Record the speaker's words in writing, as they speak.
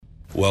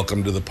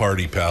Welcome to the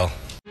party, pal.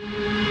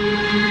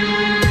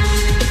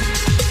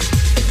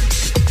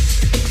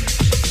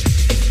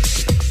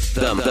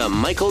 The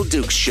Michael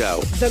Dukes Show.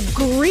 The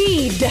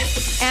greed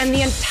and the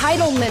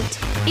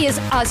entitlement is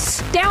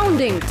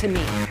astounding to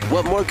me.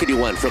 What more could you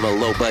want from a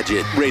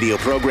low-budget radio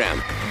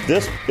program?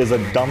 This is a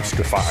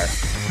dumpster fire.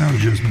 That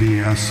was just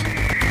BS.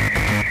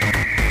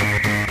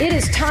 It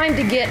is time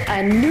to get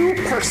a new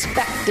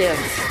perspective.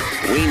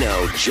 We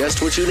know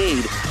just what you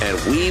need, and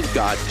we've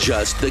got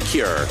just the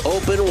cure.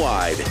 Open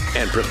wide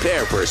and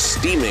prepare for a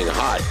steaming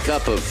hot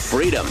cup of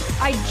freedom.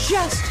 I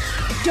just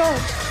don't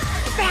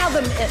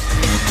fathom it.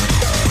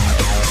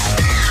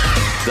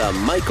 The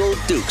Michael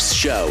Dukes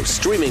Show,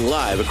 streaming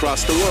live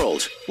across the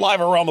world. Live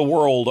around the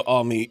world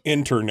on the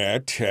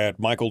internet at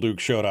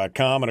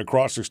michaeldukeshow.com and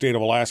across the state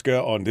of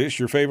Alaska on this,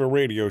 your favorite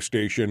radio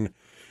station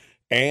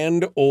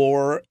and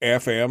or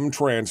FM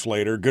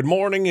translator. Good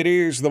morning. It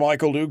is the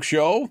Michael Dukes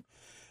Show,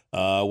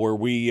 where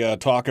we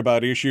talk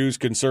about issues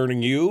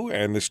concerning you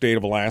and the state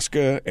of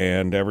Alaska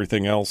and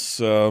everything else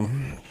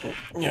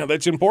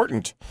that's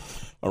important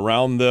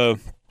around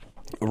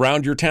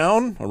your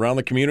town, around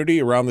the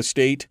community, around the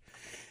state,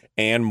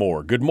 and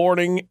more. Good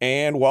morning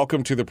and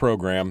welcome to the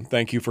program.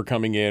 Thank you for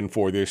coming in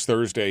for this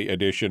Thursday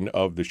edition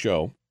of the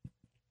show.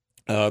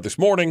 This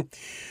morning,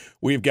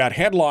 we've got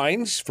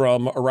headlines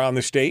from around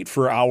the state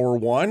for hour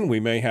one. We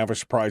may have a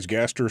surprise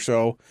guest or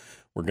so.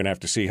 We're going to have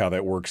to see how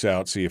that works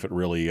out, see if it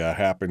really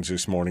happens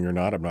this morning or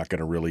not. I'm not going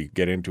to really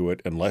get into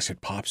it unless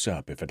it pops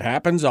up. If it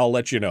happens, I'll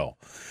let you know.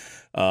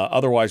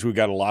 Otherwise, we've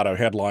got a lot of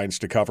headlines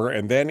to cover.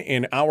 And then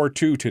in hour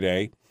two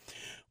today,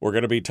 we're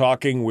going to be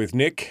talking with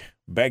Nick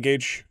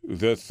Begich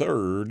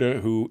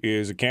III, who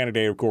is a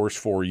candidate, of course,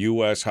 for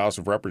U.S. House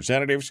of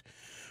Representatives,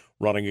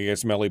 running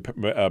against Mary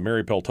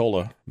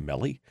Peltola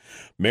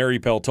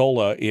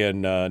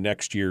in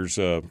next year's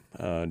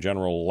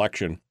general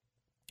election.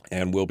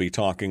 And we'll be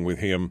talking with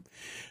him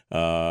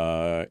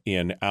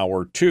in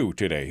hour two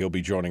today. He'll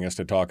be joining us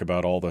to talk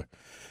about all the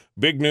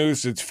big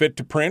news that's fit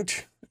to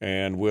print,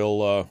 and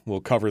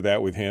we'll cover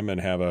that with him and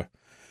have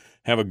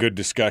a good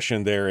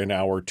discussion there in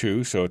hour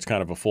two. So it's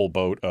kind of a full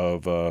boat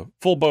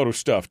of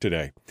stuff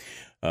today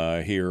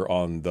here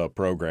on the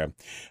program.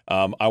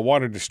 I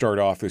wanted to start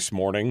off this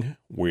morning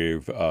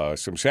with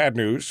some sad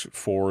news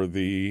for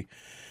the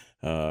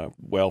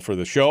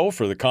show,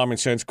 for the Common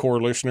Sense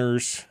Corps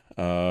listeners,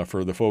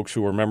 for the folks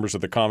who are members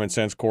of the Common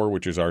Sense Corps,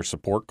 which is our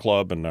support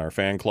club and our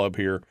fan club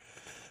here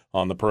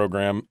on the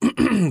program.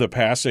 The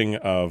passing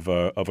of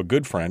a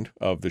good friend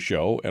of the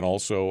show and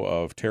also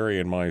of Terry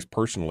and mine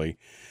personally,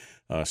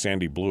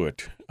 Sandy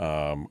Blewett,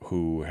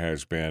 who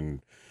has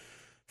been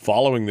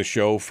following the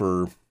show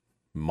for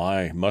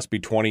must be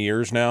 20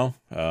 years now.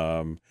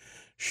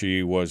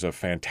 She was a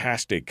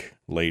fantastic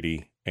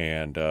lady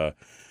and a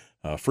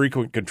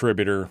frequent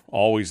contributor,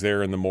 always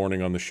there in the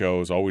morning on the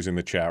shows, always in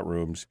the chat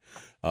rooms.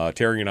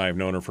 Terry and I have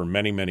known her for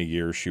many, many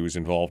years. She was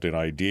involved in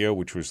IDEA,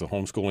 which was the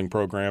homeschooling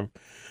program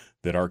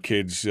that our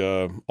kids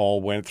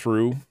all went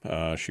through.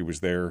 She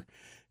was there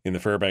in the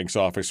Fairbanks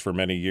office for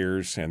many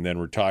years and then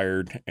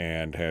retired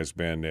and has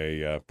been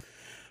a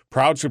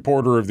proud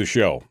supporter of the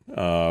show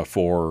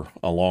for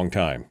a long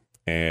time.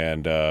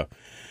 And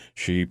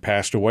she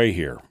passed away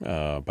here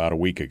about a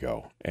week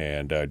ago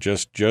and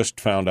just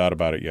found out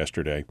about it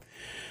yesterday.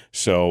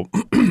 So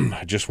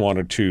I just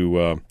wanted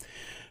to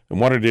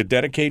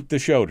dedicate the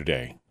show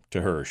today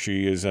to her.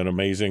 She was an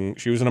amazing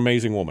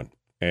woman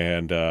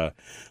and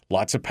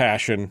lots of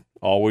passion,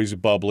 always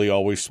bubbly,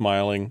 always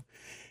smiling.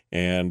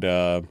 And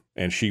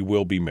she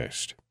will be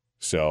missed.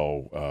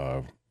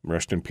 So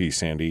rest in peace,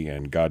 Sandy,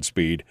 and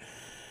Godspeed.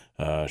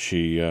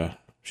 She's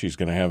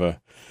going to have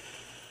a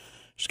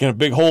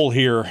big hole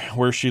here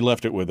where she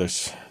left it with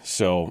us.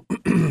 So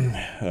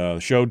the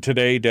show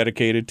today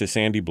dedicated to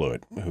Sandy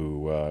Blewett,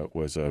 who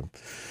was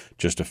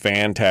just a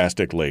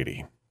fantastic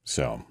lady.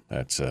 So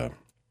that's a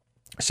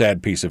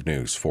sad piece of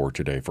news for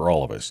today for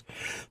all of us.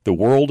 The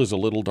world is a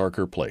little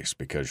darker place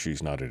because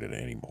she's not in it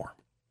anymore.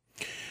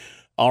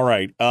 All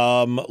right,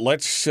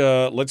 let's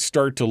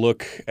start to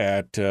look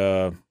at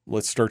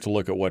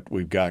what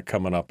we've got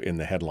coming up in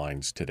the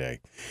headlines today.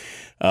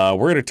 We're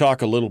going to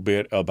talk a little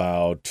bit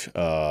about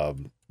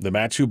the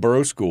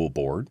MatSu School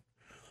Board.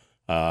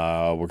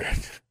 We're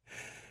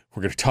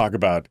going to talk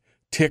about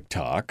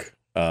TikTok,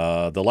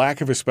 the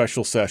lack of a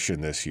special session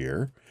this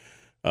year,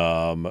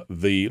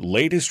 the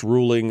latest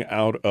ruling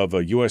out of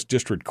a U.S.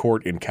 District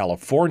Court in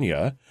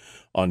California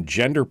on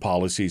gender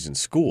policies in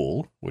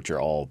school, these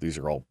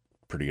are all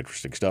pretty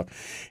interesting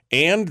stuff,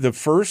 and the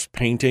first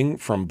painting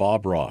from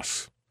Bob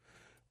Ross,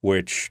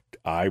 which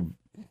I'm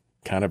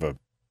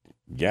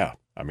digging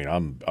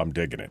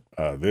it.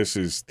 This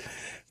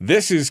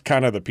is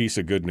kind of the piece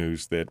of good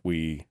news that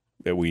we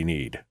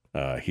need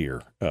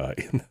here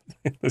in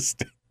the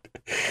state.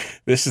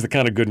 This is the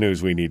kind of good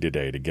news we need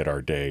today to get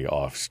our day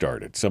off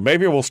started. So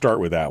maybe we'll start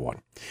with that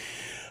one.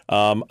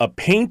 A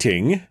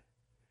painting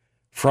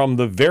from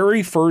the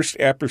very first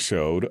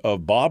episode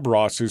of Bob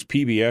Ross's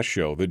PBS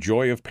show, The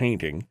Joy of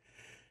Painting,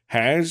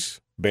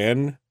 has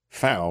been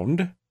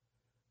found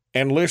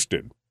and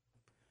listed.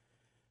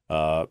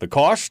 The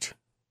cost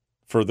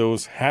for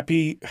those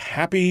happy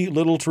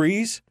little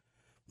trees,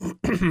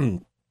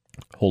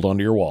 hold on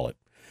to your wallet,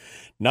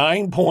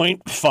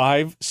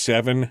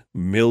 $9.57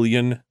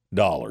 million.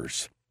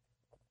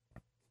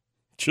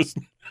 Just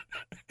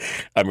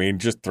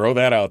throw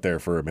that out there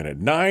for a minute.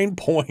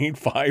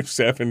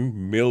 $9.57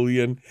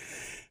 million.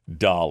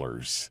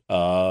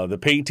 The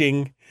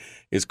painting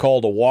is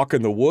called A Walk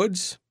in the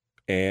Woods,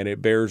 and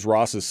it bears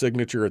Ross's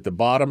signature at the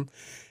bottom.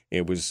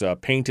 It was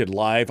painted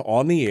live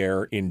on the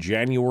air in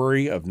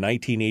January of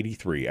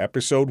 1983,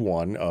 episode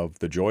 1 of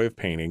The Joy of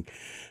Painting.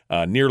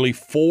 Nearly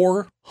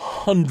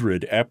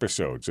 400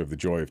 episodes of The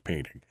Joy of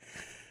Painting.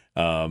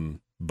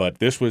 But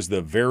this was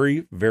the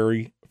very,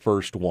 very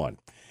first one.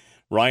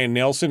 Ryan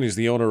Nelson is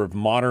the owner of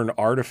Modern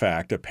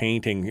Artifact, a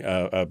painting,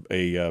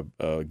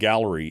 a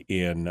gallery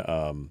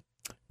in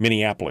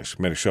Minneapolis,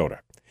 Minnesota.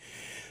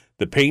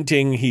 The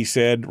painting, he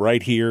said,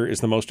 right here is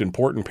the most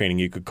important painting.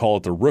 You could call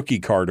it the rookie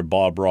card of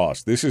Bob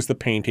Ross. This is the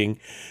painting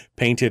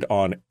painted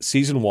on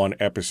Season 1,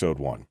 Episode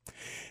 1.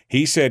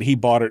 He said he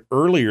bought it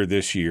earlier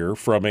this year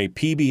from a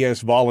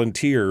PBS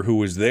volunteer who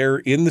was there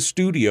in the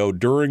studio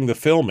during the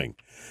filming.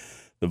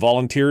 The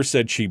volunteer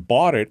said she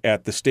bought it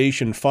at the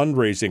station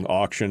fundraising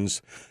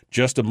auctions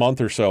just a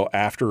month or so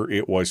after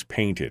it was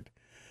painted.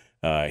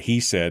 He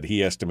said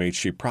he estimates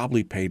she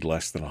probably paid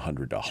less than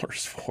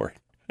 $100 for it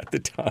at the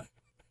time.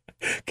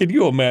 Can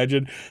you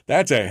imagine?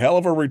 That's a hell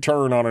of a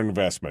return on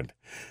investment.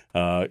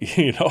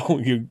 You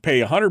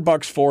pay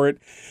 $100 for it,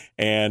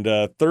 and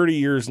 30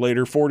 years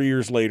later, 40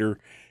 years later,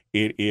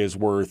 it is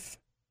worth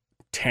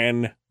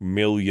 $10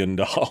 million.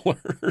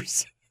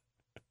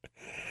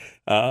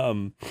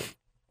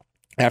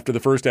 After the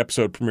first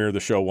episode premiere, the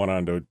show went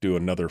on to do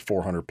another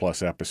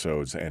 400-plus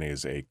episodes and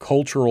is a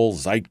cultural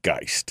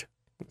zeitgeist.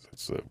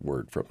 That's a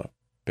word from a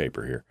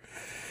paper here.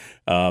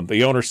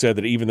 The owner said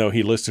that even though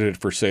he listed it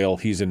for sale,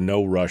 he's in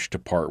no rush to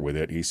part with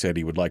it. He said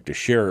he would like to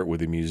share it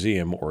with a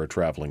museum or a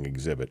traveling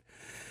exhibit.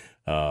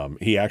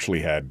 He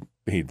actually had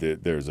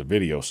there's a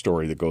video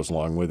story that goes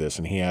along with this,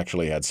 and he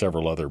actually had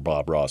several other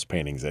Bob Ross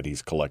paintings that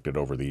he's collected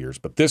over the years.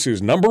 But this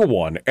is number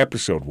 1,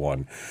 episode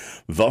 1,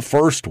 the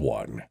first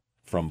one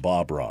from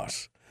Bob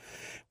Ross,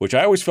 which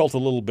I always felt a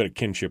little bit of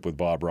kinship with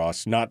Bob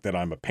Ross. Not that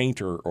I'm a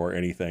painter or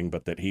anything,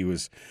 but that he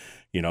was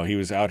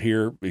out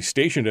here. He's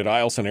stationed at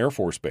Eielson Air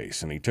Force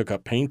Base, and he took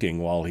up painting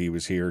while he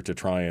was here to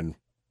try and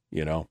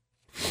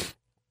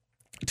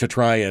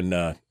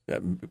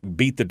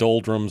beat the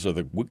doldrums or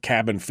the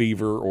cabin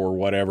fever or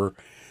whatever.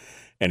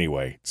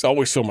 Anyway, it's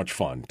always so much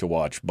fun to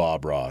watch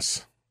Bob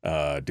Ross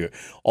do.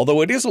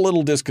 Although it is a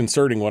little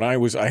disconcerting when I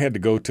had to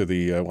go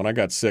to when I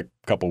got sick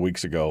a couple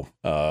weeks ago,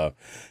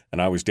 and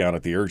I was down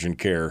at the urgent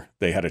care.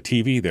 They had a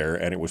TV there,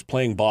 and it was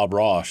playing Bob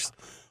Ross,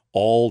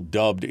 all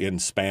dubbed in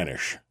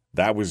Spanish.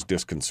 That was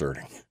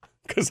disconcerting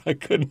because I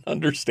couldn't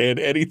understand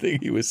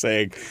anything he was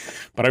saying,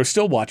 but I was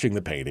still watching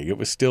the painting. It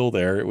was still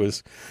there. It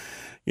was,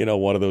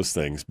 one of those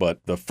things.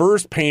 But the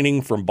first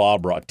painting from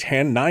Bob Ross,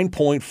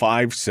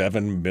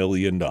 $9.57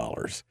 million.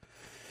 Whew,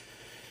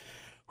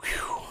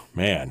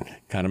 man,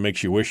 kind of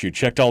makes you wish you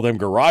checked all them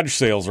garage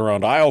sales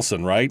around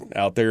Eielson, right?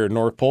 Out there in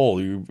North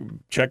Pole. You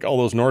check all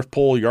those North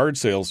Pole yard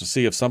sales to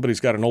see if somebody's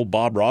got an old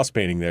Bob Ross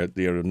painting there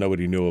that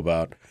nobody knew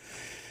about.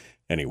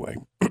 Anyway,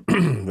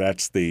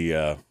 that's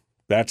the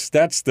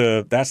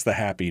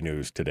happy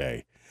news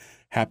today.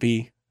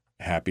 Happy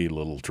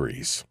little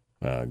trees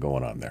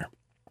going on there.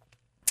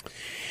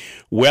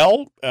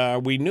 Well,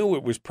 we knew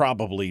it was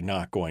probably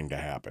not going to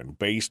happen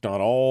based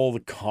on all the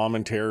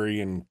commentary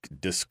and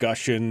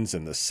discussions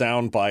and the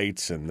sound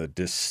bites and the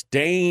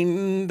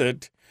disdain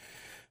that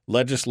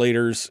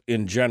legislators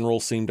in general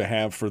seem to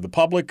have for the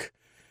public.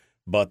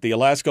 But the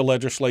Alaska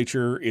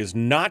legislature is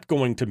not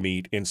going to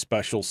meet in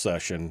special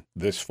session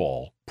this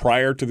fall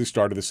prior to the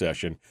start of the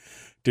session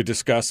to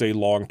discuss a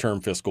long-term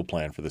fiscal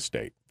plan for the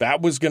state.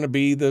 That was going to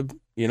be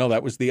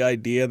that was the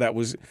idea. That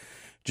was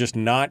just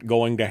not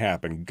going to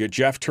happen.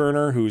 Jeff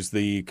Turner, who's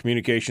the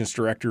communications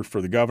director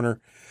for the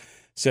governor,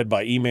 said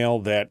by email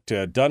that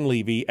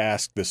Dunleavy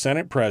asked the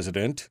Senate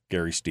President,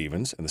 Gary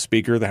Stevens, and the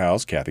Speaker of the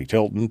House, Kathy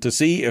Tilton, to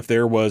see if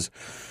there was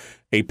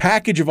a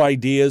package of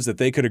ideas that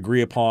they could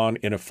agree upon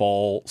in a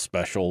fall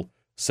special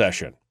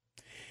session.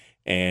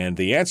 And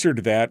the answer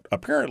to that,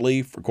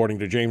 apparently, according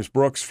to James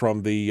Brooks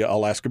from the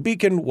Alaska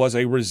Beacon, was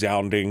a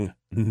resounding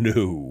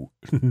no.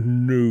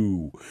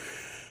 No.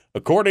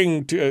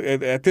 According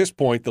to, at this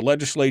point, the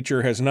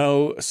legislature has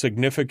not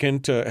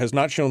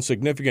shown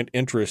significant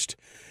interest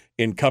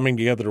in coming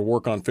together to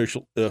work on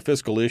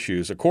fiscal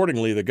issues.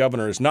 Accordingly, the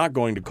governor is not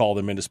going to call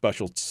them into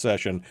special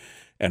session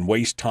and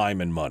waste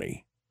time and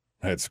money.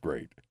 That's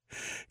great.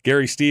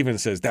 Gary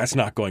Stevens says that's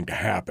not going to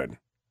happen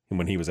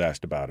when he was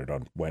asked about it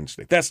on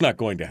Wednesday. That's not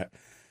going to happen.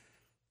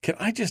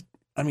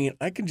 I mean,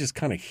 I can just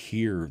kind of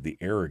hear the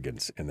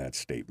arrogance in that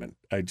statement.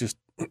 I just,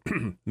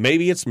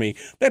 maybe it's me.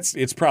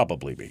 It's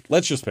probably me.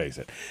 Let's just face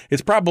it.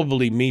 It's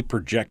probably me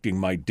projecting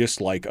my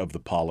dislike of the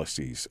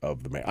policies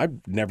of the man.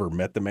 I've never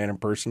met the man in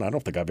person. I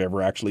don't think I've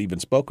ever actually even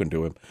spoken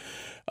to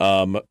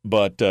him.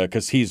 But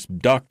because he's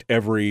ducked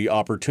every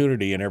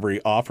opportunity and every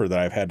offer that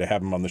I've had to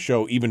have him on the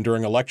show, even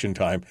during election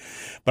time.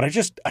 But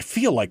I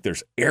feel like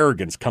there's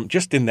arrogance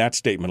just in that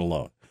statement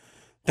alone.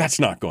 That's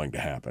not going to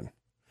happen.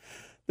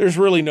 There's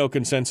really no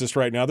consensus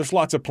right now. There's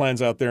lots of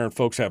plans out there, and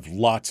folks have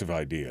lots of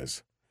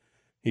ideas.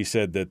 He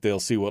said that they'll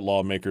see what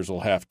lawmakers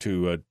will have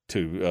to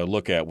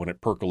look at when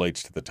it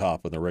percolates to the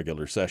top when the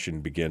regular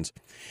session begins.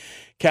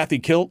 Kathy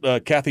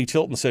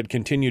Tilton said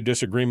continued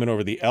disagreement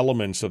over the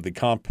elements of the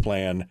comp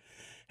plan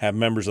have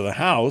members of the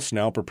House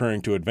now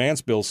preparing to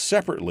advance bills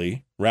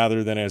separately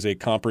rather than as a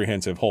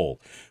comprehensive whole,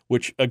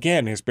 which,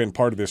 again, has been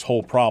part of this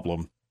whole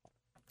problem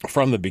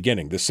from the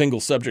beginning. The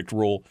single subject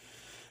rule,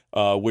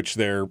 which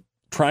they're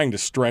trying to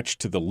stretch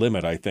to the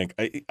limit, I think.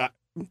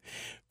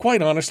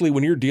 Quite honestly,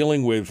 when you're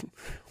dealing with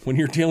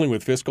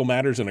fiscal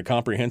matters in a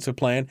comprehensive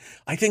plan,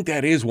 I think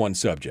that is one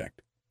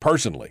subject.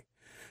 Personally,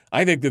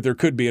 I think that there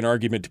could be an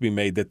argument to be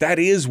made that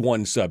is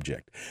one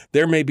subject.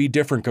 There may be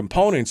different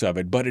components of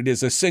it, but it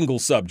is a single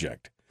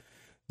subject.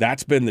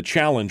 That's been the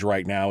challenge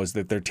right now, is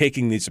that they're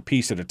taking these a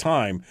piece at a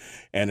time,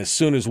 and as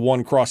soon as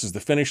one crosses the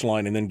finish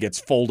line and then gets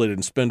folded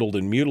and spindled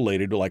and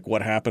mutilated, like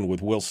what happened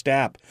with Will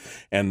Stapp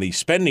and the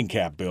spending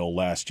cap bill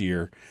last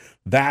year,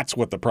 that's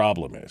what the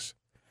problem is.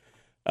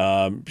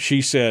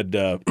 She said,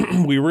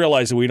 we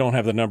realize that we don't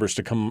have the numbers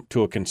to come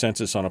to a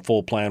consensus on a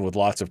full plan with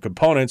lots of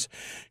components.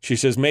 She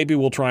says maybe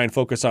we'll try and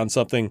focus on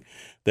something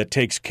that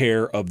takes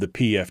care of the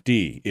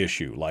PFD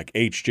issue, like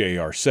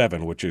HJR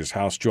 7, which is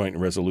House Joint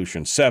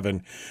Resolution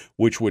 7,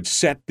 which would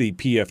set the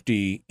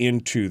PFD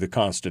into the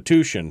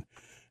Constitution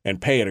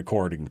and pay it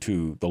according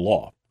to the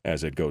law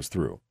as it goes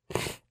through.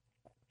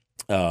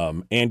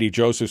 Andy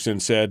Josephson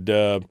said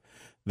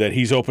that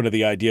he's open to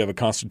the idea of a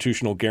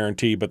constitutional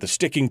guarantee, but the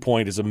sticking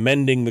point is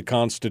amending the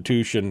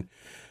Constitution.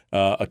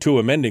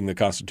 Amending the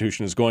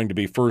Constitution is going to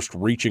be first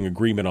reaching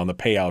agreement on the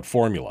payout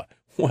formula.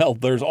 Well,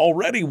 there's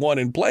already one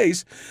in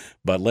place,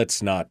 but let's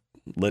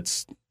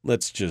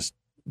just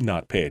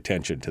not pay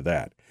attention to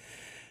that.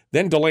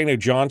 Then Delana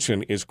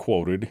Johnson is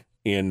quoted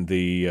in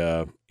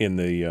the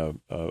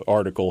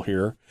article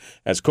here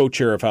as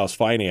co-chair of House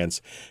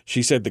Finance.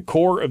 She said the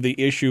core of the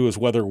issue is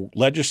whether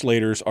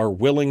legislators are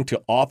willing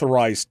to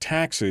authorize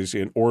taxes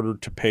in order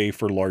to pay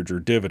for larger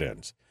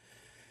dividends.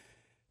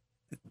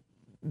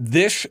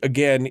 This,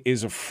 again,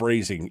 is a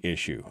phrasing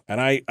issue.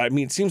 And I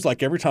mean, it seems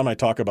like every time I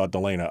talk about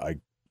Delana,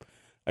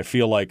 I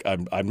feel like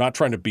I'm not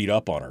trying to beat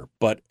up on her.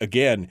 But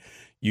again,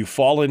 you've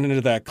fallen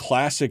into that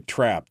classic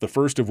trap, the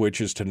first of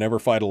which is to never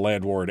fight a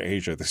land war in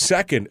Asia. The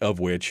second of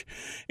which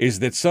is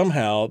that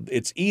somehow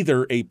it's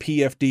either a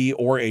PFD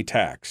or a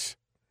tax,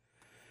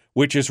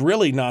 which is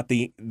really not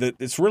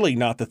it's really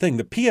not the thing.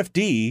 The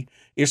PFD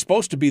is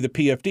supposed to be the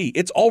PFD.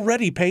 It's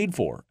already paid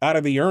for out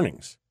of the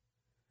earnings.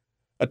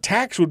 A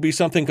tax would be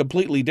something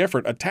completely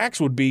different. A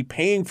tax would be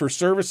paying for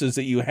services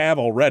that you have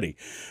already.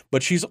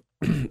 But she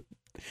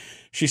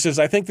says,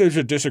 I think there's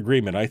a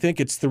disagreement. I think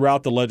it's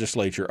throughout the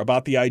legislature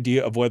about the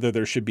idea of whether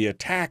there should be a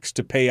tax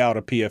to pay out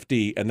a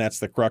PFD, and that's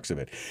the crux of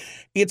it.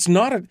 It's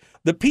not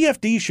the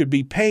PFD should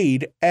be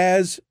paid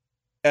as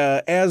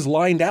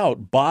lined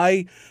out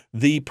by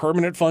the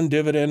permanent fund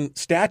dividend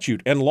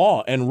statute and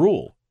law and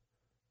rule.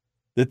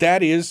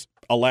 That is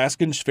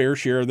Alaskans' fair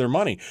share of their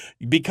money.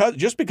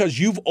 Just because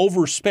you've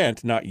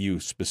overspent, not you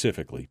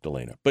specifically,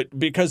 Delana, but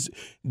because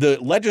the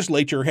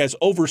legislature has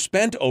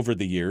overspent over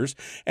the years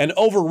and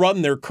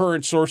overrun their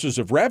current sources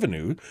of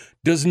revenue,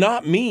 does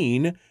not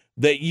mean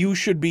that you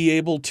should be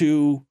able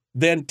to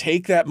then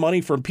take that money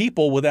from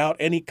people without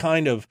any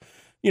kind of,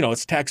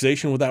 it's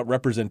taxation without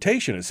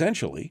representation,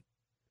 essentially.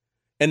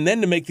 And then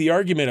to make the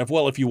argument of,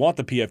 well, if you want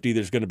the PFD,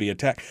 there's going to be a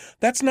tax.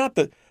 That's not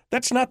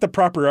the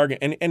proper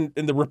argument. And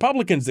the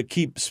Republicans that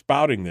keep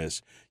spouting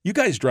this, you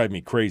guys drive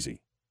me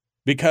crazy,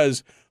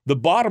 because the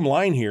bottom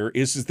line here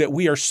is that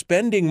we are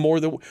spending more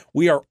than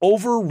we are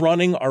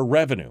overrunning our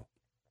revenue.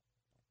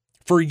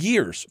 For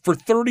years, for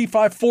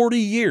 35, 40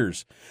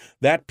 years,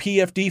 that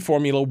PFD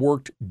formula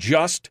worked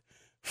just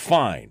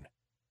fine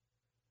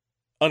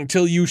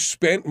until you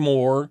spent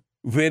more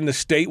than the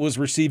state was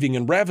receiving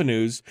in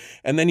revenues.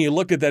 And then you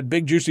looked at that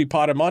big juicy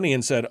pot of money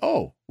and said,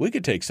 oh, we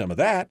could take some of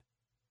that.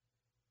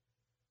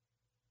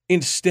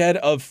 Instead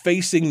of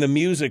facing the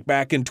music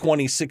back in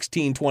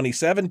 2016,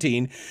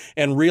 2017,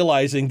 and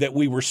realizing that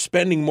we were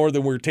spending more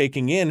than we were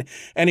taking in,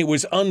 and it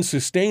was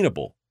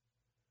unsustainable.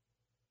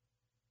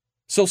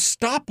 So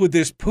stop with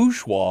this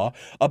pooshwa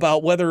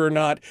about whether or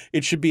not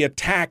it should be a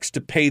tax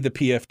to pay the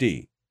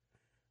PFD.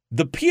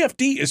 The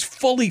PFD is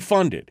fully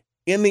funded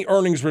in the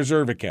earnings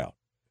reserve account.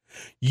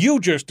 You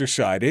just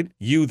decided,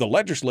 the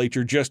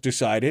legislature just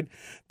decided,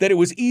 that it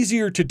was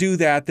easier to do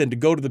that than to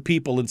go to the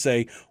people and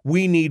say,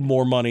 we need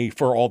more money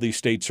for all these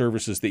state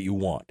services that you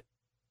want.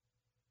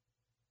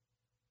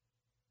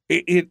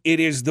 It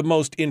is the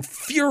most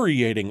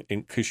infuriating,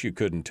 in case you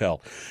couldn't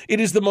tell, it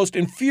is the most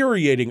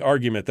infuriating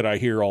argument that I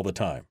hear all the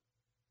time.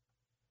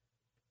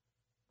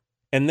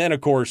 And then,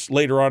 of course,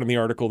 later on in the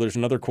article, there's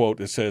another quote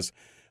that says,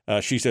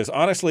 she says,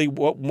 honestly,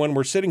 when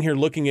we're sitting here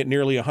looking at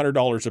nearly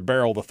 $100 a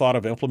barrel, the thought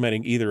of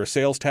implementing either a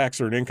sales tax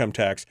or an income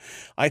tax,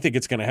 I think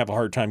it's going to have a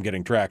hard time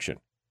getting traction.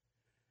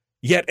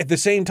 Yet at the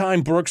same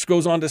time, Brooks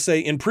goes on to say,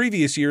 in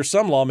previous years,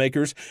 some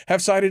lawmakers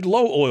have cited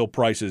low oil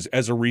prices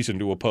as a reason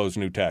to oppose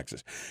new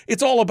taxes.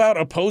 It's all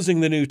about opposing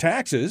the new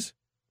taxes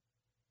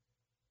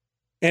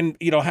and,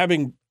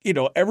 having,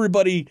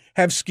 everybody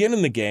have skin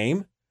in the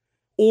game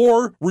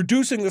or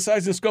reducing the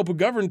size and scope of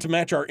government to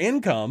match our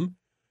income.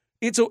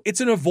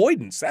 It's an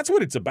avoidance. That's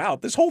what it's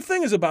about. This whole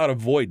thing is about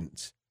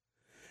avoidance.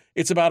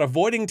 It's about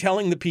avoiding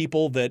telling the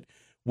people that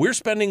we're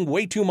spending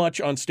way too much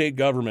on state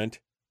government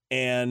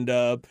and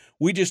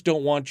we just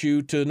don't want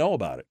you to know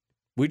about it.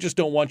 We just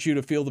don't want you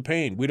to feel the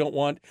pain. We don't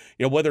want,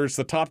 whether it's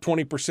the top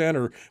 20%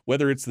 or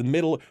whether it's the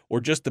middle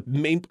or just the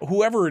main,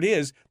 whoever it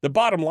is, the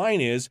bottom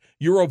line is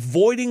you're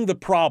avoiding the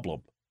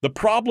problem. The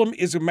problem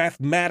is a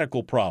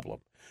mathematical problem.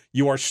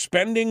 You are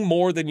spending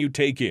more than you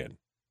take in.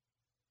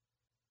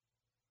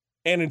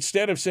 And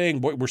instead of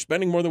saying we're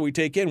spending more than we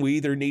take in, we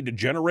either need to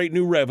generate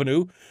new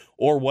revenue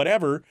or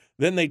whatever,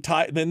 then they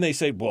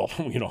say, well,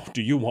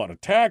 do you want a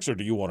tax or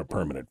do you want a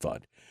permanent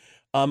fund?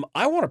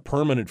 I want a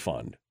permanent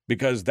fund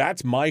because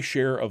that's my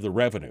share of the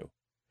revenue.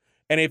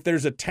 And if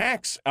there's a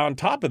tax on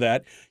top of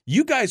that,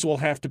 you guys will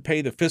have to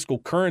pay the fiscal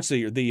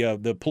currency or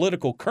the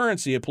political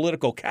currency, a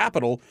political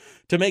capital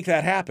to make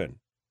that happen.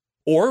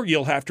 Or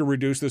you'll have to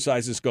reduce the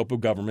size and scope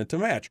of government to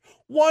match.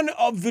 One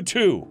of the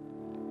two.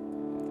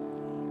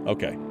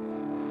 Okay.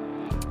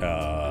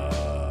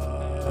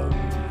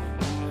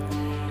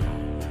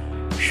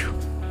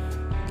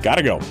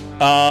 Gotta go.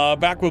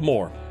 Back with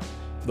more.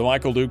 The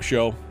Michael Duke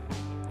Show.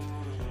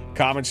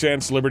 Common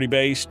sense,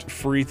 liberty-based,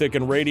 free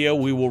thinking radio.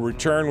 We will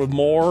return with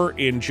more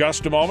in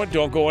just a moment.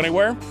 Don't go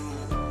anywhere.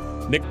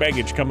 Nick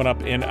Begich coming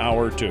up in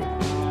hour 2.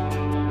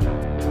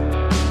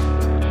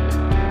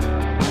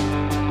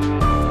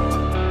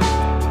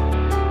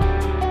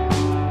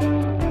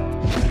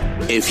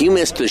 If you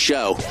missed the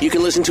show, you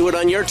can listen to it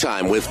on your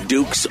time with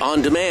Dukes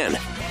On Demand.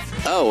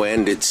 Oh,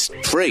 and it's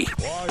free.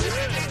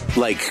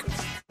 Like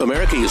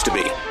America used to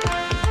be.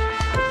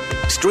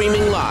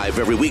 Streaming live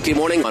every weekday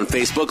morning on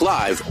Facebook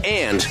Live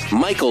and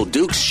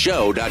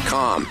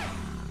MichaelDukesShow.com.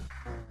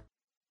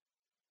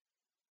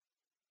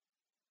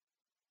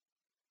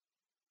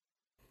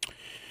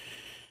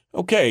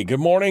 Okay, good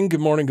morning, good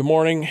morning, good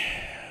morning.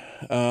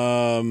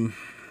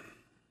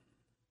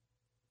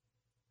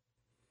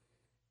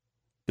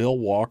 Bill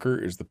Walker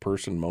is the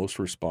person most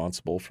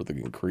responsible for the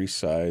increased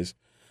size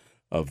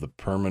of the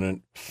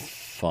permanent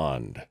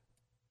fund.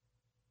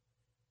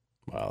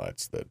 Wow,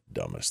 that's the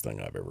dumbest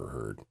thing I've ever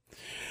heard.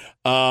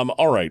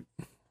 All right.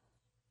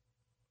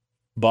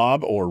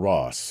 Bob or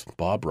Ross?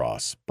 Bob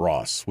Ross.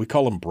 Bross. We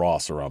call him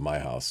Bross around my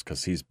house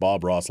because he's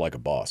Bob Ross like a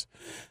boss.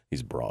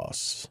 He's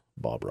Bross.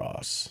 Bob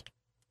Ross.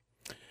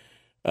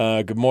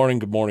 Good morning,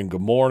 good morning,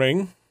 good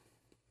morning.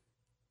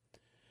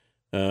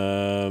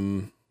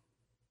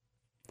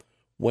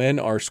 When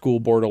are school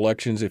board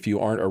elections if you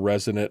aren't a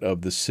resident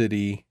of the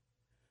city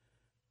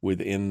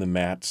within the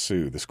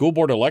MatSu? The school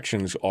board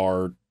elections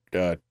are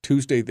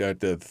Tuesday, the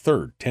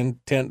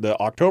 3rd, the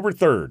October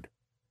 3rd.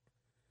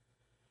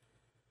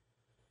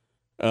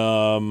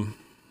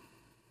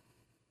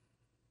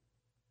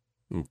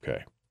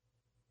 Okay.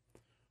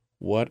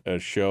 What a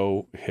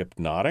show.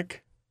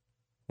 Hypnotic?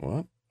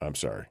 What? I'm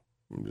sorry.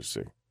 I'm just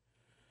saying.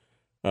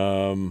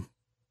 All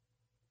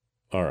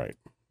right.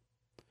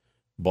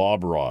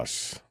 Bob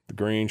Ross. The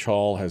Grange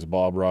Hall has a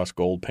Bob Ross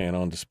gold pan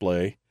on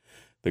display.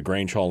 The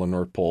Grange Hall in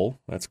North Pole.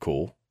 That's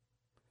cool.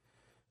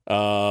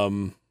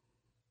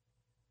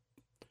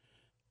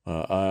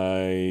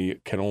 I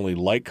can only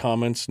like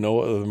comments. No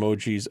other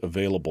emojis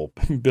available.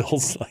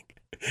 Bill's like,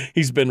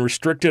 he's been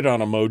restricted on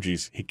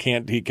emojis.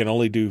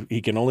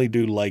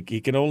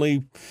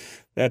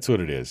 That's what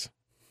it is.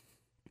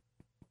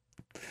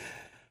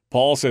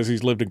 Paul says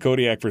he's lived in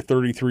Kodiak for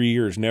 33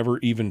 years, never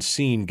even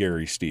seen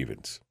Gary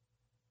Stevens.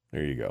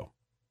 There you go.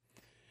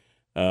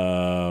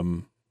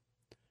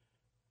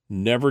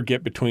 Never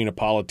get between a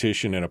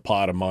politician and a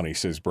pot of money,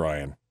 says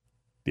Brian.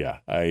 Yeah,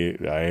 I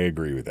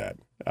agree with that.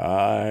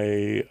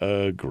 I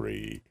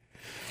agree.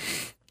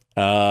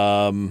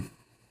 All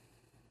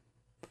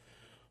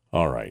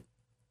right.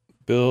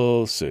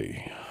 Bill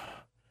C.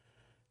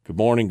 Good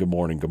morning, good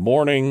morning, good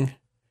morning.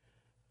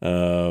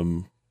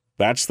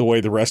 That's the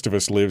way the rest of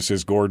us live,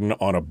 says Gordon,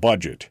 on a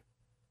budget.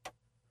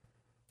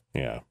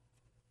 Yeah.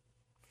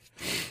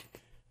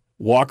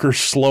 Walker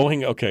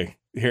slowing. Okay.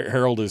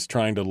 Harold is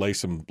trying to lay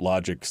some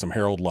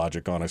Harold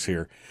logic on us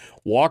here.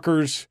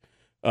 Walker's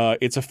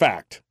It's a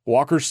fact.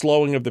 Walker's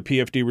slowing of the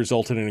PFD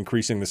resulted in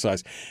increasing the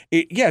size.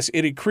 Yes,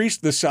 it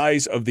increased the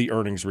size of the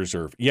earnings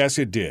reserve. Yes,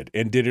 it did.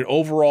 And did it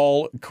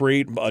overall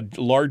create a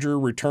larger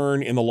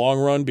return in the long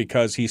run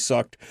because he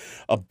sucked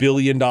 $1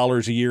 billion a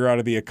year out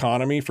of the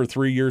economy for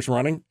 3 years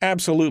running?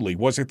 Absolutely.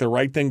 Was it the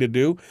right thing to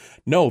do?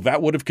 No,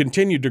 that would have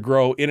continued to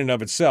grow in and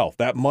of itself.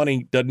 That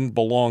money doesn't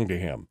belong to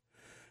him.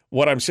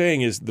 What I'm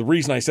saying is the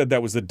reason I said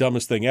that was the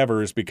dumbest thing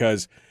ever is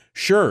because,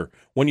 sure,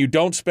 when you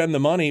don't spend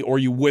the money or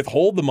you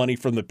withhold the money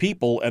from the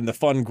people and the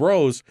fund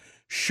grows,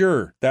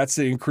 sure, that's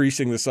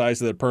increasing the size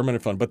of the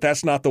permanent fund, but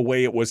that's not the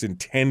way it was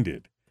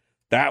intended.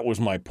 That was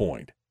my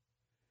point.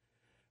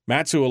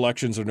 MatSu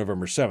elections are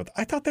November 7th.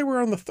 I thought they were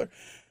on the 3rd.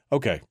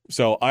 Okay,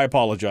 so I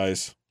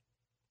apologize.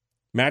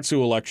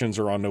 MatSu elections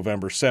are on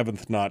November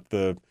 7th, not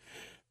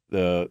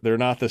they're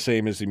not the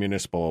same as the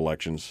municipal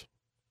elections.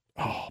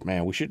 Oh,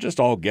 man, we should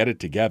just all get it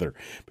together.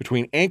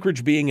 Between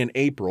Anchorage being in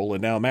April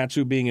and now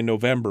MatSu being in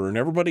November and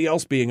everybody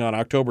else being on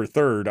October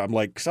 3rd, I'm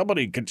like,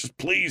 somebody could just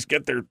please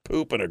get their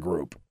poop in a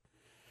group.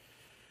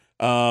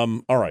 All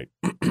right.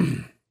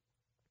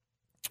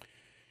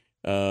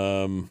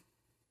 There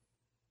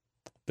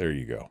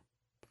you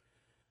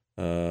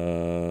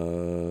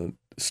go.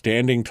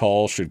 Standing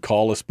Tall should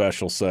call a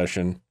special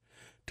session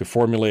to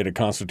formulate a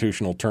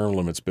constitutional term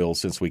limits bill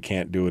since we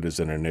can't do it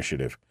as an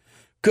initiative.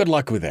 Good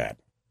luck with that.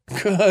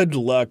 Good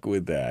luck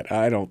with that.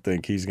 I don't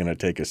think he's going to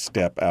take a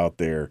step out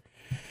there.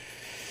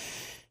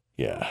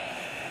 Yeah.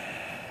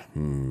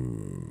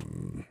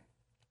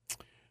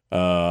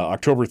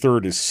 October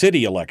 3rd is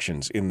city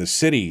elections in the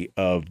city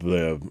of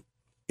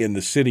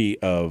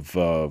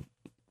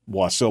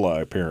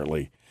Wasilla,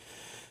 apparently.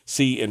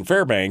 See, in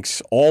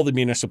Fairbanks, all the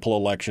municipal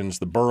elections,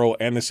 the borough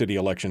and the city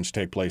elections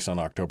take place on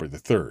October the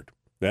 3rd.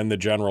 Then the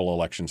general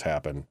elections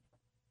happen,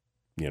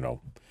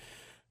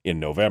 in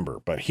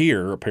November. But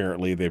here,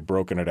 apparently, they've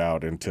broken it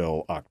out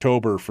until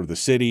October for the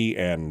city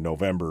and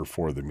November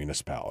for the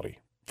municipality,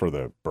 for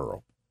the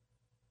borough.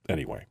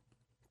 Anyway,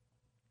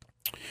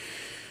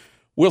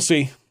 we'll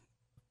see.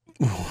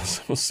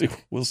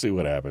 We'll see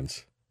what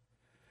happens.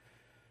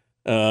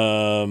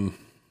 The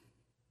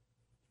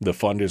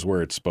fund is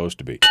where it's supposed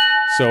to be.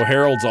 So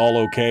Harold's all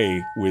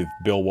okay with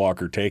Bill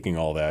Walker taking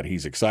all that.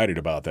 He's excited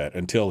about that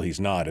until he's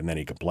not, and then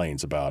he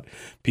complains about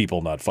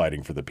people not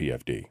fighting for the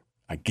PFD.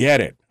 I get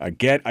it.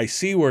 I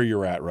see where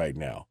you're at right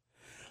now.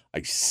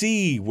 I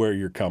see where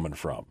you're coming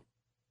from.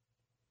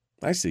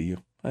 I see you.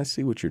 I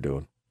see what you're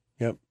doing.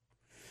 Yep.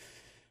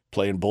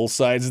 Playing both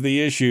sides of the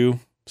issue.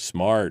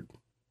 Smart.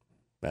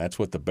 That's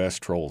what the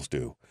best trolls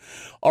do.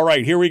 All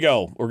right, here we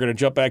go. We're going to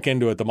jump back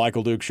into it. The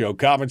Michael Duke Show.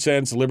 Common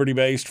sense,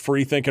 liberty-based,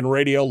 free-thinking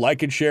radio.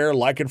 Like and share,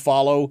 like and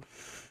follow.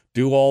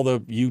 Do all the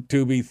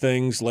YouTube-y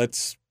things.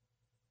 Let's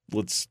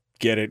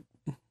get it.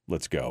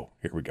 Let's go.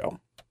 Here we go.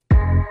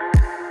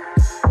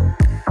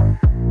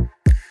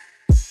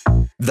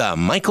 The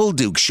Michael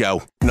Duke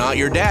Show. Not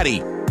your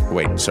daddy.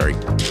 Wait, sorry.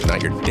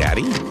 Not your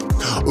daddy?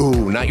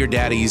 Ooh, not your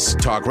daddy's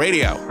talk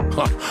radio.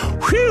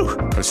 Whew.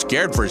 I was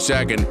scared for a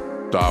second.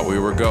 Thought we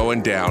were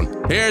going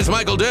down. Here's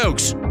Michael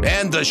Dukes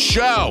and the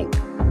show.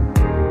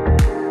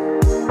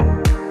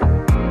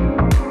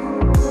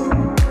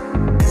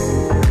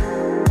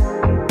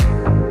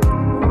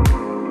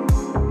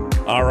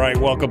 All right,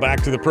 welcome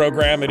back to the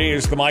program. It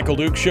is the Michael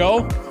Duke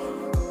Show.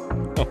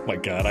 Oh, my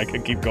God, I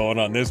could keep going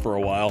on this for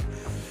a while.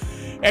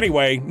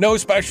 Anyway, no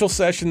special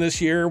session this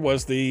year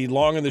was the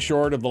long and the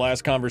short of the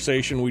last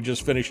conversation we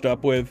just finished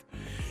up with.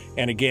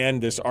 And again,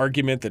 this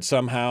argument that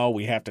somehow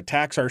we have to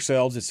tax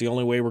ourselves, it's the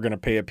only way we're going to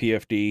pay a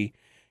PFD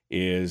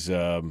is,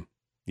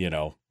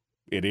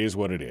 it is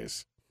what it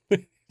is.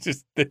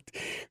 Just that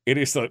it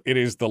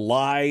is the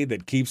lie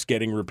that keeps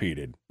getting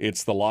repeated.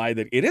 It's the lie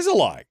that it is a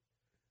lie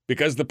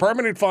because the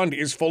permanent fund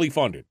is fully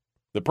funded.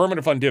 The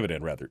permanent fund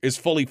dividend, rather, is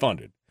fully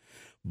funded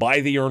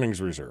by the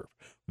earnings reserve.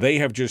 They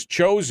have just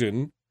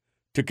chosen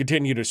to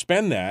continue to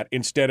spend that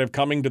instead of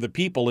coming to the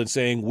people and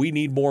saying, we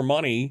need more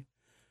money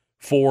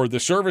for the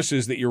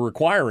services that you're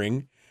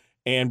requiring.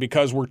 And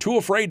because we're too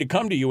afraid to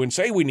come to you and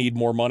say we need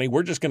more money,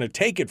 we're just going to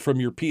take it from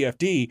your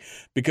PFD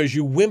because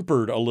you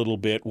whimpered a little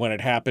bit when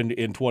it happened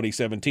in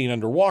 2017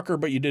 under Walker,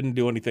 but you didn't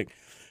do anything.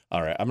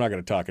 All right, I'm not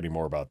going to talk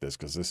anymore about this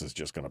because this is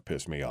just going to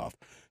piss me off.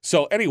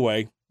 So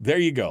anyway, there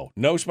you go.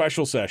 No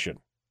special session.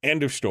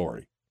 End of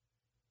story.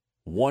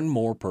 One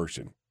more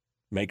person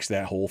makes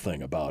that whole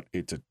thing about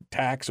it's a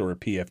tax or a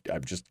PFD.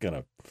 I'm just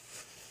going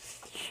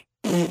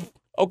to...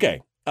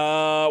 Okay.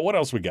 What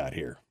else we got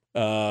here?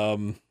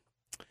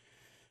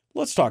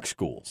 Let's talk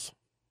schools.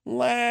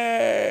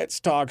 Let's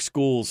talk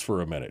schools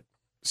for a minute.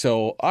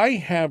 So I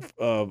have,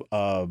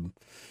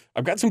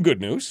 I've got some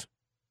good news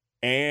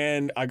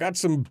and I got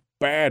some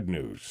bad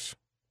news.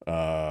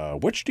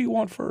 Which do you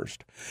want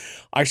first?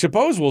 I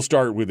suppose we'll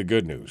start with the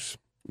good news.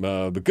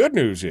 The good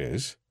news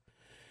is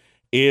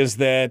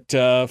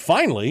that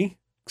finally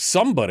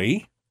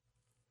somebody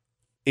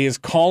is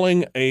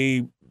calling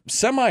a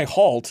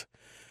semi-halt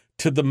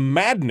to the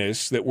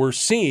madness that we're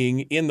seeing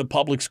in the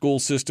public school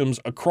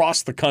systems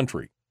across the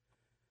country.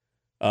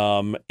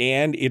 And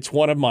it's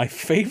one of my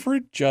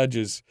favorite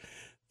judges.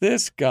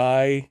 This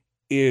guy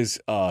is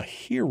a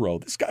hero.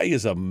 This guy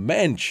is a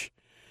mensch.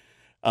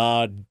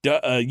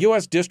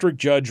 U.S. District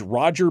Judge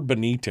Roger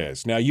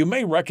Benitez. Now, you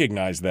may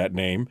recognize that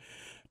name.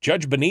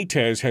 Judge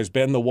Benitez has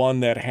been the one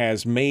that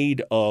has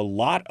made a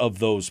lot of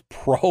those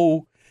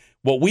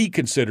what we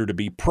consider to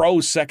be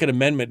pro-Second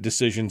Amendment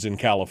decisions in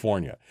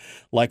California,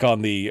 like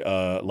on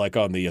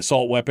the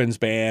assault weapons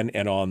ban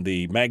and on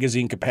the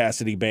magazine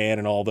capacity ban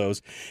and all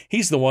those.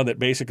 He's the one that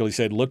basically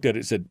looked at it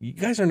and said, you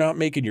guys are not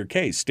making your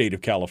case, state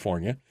of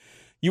California.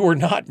 You are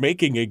not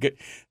making a good.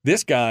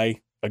 This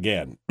guy,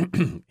 again,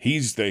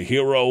 he's the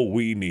hero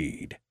we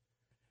need.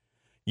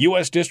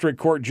 U.S. District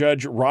Court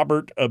Judge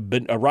Roger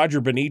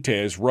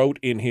Benitez wrote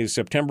in his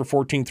September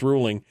 14th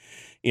ruling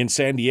in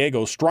San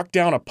Diego, struck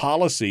down a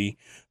policy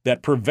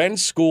that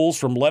prevents schools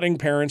from letting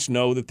parents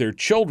know that their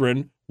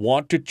children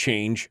want to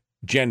change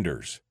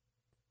genders.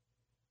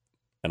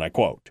 And I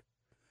quote,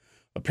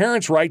 "A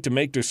parent's right to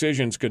make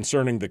decisions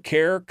concerning the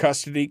care,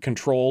 custody,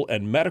 control,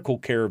 and medical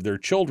care of their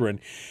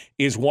children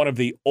is one of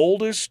the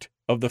oldest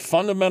of the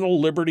fundamental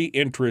liberty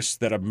interests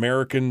that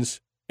Americans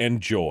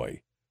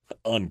enjoy."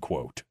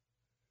 Unquote.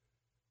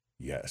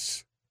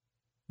 Yes,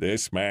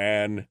 this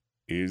man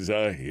is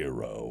a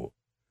hero.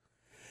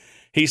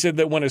 He said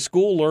that when a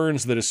school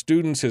learns that a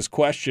student has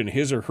questioned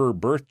his or her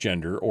birth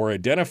gender or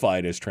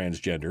identified as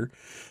transgender,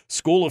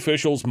 school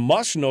officials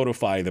must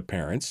notify the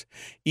parents,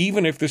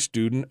 even if the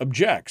student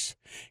objects.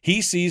 He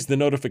sees the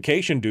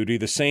notification duty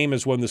the same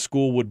as when the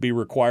school would be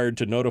required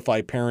to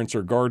notify parents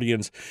or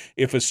guardians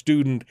if a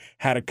student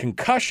had a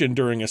concussion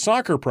during a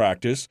soccer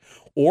practice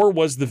or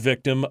was the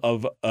victim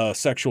of a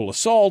sexual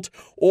assault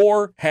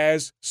or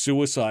has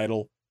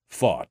suicidal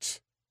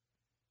thoughts.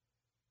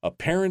 A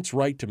parent's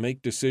right to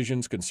make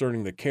decisions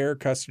concerning the care,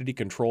 custody,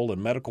 control,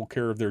 and medical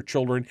care of their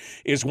children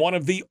is one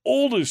of the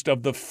oldest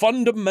of the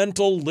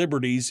fundamental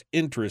liberties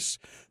interests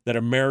that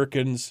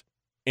Americans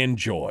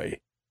enjoy.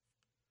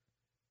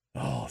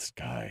 Oh, this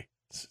guy.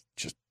 It's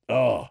just,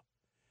 oh.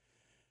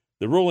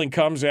 The ruling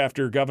comes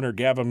after Governor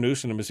Gavin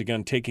Newsom has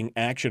begun taking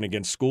action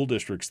against school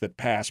districts that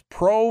pass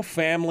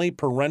pro-family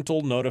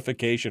parental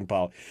notification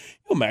policy.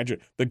 You imagine,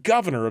 the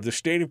governor of the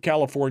state of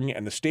California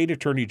and the state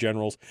attorney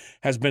generals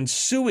has been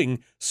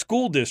suing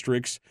school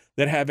districts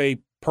that have a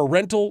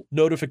parental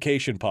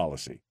notification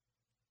policy.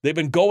 They've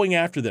been going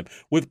after them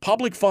with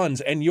public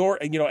funds and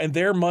and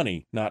their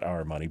money, not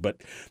our money,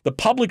 but the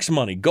public's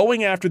money,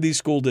 going after these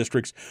school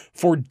districts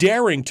for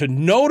daring to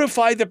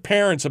notify the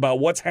parents about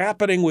what's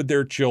happening with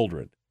their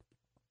children.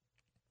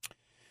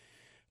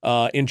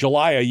 In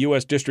July, a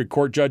U.S. District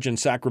Court judge in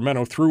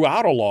Sacramento threw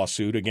out a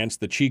lawsuit against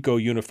the Chico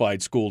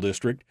Unified School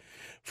District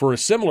for a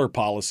similar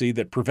policy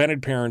that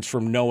prevented parents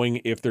from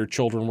knowing if their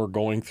children were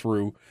going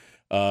through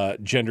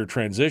gender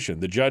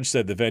transition. The judge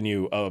said the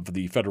venue of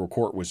the federal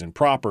court was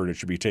improper and it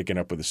should be taken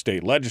up with the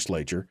state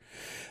legislature.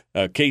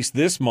 A case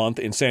this month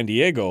in San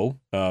Diego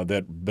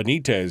that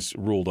Benitez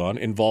ruled on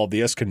involved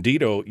the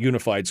Escondido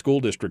Unified School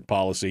District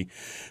policy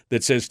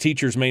that says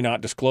teachers may not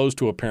disclose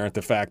to a parent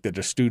the fact that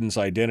a student's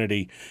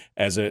identity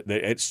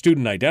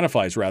student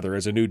identifies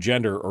as a new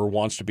gender or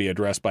wants to be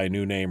addressed by a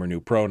new name or new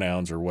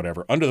pronouns or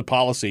whatever. Under the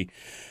policy,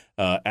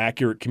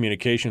 accurate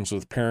communications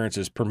with parents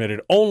is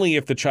permitted only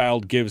if the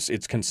child gives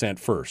its consent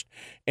first.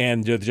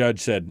 And the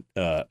judge said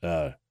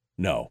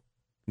no.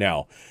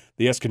 Now,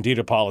 the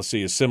Escondido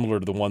policy is similar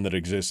to the one that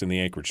exists in the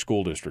Anchorage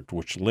School District,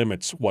 which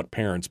limits what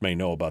parents may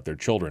know about their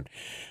children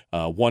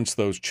once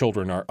those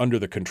children are under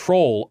the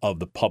control of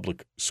the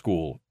public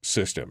school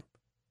system.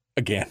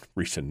 Again,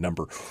 recent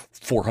number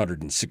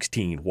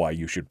 416, why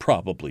you should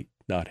probably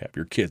not have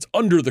your kids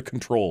under the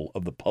control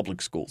of the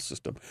public school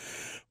system.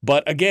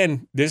 But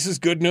again, this is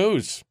good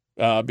news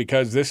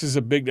because this is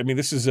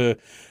this is a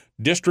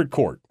district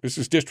court. This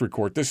is district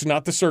court. This is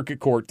not the circuit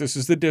court. This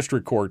is the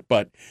district court.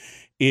 But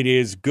it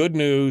is good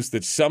news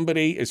that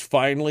somebody is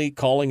finally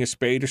calling a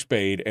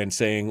spade and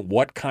saying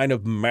what kind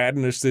of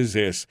madness is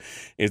this,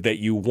 is that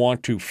you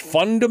want to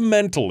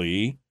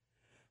fundamentally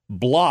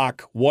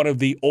block one of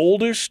the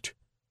oldest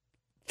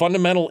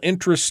fundamental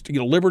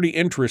liberty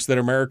interests that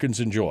Americans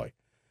enjoy.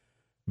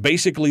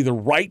 Basically, the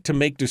right to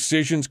make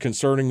decisions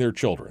concerning their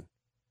children.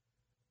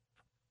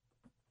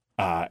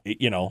 I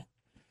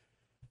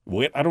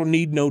don't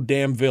need no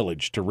damn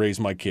village to raise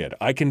my kid.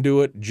 I can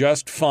do it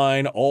just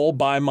fine all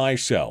by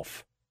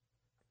myself.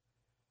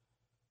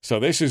 So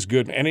this is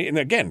good. And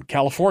again,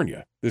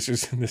 California. This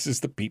is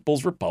the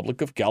People's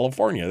Republic of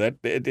California.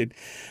 That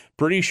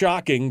pretty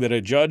shocking that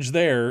a judge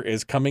there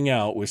is coming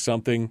out with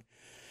something.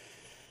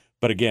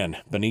 But again,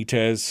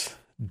 Benitez,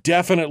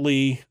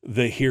 definitely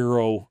the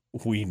hero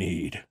we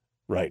need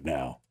right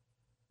now.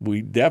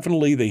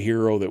 Definitely the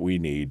hero that we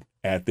need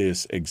at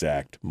this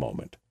exact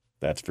moment.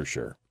 That's for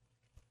sure.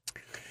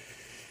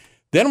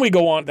 Then we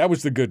go on. That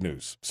was the good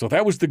news. So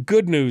that was the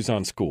good news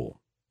on school.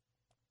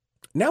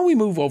 Now we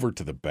move over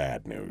to the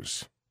bad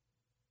news.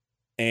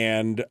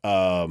 And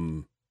I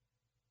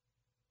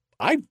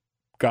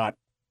got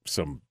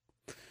some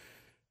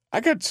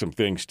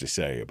things to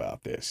say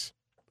about this.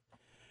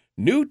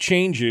 New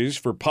changes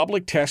for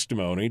public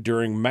testimony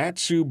during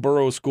MatSu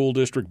Borough School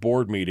District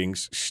Board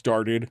meetings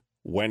started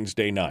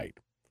Wednesday night.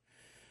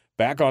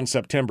 Back on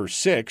September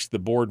 6th, the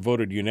board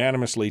voted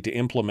unanimously to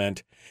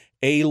implement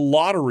a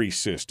lottery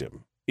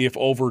system if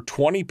over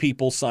 20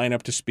 people sign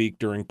up to speak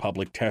during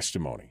public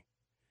testimony.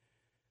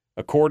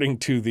 According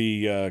to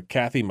the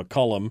Kathy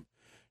McCullum,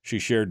 she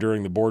shared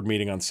during the board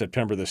meeting on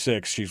September the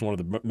 6th, she's one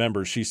of the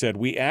members, she said,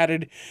 "We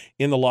added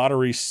in the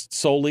lottery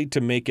solely to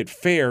make it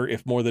fair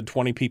if more than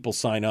 20 people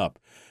sign up.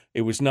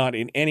 It was not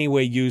in any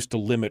way used to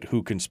limit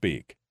who can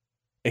speak."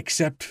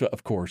 Except,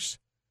 of course,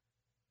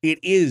 it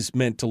is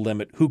meant to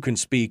limit who can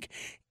speak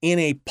in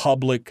a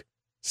public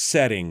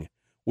setting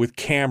with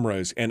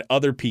cameras and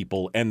other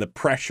people and the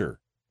pressure.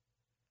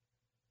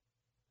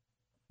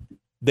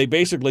 They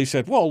basically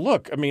said, well,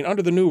 look, I mean,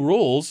 under the new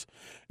rules,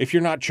 if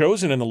you're not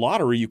chosen in the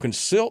lottery, you can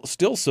still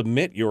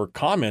submit your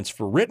comments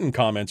for written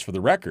comments for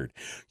the record.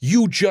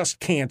 You just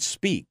can't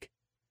speak.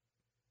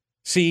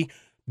 See,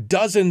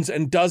 dozens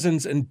and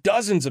dozens and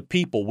dozens of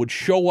people would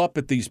show up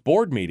at these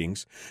board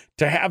meetings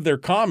to have their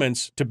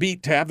comments, to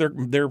have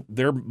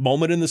their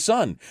moment in the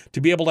sun,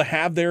 to be able to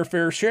have their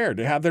fair share,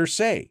 to have their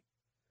say.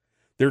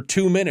 Their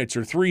 2 minutes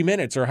or 3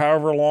 minutes or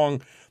however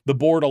long the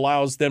board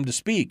allows them to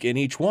speak in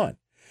each one.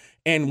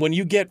 And when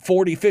you get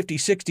 40, 50,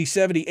 60,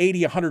 70,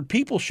 80, 100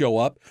 people show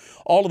up,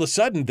 all of a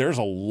sudden there's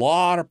a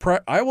lot of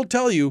I will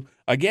tell you,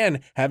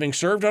 again, having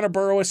served on a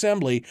borough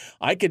assembly,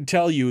 I can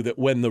tell you that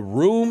when the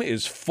room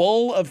is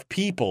full of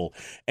people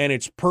and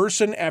it's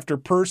person after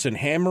person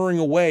hammering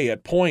away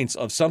at points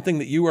of something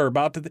that you are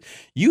about to,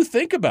 you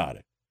think about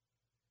it.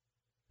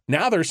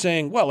 Now they're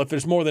saying, well, if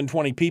there's more than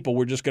 20 people,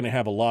 we're just going to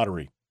have a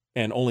lottery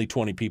and only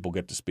 20 people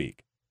get to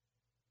speak.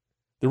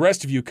 The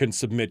rest of you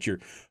peasants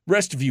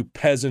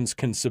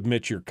can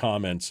submit your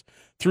comments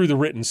through the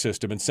written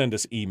system and send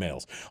us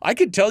emails. I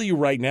can tell you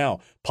right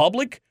now,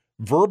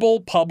 verbal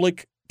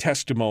public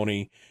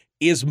testimony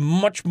is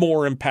much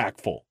more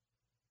impactful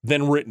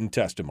than written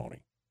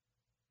testimony.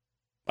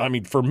 I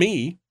mean,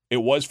 it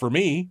was for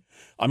me.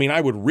 I mean,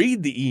 I would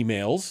read the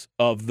emails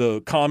of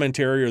the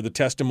commentary or the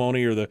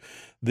testimony or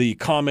the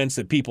comments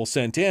that people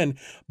sent in,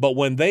 but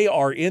when they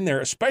are in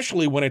there,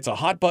 especially when it's a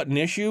hot button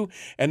issue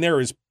and there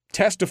is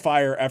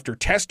testifier after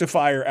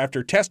testifier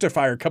after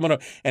testifier coming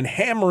up and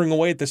hammering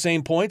away at the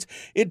same points,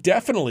 it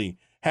definitely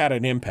had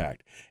an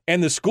impact.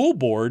 And the school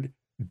board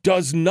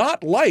does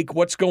not like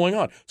what's going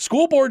on.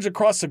 School boards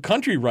across the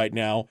country right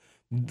now,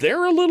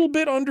 they're a little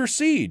bit under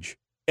siege,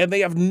 and they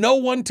have no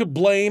one to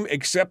blame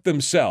except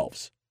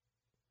themselves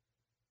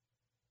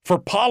for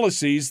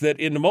policies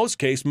that in most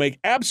cases make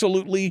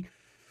absolutely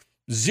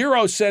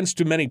zero sense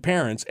to many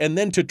parents, and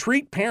then to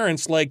treat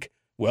parents like,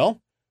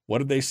 well, what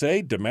did they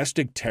say?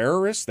 Domestic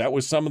terrorists? That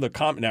was some of the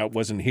now, it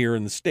wasn't here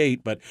in the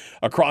state, but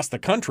across the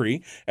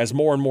country, as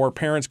more and more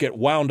parents get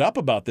wound up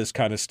about this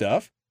kind of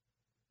stuff.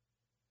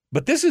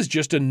 But this is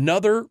just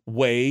another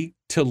way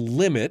to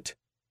limit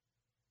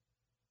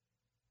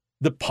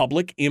the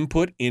public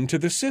input into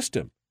the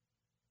system.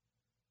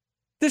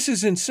 This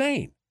is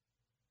insane.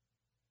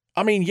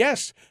 I mean,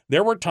 yes,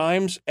 there were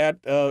times at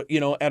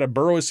a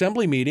borough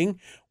assembly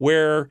meeting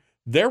where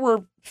there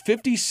were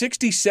 50,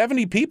 60,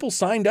 70 people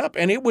signed up,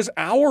 and it was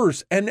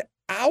hours and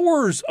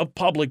hours of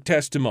public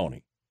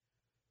testimony.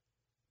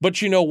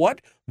 But you know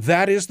what?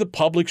 That is the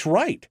public's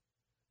right.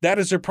 That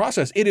is their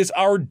process. It is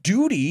our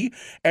duty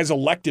as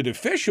elected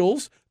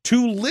officials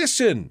to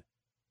listen.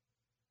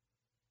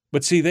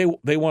 But see, they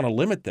want to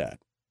limit that.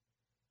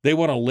 They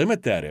want to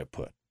limit that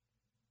input.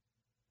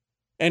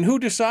 And who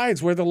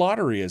decides where the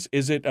lottery is?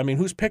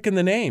 Who's picking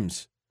the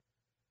names?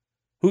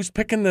 Who's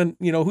picking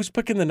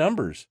the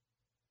numbers?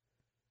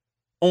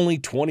 Only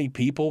 20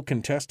 people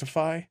can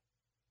testify?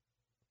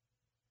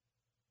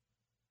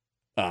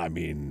 I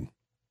mean,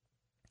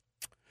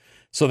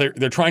 so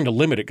they're trying to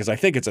limit it because I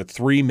think it's a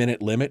 3-minute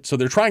limit. So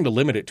they're trying to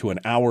limit it to an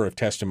hour of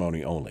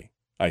testimony only,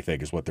 I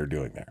think is what they're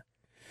doing there.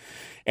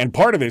 And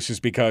part of this is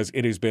because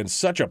it has been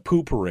such a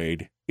poo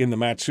parade in the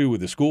MatSu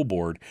with the school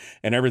board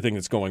and everything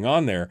that's going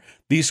on there.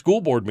 These school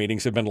board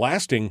meetings have been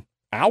lasting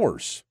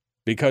hours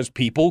because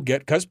people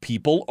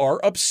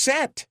are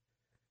upset.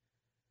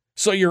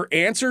 So your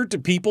answer to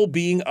people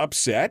being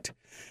upset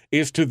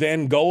is to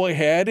then go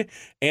ahead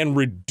and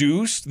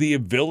reduce the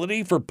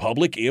ability for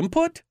public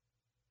input?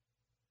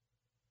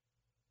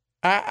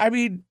 I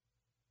mean,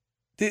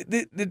 this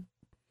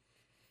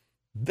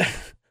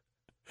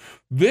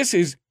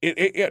is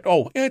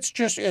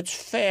it's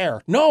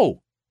fair.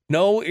 No,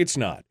 it's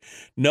not.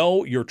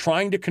 No, you're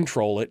trying to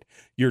control it.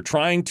 You're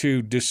trying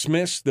to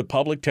dismiss the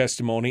public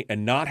testimony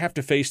and not have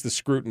to face the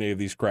scrutiny of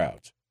these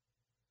crowds.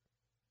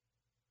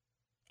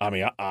 I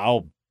mean,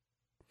 I'll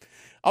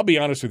be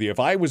honest with you.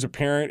 If I was a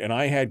parent and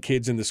I had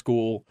kids in the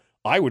school,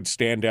 I would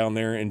stand down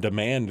there and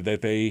demand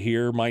that they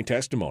hear my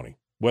testimony,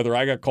 whether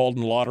I got called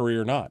in the lottery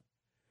or not.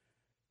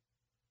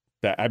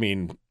 What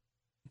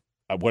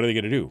are they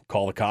going to do?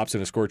 Call the cops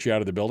and escort you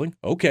out of the building?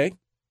 Okay,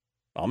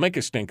 I'll make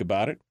a stink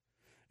about it.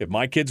 If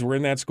my kids were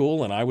in that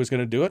school and I was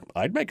going to do it,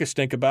 I'd make a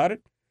stink about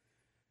it.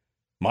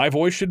 My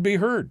voice should be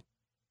heard.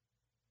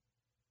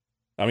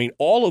 I mean,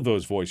 all of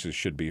those voices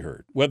should be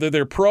heard, whether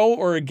they're pro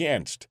or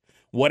against,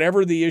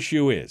 whatever the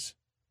issue is.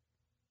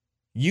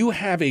 You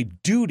have a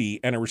duty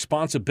and a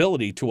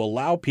responsibility to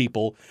allow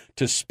people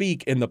to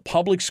speak in the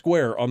public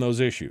square on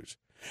those issues.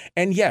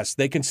 And yes,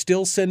 they can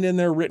still send in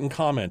their written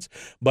comments,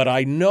 but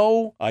I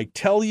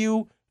tell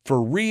you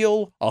for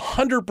real,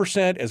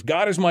 100%, as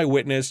God is my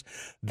witness,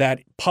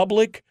 that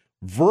public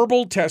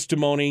verbal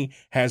testimony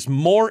has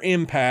more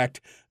impact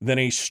than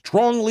a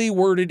strongly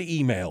worded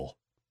email.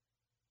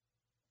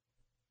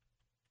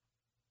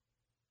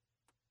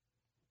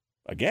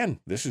 Again,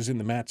 this is in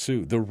the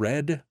MatSu, the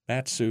red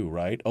MatSu,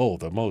 right? Oh,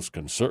 the most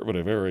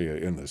conservative area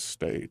in the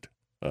state.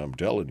 I'm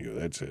telling you,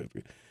 that's it.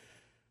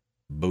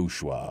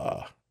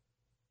 Bourgeois.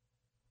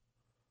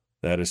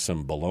 That is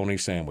some bologna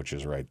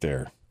sandwiches right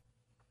there.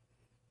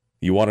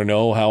 You want to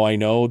know how I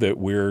know that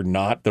we're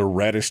not the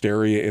reddest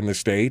area in the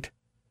state?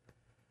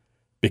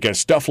 Because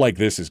stuff like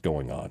this is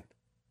going on.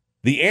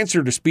 The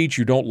answer to speech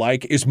you don't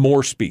like is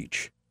more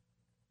speech.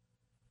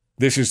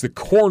 This is the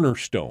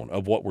cornerstone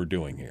of what we're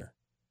doing here.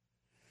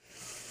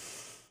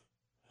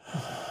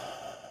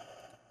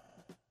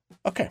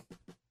 Okay.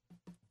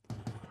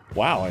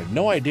 Wow, I had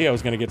no idea I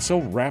was going to get so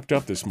wrapped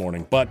up this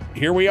morning, but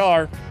here we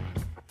are.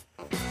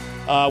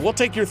 We'll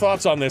take your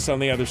thoughts on this on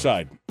the other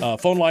side.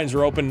 Phone lines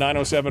are open,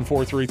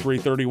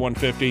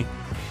 907-433-3150,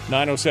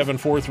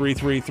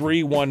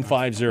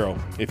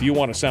 907-433-3150. If you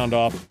want to sound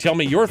off, tell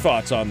me your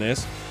thoughts on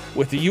this,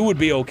 whether you would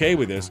be okay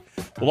with this.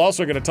 We're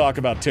also going to talk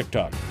about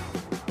TikTok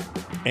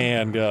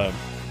and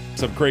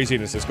some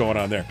craziness that's going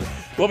on there.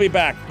 We'll be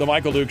back. The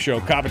Michael Duke Show,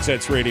 Common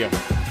Sense Radio.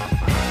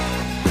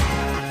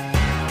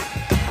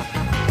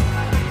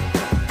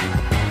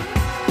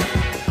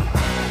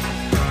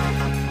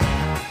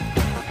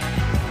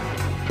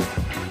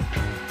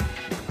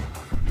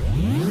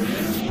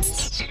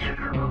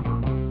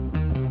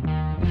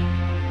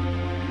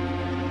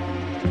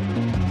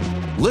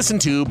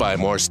 Listened to by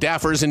more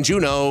staffers in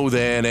Juneau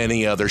than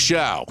any other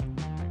show.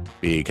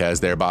 Because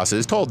their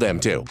bosses told them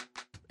to.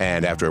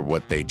 And after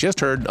what they just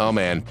heard, oh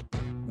man,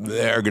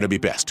 they're going to be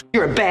pissed.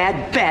 You're a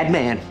bad, bad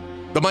man.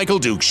 The Michael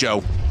Duke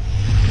Show.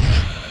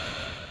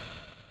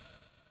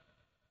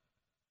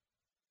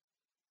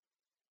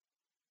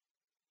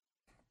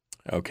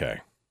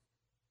 Okay.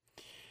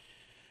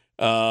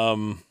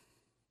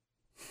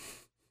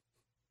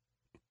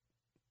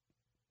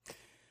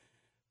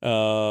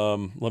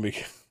 Let me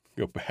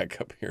go back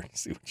up here and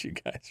see what you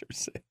guys are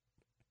saying.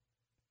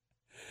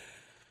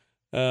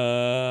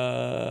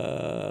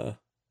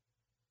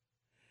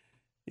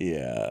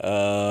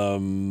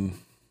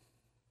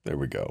 There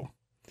we go.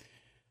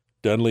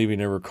 Dunleavy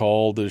never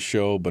called this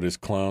show, but his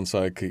clown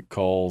sidekick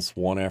calls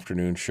one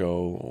afternoon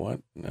show.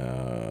 What?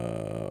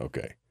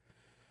 Okay.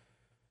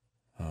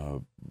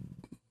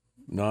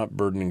 Not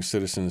burdening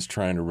citizens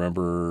trying to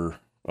remember.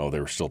 Oh, they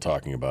were still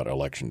talking about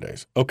election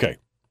days. Okay.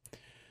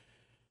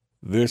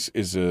 This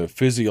is a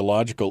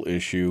physiological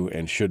issue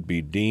and should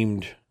be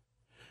deemed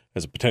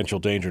as a potential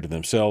danger to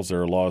themselves.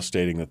 There are laws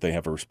stating that they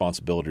have a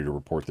responsibility to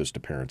report this to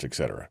parents,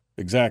 etc.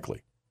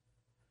 Exactly.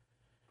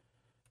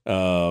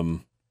 Yeah,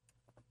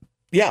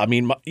 I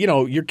mean,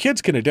 your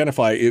kids can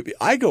identify.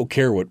 I don't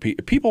care what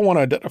people want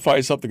to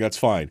identify something, that's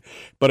fine.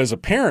 But as a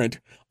parent,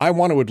 I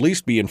want to at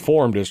least be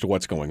informed as to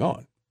what's going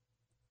on.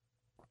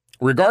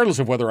 Regardless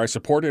of whether I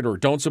support it or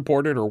don't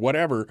support it or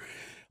whatever,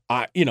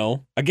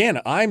 again,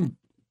 I'm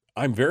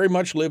very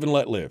much live and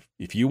let live.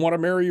 If you want to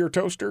marry your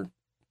toaster,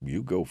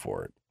 you go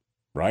for it,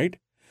 right?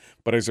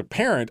 But as a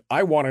parent,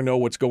 I want to know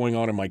what's going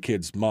on in my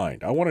kid's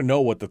mind. I want to know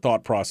what the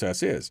thought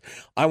process is.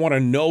 I want to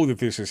know that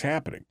this is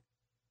happening.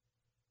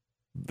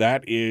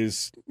 That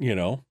is, do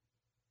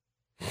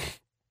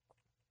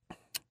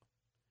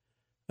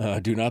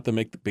not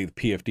make the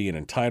PFD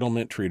an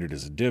entitlement, treat it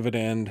as a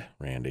dividend.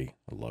 Randy,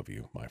 I love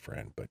you, my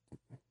friend, but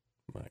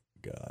my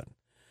God.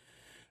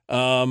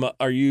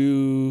 Are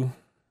you,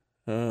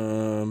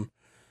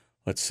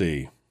 let's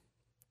see.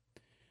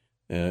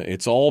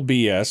 It's all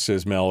BS,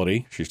 says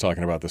Melody. She's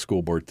talking about the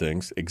school board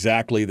things.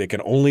 Exactly. They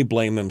can only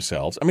blame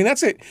themselves. I mean,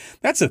 that's it.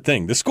 That's the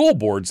thing. The school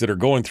boards that are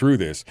going through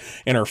this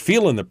and are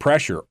feeling the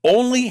pressure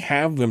only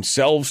have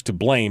themselves to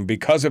blame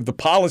because of the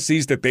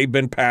policies that they've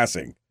been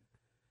passing.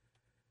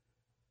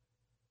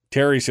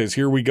 Terry says,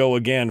 here we go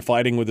again,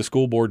 fighting with the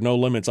school board, no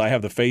limits. I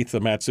have the faith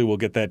that MatSu will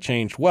get that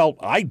changed. Well,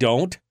 I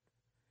don't.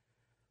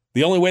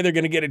 The only way they're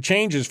going to get it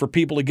changed is for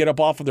people to get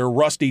up off of their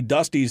rusty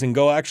dusties and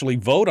go actually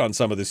vote on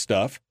some of this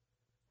stuff.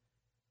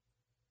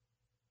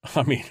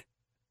 I mean,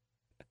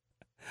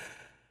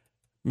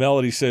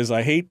 Melody says,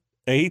 I hate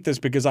this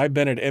because I've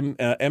been at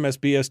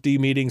MSBSD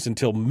meetings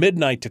until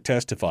midnight to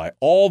testify.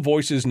 All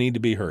voices need to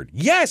be heard.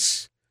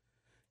 Yes,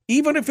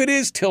 even if it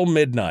is till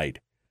midnight.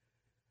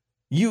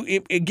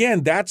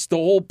 Again, that's the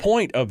whole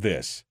point of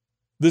this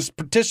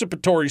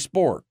participatory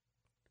sport.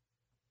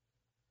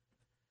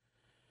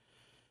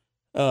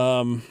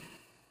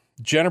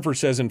 Jennifer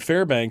says in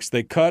Fairbanks,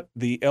 they cut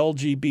the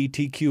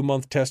LGBTQ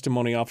month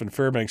testimony off in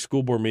Fairbanks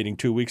school board meeting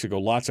 2 weeks ago.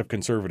 Lots of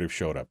conservatives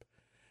showed up.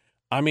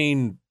 I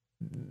mean,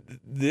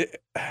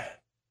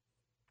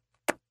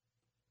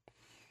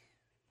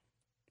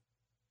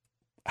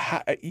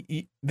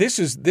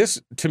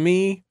 This to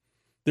me,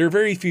 there are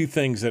very few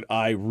things that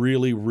I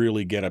really,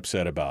 really get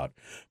upset about.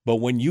 But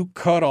when you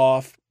cut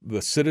off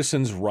the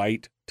citizens'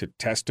 right to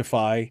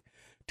testify,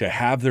 to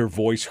have their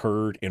voice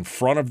heard in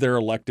front of their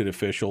elected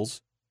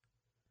officials,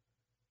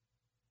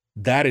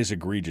 that is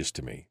egregious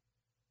to me.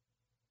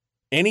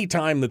 Any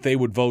time that they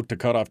would vote to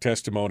cut off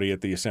testimony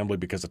at the assembly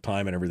because of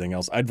time and everything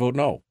else, I'd vote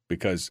no,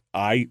 because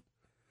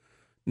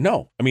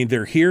no. I mean,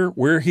 they're here,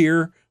 we're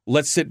here.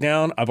 Let's sit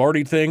down. I'm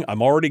already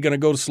going to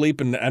go to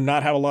sleep and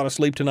not have a lot of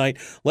sleep tonight.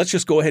 Let's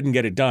just go ahead and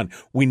get it done.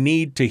 We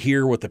need to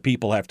hear what the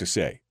people have to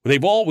say.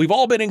 We've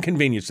all been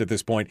inconvenienced at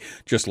this point.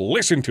 Just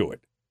listen to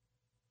it.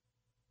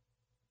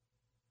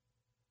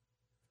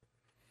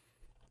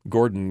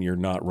 Gordon, you're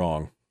not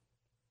wrong.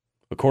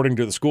 According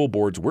to the school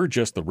boards, we're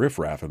just the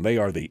riffraff, and they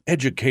are the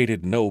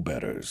educated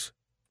know-betters.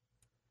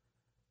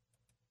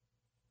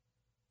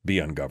 Be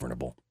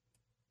ungovernable.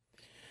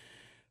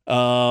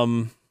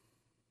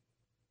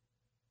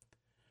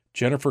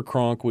 Jennifer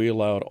Kronk, we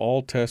allowed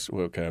all tests.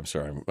 Okay, I'm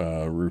sorry.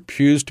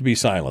 Refused to be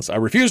silenced. I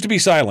refuse to be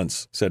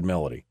silenced, said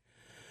Melody.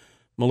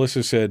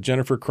 Melissa said,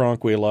 Jennifer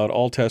Kronk, we allowed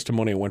all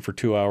testimony. It went for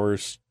 2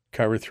 hours.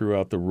 Cover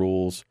throughout the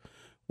rules.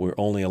 We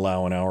only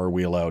allow an hour.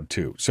 We allowed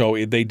 2. So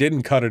they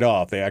didn't cut it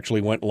off. They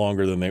actually went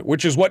longer than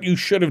which is what you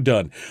should have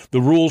done.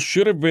 The rules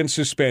should have been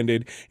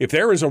suspended. If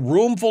there is a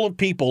room full of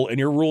people and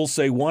your rules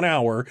say 1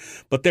 hour,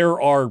 but there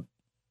are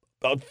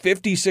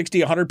 50, 60,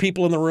 100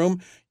 people in the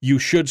room, you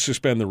should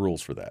suspend the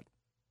rules for that.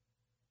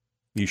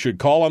 You should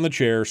call on the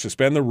chair,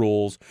 suspend the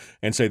rules,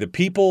 and say the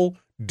people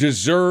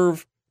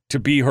deserve to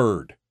be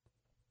heard.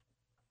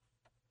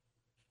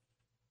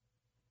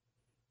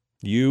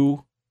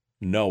 You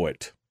know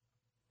it.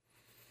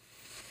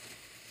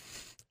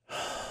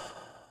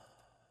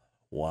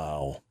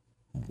 Wow.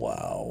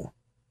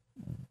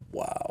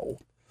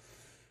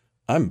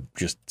 I'm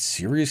just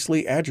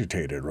seriously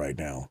agitated right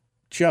now.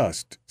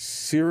 Just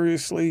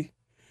seriously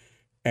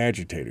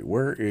agitated.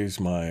 Where is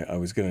I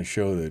was going to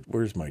show that,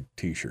 where's my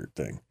t-shirt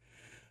thing?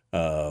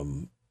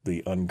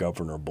 The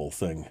ungovernable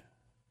thing.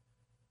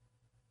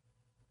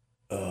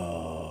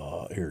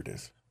 Here it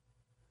is.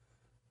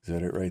 Is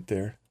that it right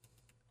there?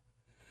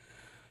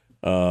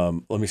 Let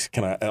me see.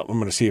 I'm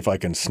going to see if I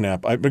can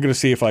snap. I'm going to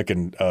see if I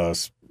can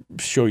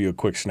show you a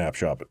quick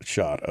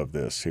snapshot of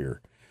this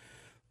here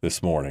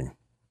this morning.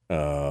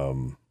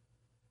 Come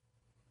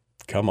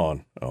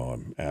on. Oh,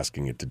 I'm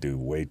asking it to do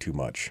way too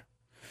much.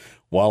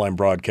 While I'm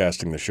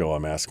broadcasting the show,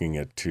 I'm asking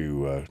it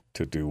to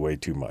do way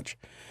too much.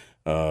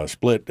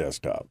 Split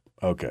desktop.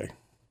 Okay.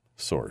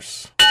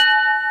 Source.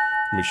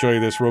 Let me show you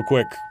this real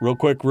quick.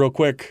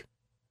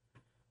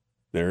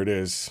 There it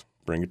is.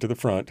 Bring it to the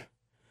front.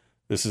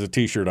 This is a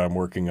t-shirt I'm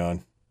working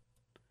on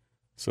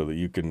so that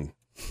you can...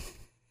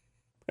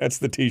 That's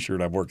the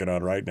t-shirt I'm working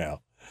on right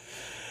now.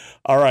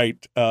 All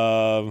right.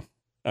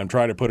 I'm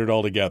trying to put it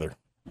all together.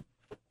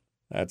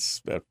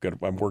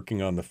 I'm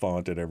working on the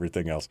font and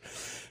everything else.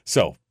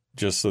 So,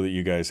 just so that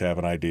you guys have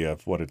an idea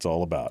of what it's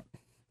all about.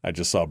 I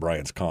just saw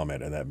Brian's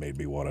comment, and that made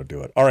me want to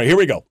do it. All right, here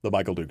we go. The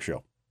Michael Duke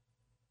Show.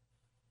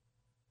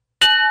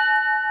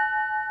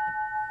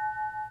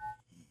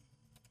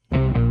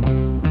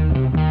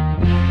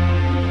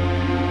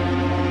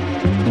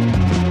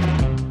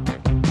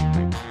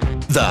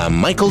 The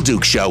Michael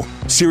Duke Show.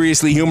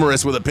 Seriously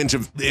humorous with a pinch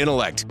of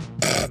intellect.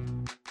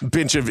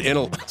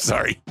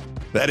 Sorry.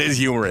 That is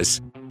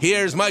humorous.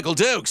 Here's Michael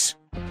Dukes.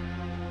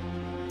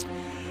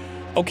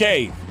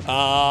 Okay,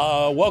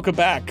 welcome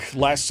back.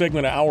 Last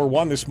segment of Hour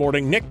 1 this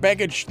morning. Nick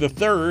Begich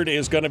III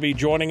is going to be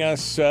joining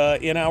us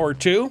in Hour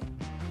 2.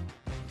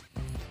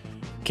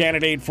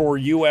 Candidate for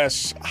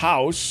U.S.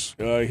 House.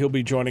 He'll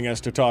be joining us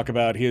to talk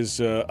about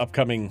his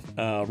upcoming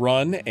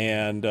run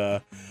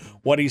and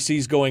what he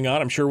sees going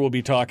on. I'm sure we'll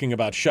be talking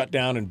about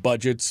shutdown and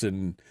budgets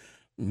and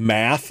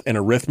math and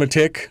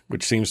arithmetic,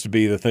 which seems to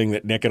be the thing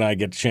that Nick and I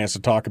get a chance to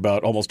talk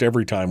about almost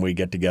every time we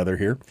get together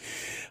here.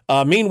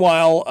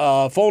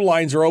 Meanwhile, phone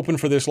lines are open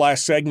for this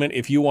last segment.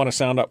 If you want to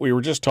sound up, we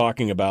were just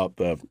talking about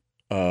the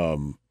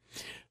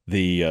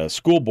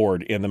school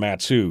board in the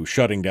MatSu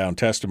shutting down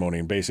testimony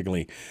and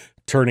basically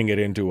turning it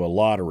into a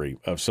lottery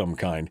of some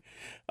kind.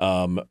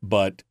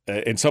 But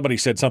somebody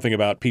said something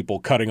about people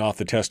cutting off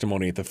the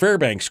testimony at the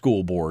Fairbanks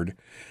School Board.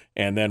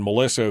 And then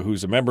Melissa,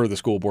 who's a member of the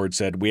school board,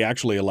 said we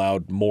actually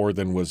allowed more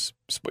than was,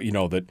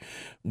 that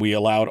we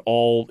allowed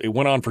all. It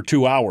went on for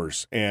 2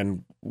 hours,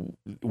 and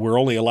we're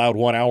only allowed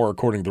 1 hour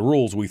according to the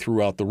rules. We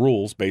threw out the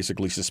rules,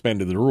 basically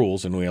suspended the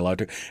rules, and we allowed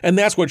to. And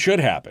that's what should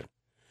happen.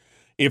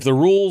 If the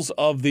rules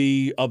of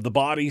the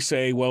body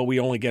say, well, we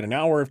only get an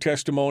hour of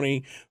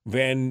testimony,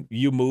 then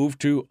you move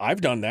to. I've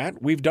done that.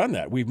 We've done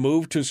that. We've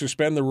moved to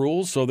suspend the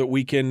rules so that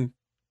we can,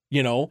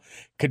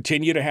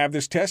 continue to have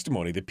this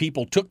testimony. The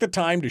people took the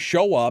time to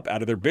show up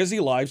out of their busy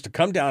lives to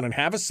come down and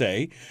have a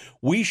say.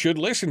 We should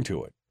listen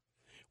to it.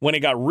 When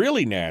it got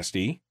really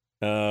nasty,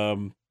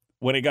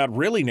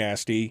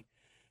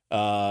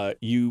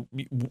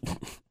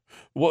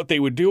 what they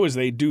would do is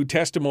they'd do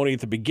testimony at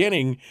the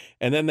beginning,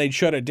 and then they'd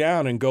shut it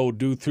down and go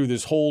do through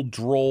this whole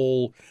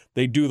droll.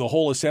 They'd do the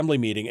whole assembly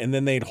meeting, and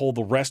then they'd hold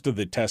the rest of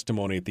the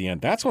testimony at the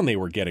end. That's when they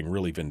were getting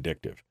really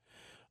vindictive.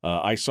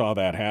 I saw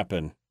that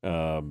happen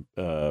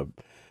a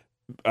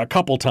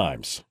couple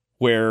times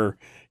where,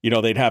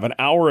 they'd have an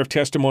hour of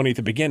testimony at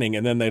the beginning,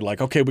 and then they'd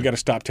like, okay, we got to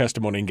stop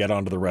testimony and get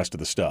on to the rest of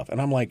the stuff.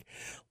 And I'm like,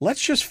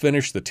 let's just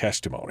finish the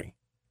testimony.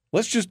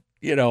 Let's just,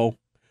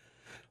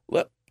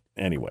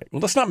 Anyway,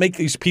 let's not make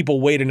these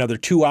people wait another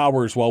 2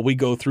 hours while we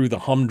go through the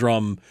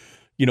humdrum,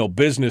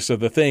 business of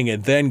the thing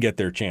and then get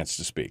their chance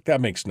to speak.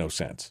 That makes no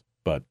sense.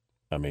 But,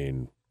 I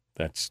mean,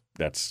 that's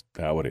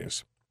how it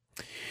is.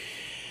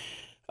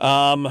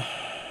 All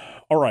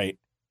right.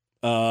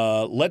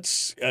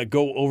 Let's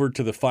go over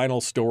to the final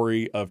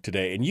story of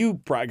today. And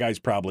you guys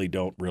probably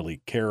don't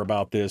really care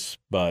about this,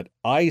 but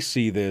I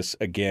see this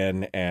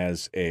again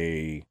as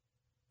a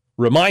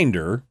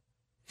reminder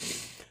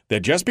that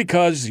just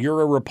because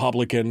you're a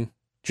Republican,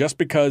 just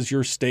because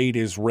your state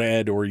is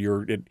red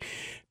it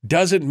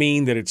doesn't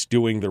mean that it's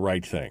doing the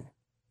right thing.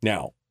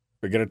 Now,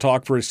 we're going to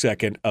talk for a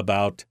second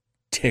about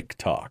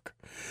TikTok.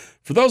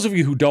 For those of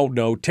you who don't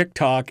know,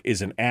 TikTok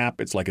is an app.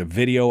 It's like a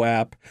video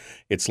app.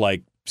 It's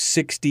like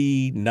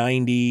 60,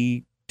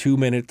 90,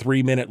 2-minute,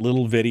 3-minute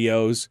little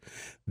videos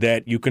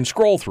that you can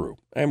scroll through,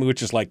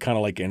 which is kind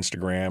of like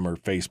Instagram or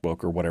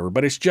Facebook or whatever,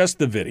 but it's just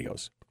the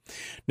videos.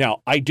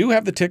 Now, I do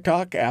have the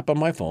TikTok app on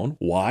my phone.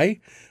 Why?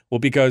 Well,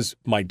 because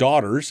my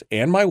daughters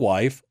and my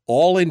wife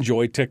all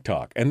enjoy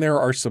TikTok, and there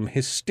are some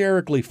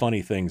hysterically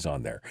funny things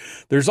on there.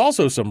 There's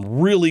also some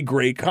really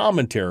great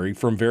commentary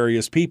from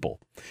various people.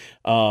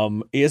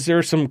 Is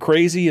there some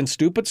crazy and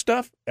stupid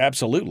stuff?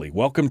 Absolutely.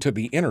 Welcome to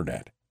the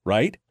internet,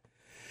 right?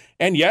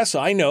 And yes,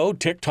 I know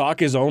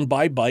TikTok is owned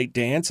by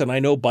ByteDance, and I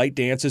know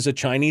ByteDance is a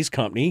Chinese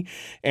company,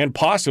 and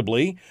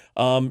possibly,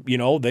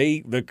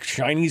 the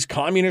Chinese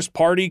Communist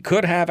Party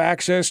could have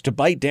access to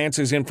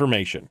ByteDance's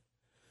information.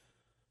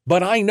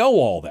 But I know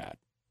all that.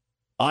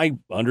 I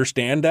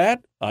understand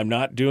that. I'm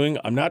not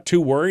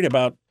too worried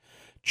about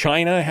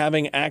China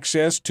having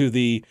access to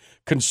the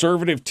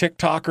conservative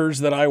TikTokers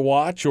that I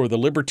watch, or the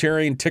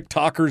libertarian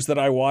TikTokers that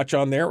I watch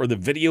on there, or the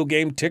video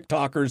game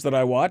TikTokers that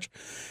I watch.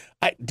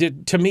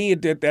 To me,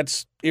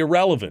 that's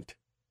irrelevant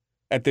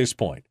at this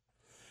point.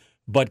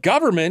 But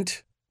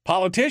government,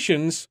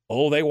 politicians,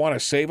 they want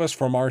to save us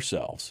from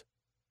ourselves.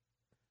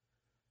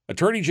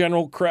 Attorney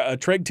General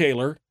Craig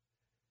Taylor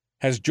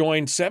has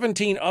joined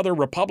 17 other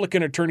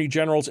Republican attorney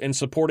generals in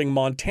supporting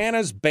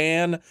Montana's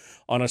ban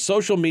on a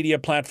social media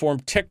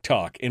platform,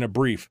 TikTok, in a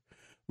brief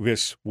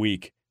this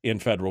week in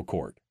federal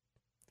court.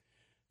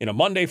 In a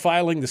Monday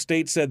filing, the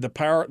state said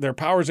their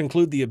powers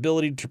include the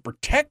ability to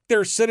protect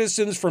their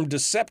citizens from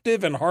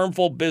deceptive and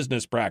harmful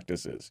business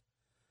practices.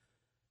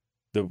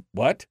 The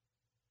what?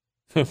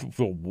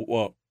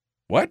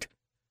 What?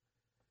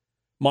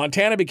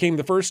 Montana became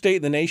the first state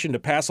in the nation to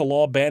pass a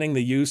law banning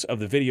the use of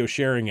the video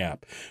sharing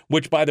app,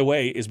 which, by the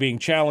way, is being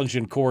challenged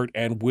in court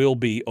and will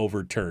be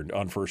overturned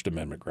on First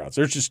Amendment grounds.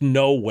 There's just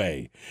no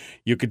way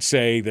you could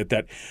say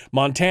that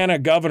Montana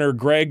Governor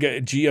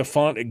Greg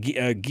Gianforte,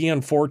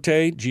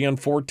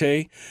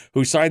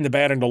 who signed the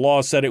ban into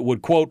law, said it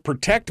would, quote,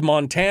 protect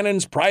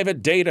Montanans'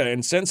 private data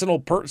and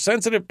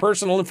sensitive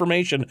personal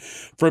information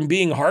from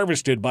being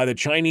harvested by the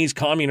Chinese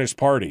Communist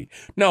Party.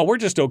 No, we're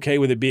just okay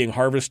with it being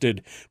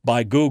harvested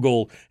by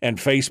Google and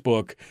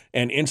Facebook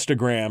and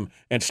Instagram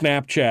and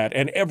Snapchat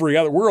and every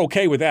other. We're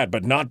okay with that,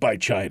 but not by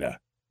China.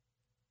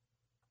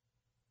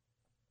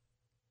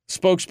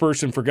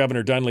 Spokesperson for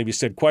Governor Dunleavy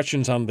said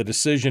questions on the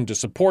decision to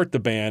support the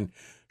ban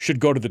should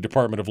go to the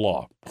Department of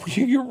Law.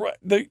 You're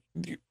right.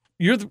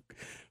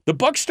 The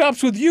buck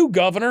stops with you,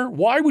 Governor.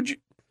 Why would you?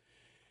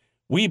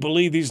 We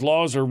believe these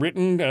laws are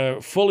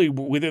written fully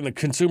within the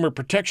Consumer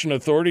Protection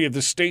Authority of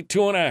the state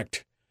to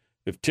enact.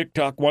 If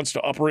TikTok wants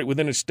to operate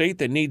within a state,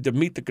 they need to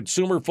meet the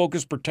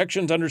consumer-focused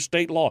protections under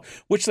state law,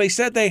 which they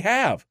said they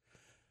have.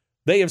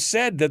 They have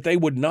said that they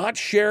would not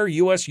share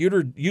U.S.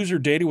 user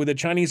data with the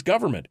Chinese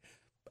government.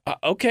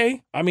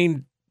 Okay. I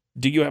mean,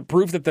 do you have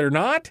proof that they're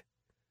not?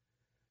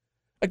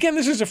 Again,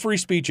 this is a free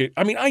speech.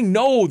 I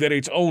know that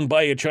it's owned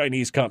by a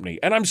Chinese company,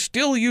 and I'm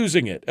still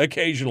using it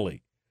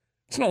occasionally.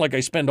 It's not like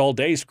I spend all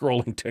day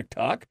scrolling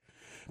TikTok.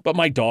 But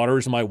my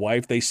daughters and my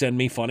wife, they send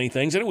me funny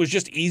things, and it was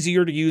just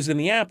easier to use in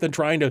the app than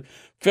trying to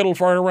fiddle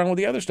fart around with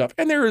the other stuff.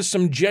 And there is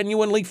some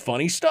genuinely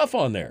funny stuff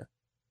on there.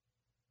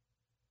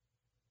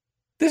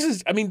 This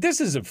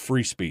is a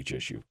free speech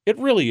issue. It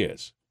really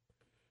is.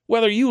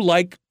 Whether you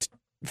like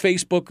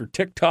Facebook or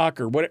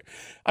TikTok or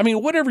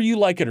whatever you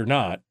like it or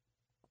not,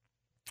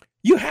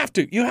 you have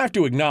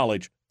to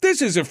acknowledge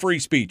this is a free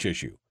speech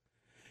issue.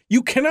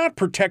 You cannot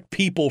protect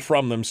people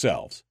from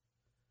themselves.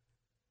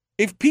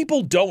 If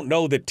people don't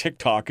know that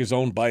TikTok is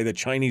owned by the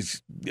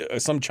Chinese,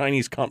 some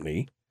Chinese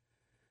company,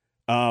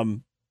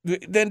 then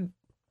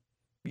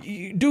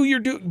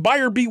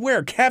buyer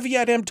beware,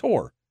 caveat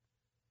emptor.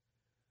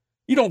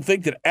 You don't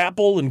think that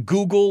Apple and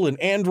Google and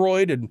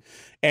Android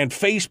and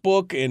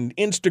Facebook and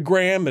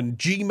Instagram and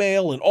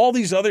Gmail and all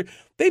these other,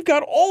 they've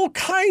got all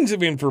kinds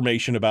of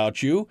information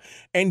about you,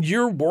 and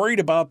you're worried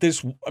about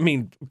this? I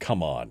mean,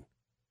 come on.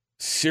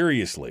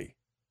 Seriously.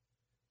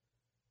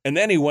 And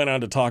then he went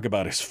on to talk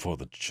about it's for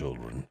the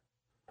children.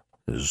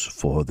 It's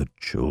for the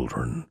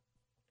children.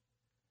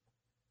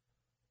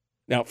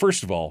 Now,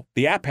 first of all,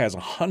 the app has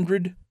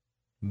 100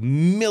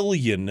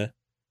 million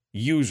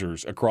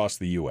users across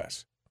the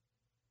U.S.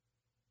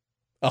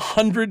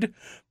 100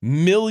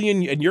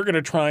 million, and you're going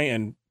to try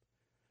and...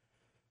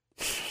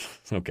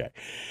 Okay.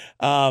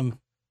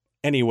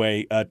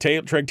 Anyway,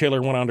 Treg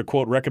Taylor went on to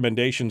quote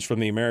recommendations from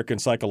the American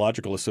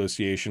Psychological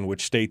Association,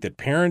 which state that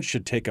parents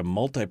should take a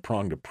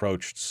multi-pronged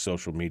approach to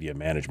social media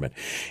management,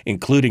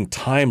 including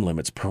time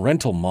limits,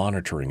 parental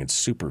monitoring and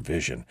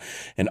supervision,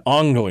 and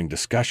ongoing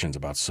discussions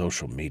about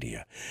social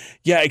media.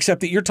 Yeah, except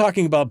that you're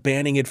talking about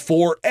banning it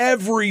for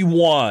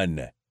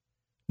everyone,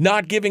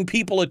 not giving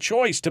people a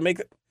choice to make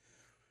it.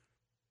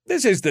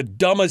 This is the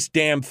dumbest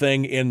damn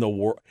thing in the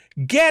world.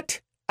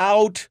 Get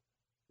out.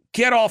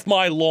 Get off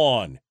my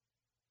lawn.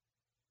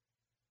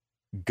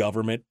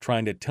 Government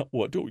trying to tell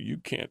what? Oh, you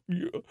can't.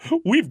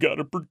 We've got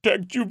to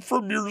protect you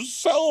from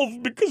yourself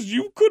because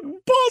you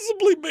couldn't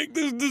possibly make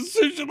this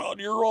decision on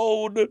your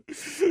own. You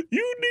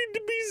need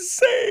to be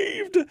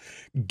saved.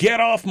 Get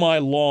off my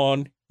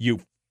lawn, you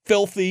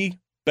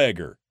filthy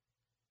beggar.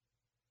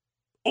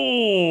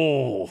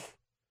 Oh.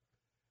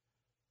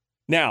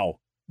 Now,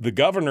 the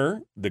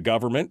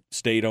government,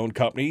 state-owned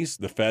companies,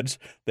 the feds,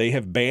 they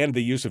have banned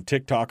the use of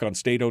TikTok on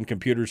state-owned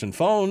computers and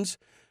phones.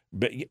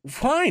 But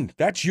fine,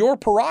 that's your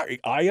prerogative.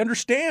 I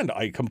understand.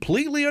 I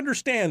completely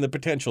understand the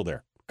potential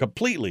there.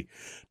 Completely.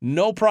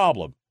 No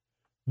problem.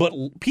 But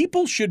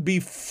people should be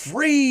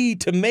free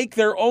to make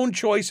their own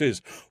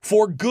choices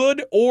for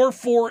good or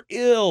for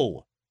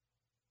ill.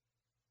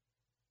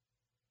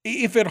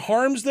 If it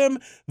harms them,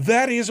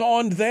 that is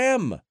on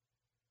them.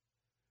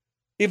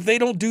 If they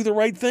don't do the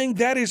right thing,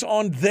 that is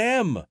on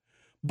them.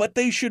 But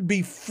they should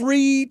be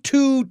free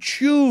to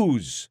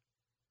choose.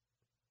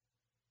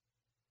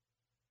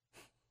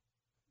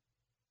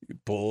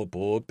 Poor,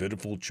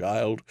 pitiful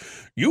child.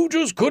 You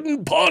just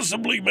couldn't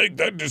possibly make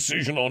that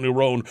decision on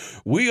your own.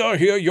 We are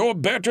here, your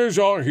betters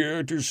are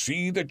here to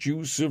see that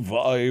you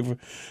survive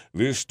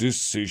this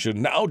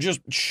decision. Now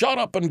just shut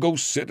up and go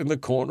sit in the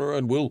corner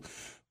and we'll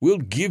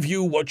give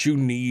you what you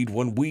need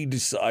when we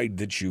decide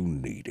that you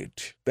need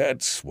it.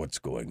 That's what's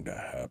going to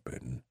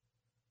happen.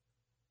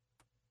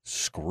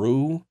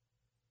 Screw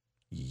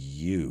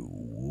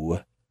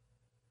you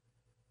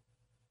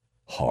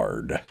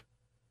hard.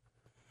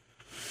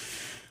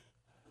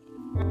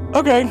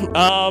 Okay,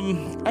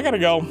 I gotta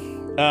go.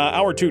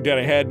 Hour 2 dead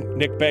ahead.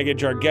 Nick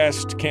Begich, our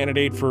guest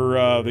candidate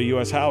for the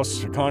U.S.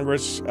 House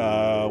Congress.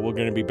 We're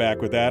going to be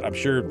back with that. I'm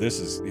sure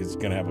this is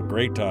going to have a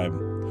great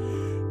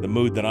time. The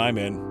mood that I'm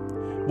in.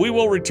 We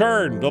will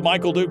return. The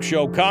Michael Duke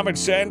Show. Common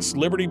sense,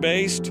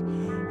 liberty-based,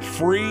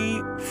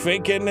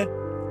 free-thinking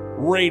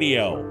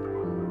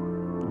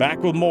radio.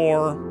 Back with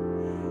more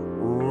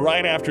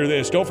right after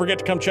this. Don't forget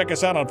to come check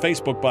us out on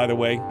Facebook, by the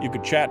way. You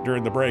can chat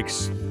during the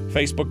breaks.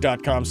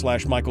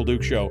 Facebook.com/Michael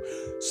Duke Show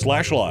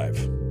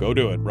 /live. Go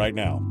do it right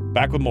now.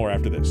 Back with more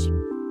after this.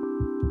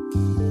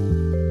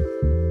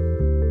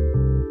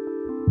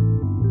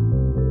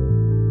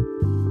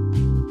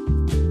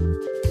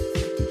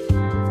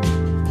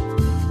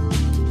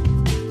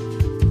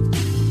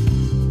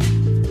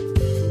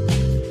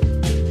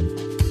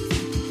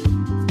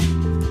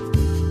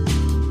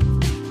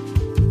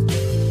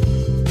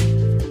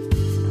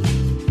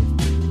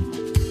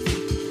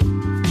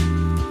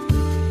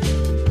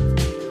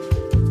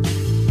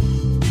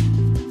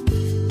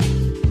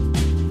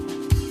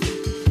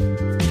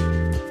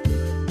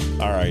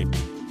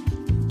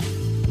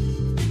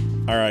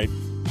 All right,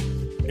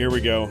 here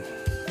we go.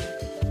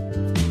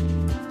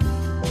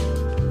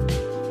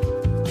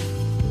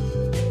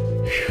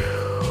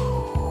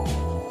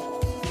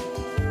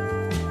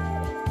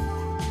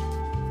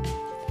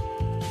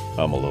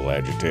 I'm a little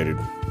agitated.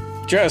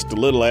 Just a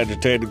little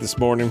agitated this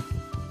morning.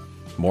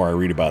 The more I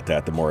read about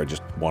that, the more I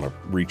just want to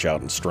reach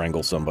out and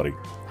strangle somebody.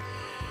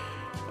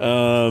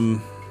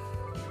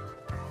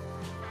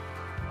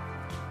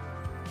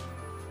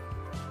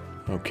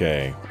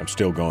 Okay, I'm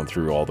still going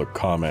through all the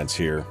comments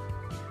here.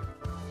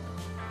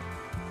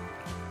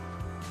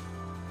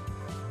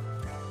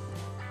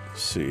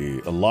 See,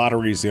 a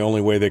lottery is the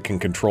only way they can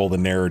control the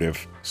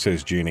narrative,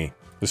 says Jeannie.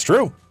 It's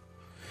true.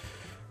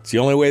 It's the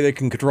only way they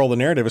can control the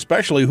narrative,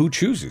 especially who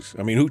chooses.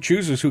 I mean, who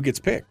chooses who gets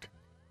picked?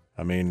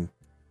 I mean,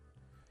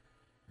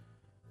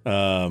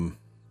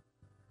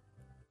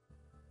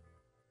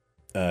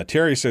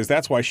 Terry says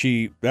that's why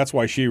she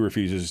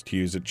refuses to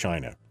use it.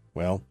 China.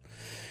 Well,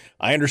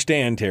 I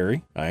understand,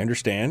 Terry. I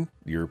understand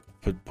your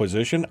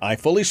position. I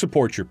fully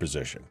support your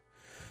position.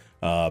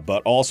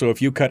 But also, if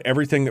you cut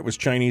everything that was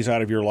Chinese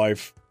out of your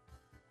life,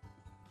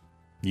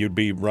 you'd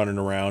be running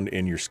around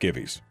in your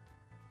skivvies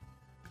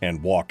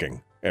and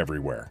walking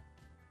everywhere.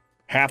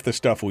 Half the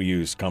stuff we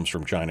use comes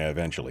from China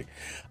eventually.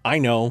 I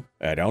know.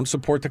 I don't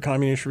support the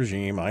communist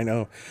regime. I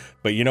know.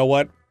 But you know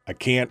what? I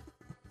can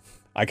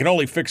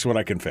only fix what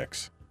I can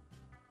fix.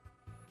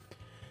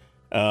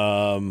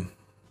 And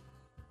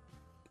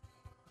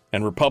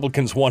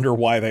Republicans wonder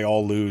why they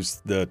all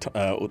lose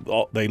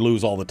they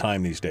lose all the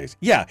time these days.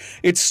 Yeah,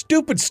 it's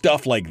stupid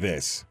stuff like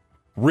this.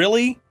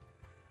 Really?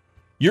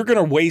 You're going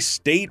to waste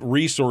state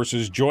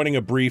resources joining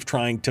a brief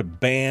trying to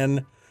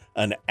ban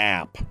an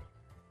app.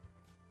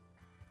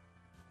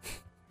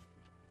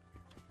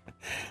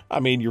 I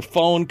mean, your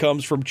phone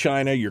comes from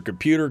China, your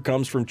computer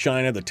comes from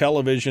China, the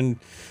television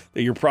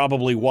that you're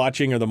probably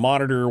watching or the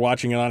monitor you're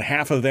watching it on,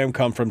 half of them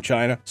come from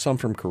China, some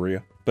from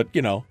Korea. But,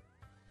 you know,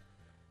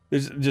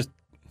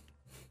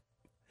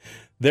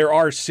 there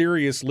are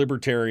serious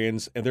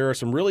libertarians, and there are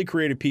some really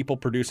creative people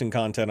producing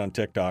content on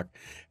TikTok,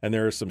 and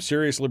there is some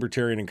serious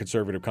libertarian and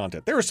conservative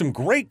content. There is some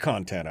great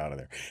content out of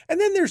there. And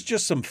then there's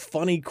just some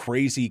funny,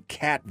 crazy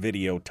cat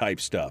video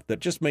type stuff that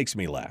just makes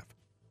me laugh.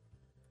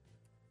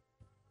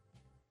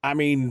 I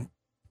mean,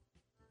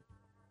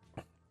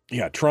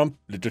 yeah, Trump,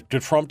 did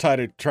Trump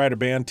try to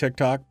ban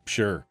TikTok?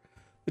 Sure.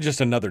 It's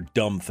just another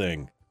dumb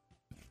thing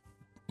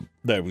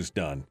that was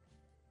done.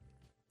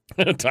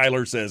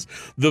 Tyler says,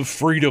 the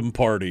Freedom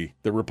Party,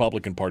 the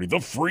Republican Party,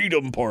 the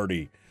Freedom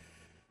Party.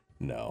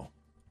 No,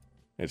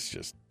 it's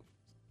just,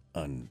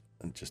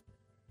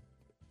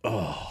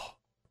 oh.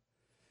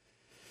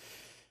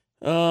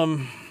 All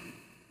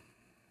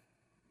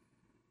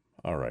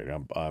right,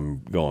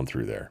 I'm going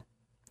through there.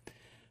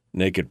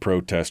 Naked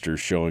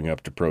protesters showing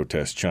up to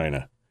protest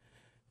China.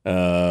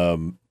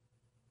 I've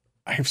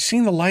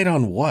seen the light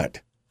on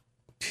what?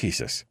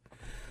 Jesus.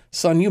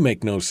 Son, you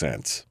make no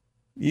sense.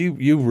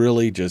 You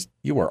really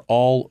you are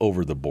all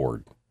over the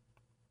board.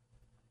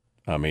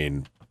 I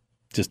mean,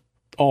 just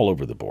all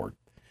over the board.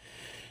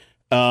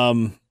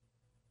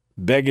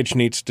 Begich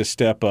needs to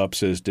step up,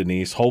 says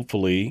Denise.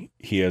 Hopefully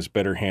he has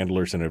better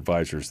handlers and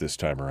advisors this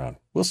time around.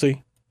 We'll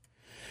see.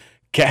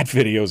 Cat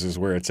videos is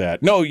where it's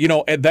at. No, you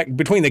know,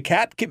 between the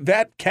cat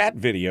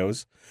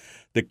videos,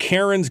 the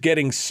Karens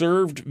getting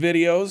served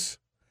videos,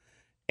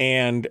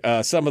 and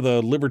some of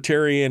the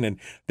libertarian, and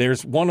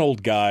there's one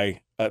old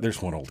guy.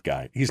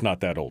 He's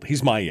not that old.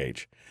 He's my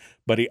age.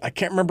 But I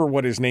can't remember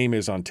what his name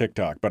is on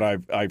TikTok, but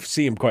I've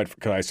seen him quite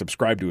because I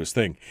subscribe to his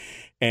thing.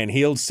 And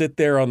he'll sit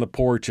there on the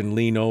porch and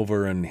lean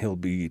over and he'll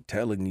be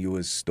telling you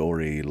a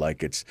story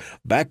like it's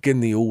back in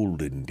the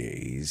olden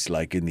days,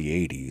 like in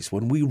the 80s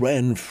when we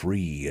ran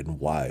free and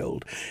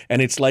wild.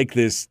 And it's like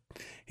this,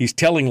 he's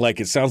telling like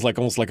it sounds like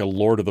almost like a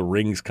Lord of the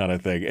Rings kind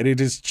of thing. And it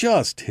is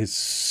just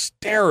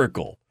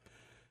hysterical.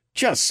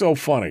 Just so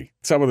funny.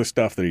 Some of the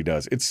stuff that he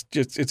does. It's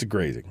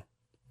crazy,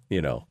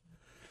 you know.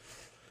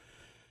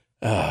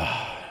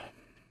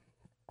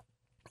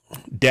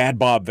 Dad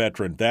Bob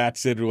Veteran.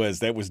 That's it.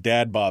 That was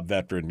Dad Bob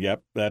Veteran.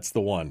 Yep, that's the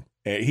one.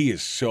 He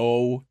is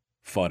so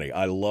funny.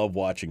 I love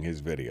watching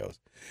his videos.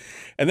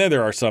 And then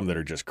there are some that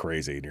are just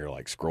crazy, and you're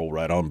like, scroll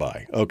right on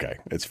by. Okay,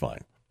 it's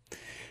fine.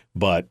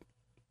 But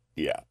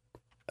yeah.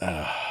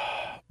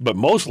 But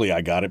mostly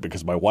I got it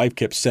because my wife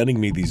kept sending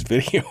me these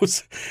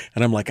videos,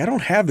 and I'm like, I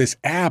don't have this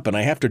app, and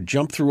I have to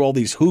jump through all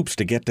these hoops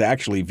to get to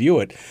actually view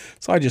it.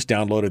 So I just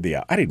downloaded the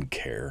app. I didn't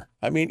care.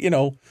 I mean, you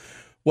know,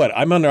 what?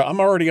 I'm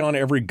already on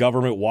every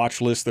government watch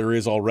list there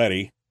is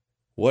already.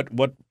 What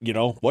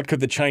could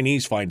the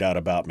Chinese find out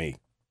about me?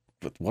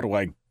 But what do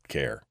I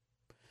care?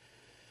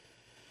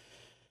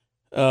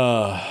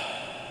 Okay.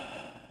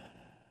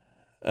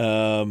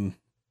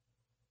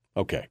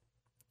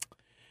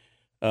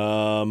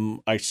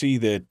 I see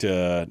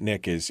that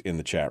Nick is in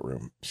the chat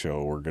room,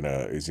 so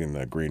is in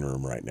the green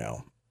room right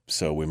now.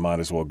 So we might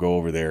as well go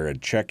over there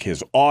and check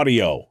his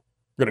audio.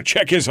 We're gonna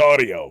check his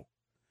audio.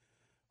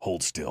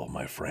 Hold still,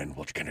 my friend.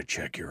 We're gonna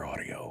check your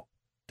audio.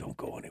 Don't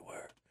go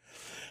anywhere.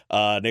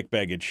 Nick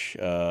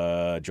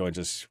Begich joins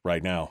us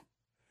right now.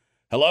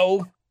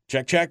 Hello?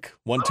 Check.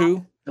 1,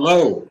 2.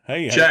 Hello.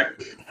 Hey. Check.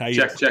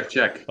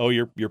 Check. Oh,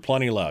 you're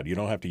plenty loud. You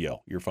don't have to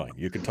yell. You're fine.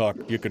 You can talk.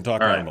 You can talk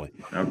normally.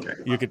 Okay.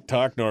 You can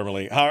talk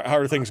normally. How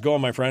are things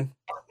going, my friend?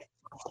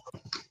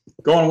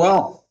 Going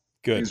well.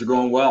 Good. Things are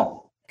going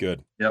well.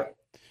 Good. Yep.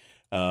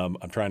 I'm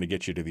trying to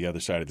get you to the other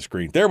side of the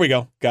screen. There we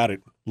go. Got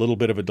it. A little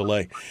bit of a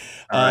delay.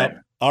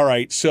 All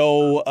right.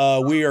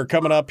 So we are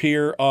coming up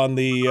here on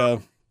the.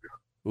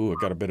 I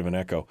got a bit of an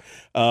echo.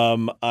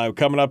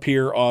 Coming up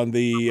here on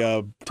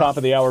the top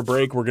of the hour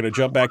break, we're going to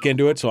jump back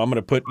into it. So I'm going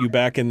to put you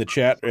back in the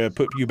chat,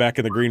 put you back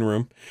in the green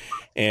room,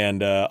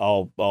 and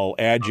I'll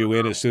add you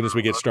in as soon as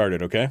we get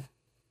started. Okay.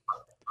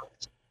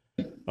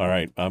 All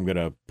right. I'm going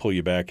to pull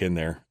you back in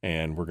there,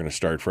 and we're going to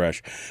start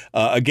fresh.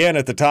 Again,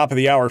 at the top of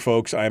the hour,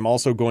 folks, I'm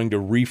also going to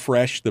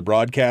refresh the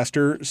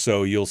broadcaster,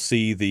 so you'll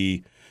see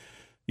the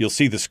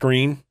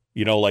screen,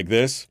 like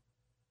this.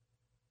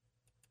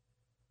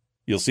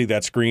 You'll see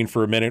that screen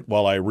for a minute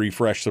while I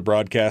refresh the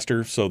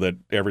broadcaster so that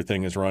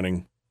everything is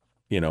running,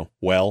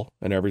 well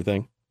and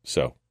everything.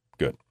 So,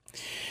 good.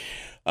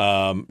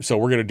 So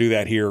we're going to do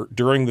that here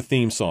during the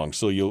theme song.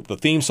 So the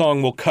theme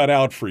song will cut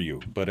out for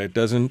you, but it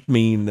doesn't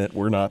mean that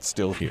we're not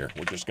still here.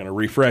 We're just going to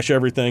refresh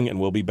everything, and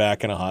we'll be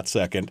back in a hot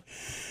second.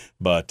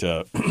 But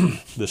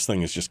this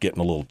thing is just getting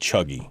a little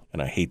chuggy,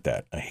 and I hate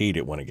that. I hate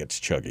it when it gets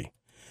chuggy.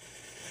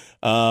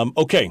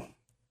 Okay.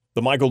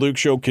 The Michael Duke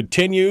Show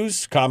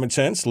continues. Common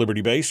sense,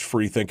 liberty-based,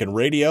 free-thinking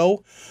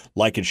radio.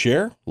 Like and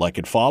share. Like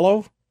and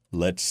follow.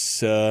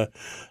 Let's get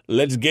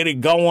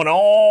it going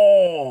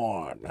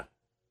on.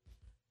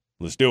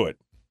 Let's do it.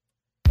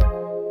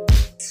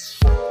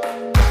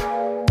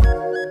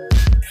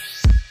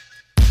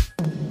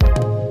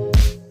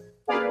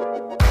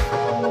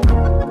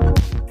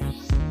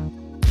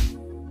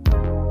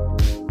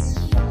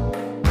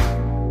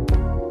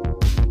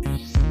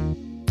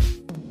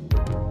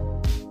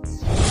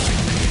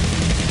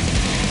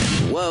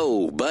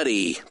 Whoa,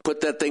 buddy.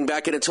 Put that thing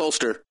back in its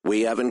holster.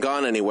 We haven't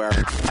gone anywhere.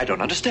 I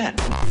don't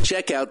understand.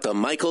 Check out the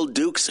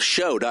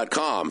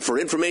MichaelDukesShow.com for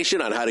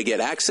information on how to get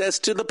access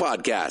to the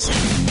podcast.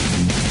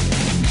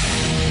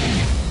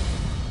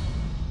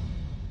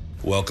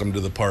 Welcome to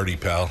the party,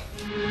 pal.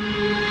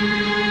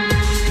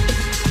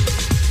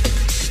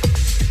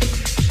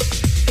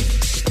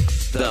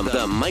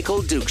 The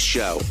Michael Dukes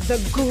Show. The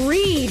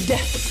greed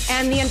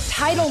and the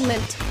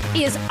entitlement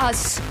is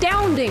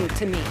astounding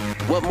to me.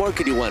 What more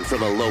could you want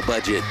from a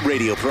low-budget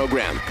radio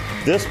program?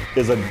 This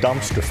is a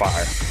dumpster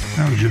fire.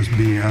 That was just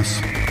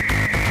BS.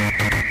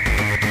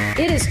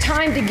 It is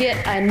time to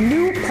get a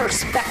new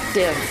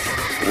perspective.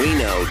 We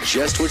know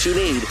just what you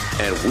need,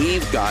 and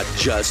we've got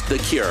just the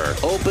cure.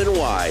 Open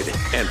wide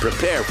and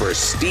prepare for a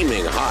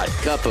steaming hot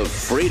cup of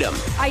freedom.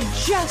 I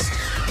just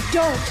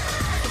don't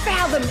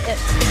fathom it.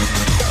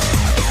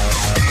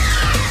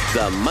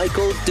 The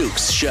Michael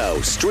Dukes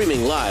Show,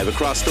 streaming live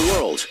across the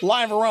world.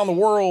 Live around the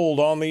world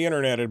on the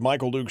internet at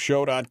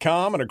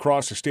MichaelDukesShow.com and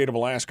across the state of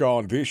Alaska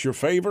on this, your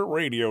favorite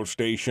radio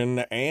station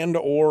and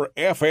or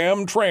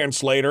FM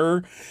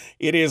translator.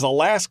 It is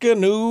Alaska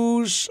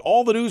news,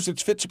 all the news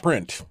that's fit to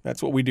print.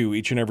 That's what we do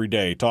each and every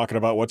day, talking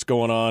about what's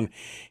going on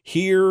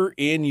here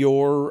in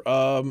your,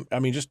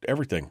 just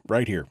everything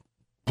right here.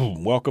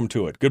 Boom, welcome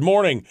to it. Good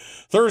morning.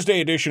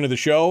 Thursday edition of the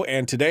show,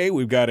 and today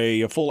we've got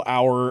a full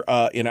hour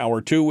in hour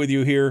two with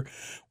you here.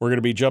 We're going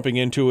to be jumping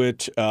into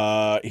it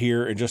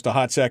here in just a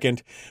hot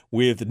second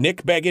with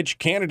Nick Begich,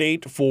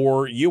 candidate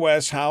for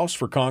U.S. House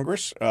for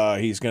Congress.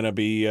 He's going to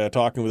be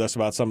talking with us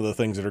about some of the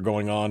things that are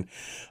going on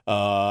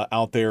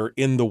out there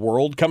in the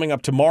world. Coming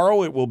up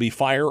tomorrow, it will be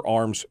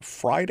Firearms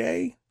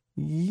Friday.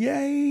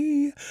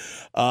 Yay!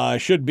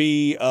 Should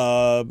be...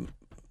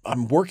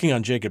 I'm working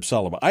on Jacob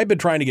Sullivan. I've been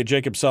trying to get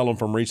Jacob Sullivan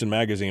from Recent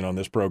Magazine on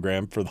this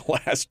program for the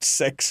last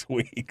 6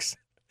 weeks.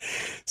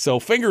 So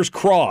fingers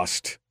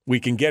crossed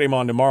we can get him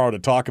on tomorrow to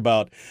talk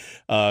about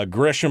Michelle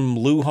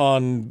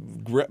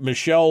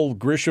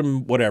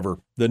Grisham, whatever,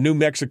 the New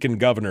Mexican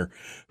governor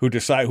who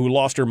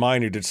lost her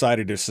mind and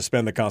decided to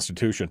suspend the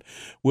Constitution.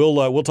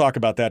 We'll talk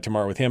about that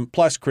tomorrow with him.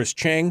 Plus Chris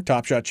Chang,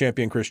 Top Shot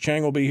champion Chris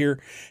Chang will be here,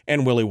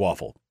 and Willie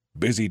Waffle.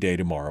 Busy day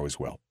tomorrow as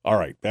well. All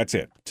right, that's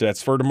it. So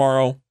that's for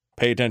tomorrow.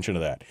 Pay attention to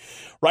that.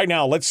 Right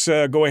now, let's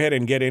go ahead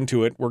and get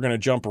into it. We're going to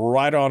jump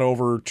right on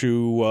over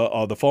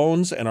to the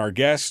phones and our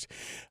guest.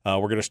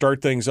 We're going to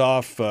start things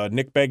off.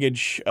 Nick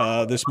Begich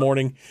this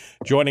morning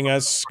joining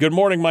us. Good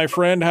morning, my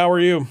friend. How are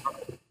you?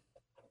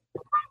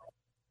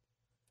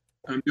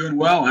 I'm doing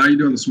well. How are you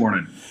doing this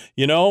morning?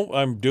 You know,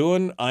 I am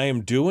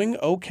doing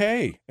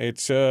okay.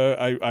 It's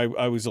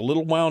I was a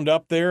little wound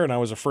up there, and I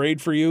was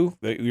afraid for you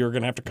that you were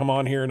going to have to come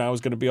on here, and I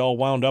was going to be all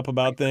wound up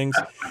about things.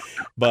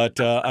 But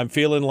I'm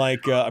feeling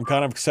like I'm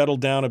kind of settled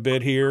down a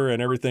bit here and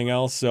everything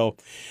else. So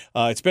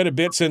it's been a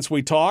bit since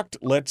we talked.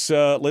 Let's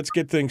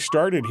get things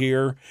started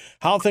here.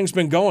 How have things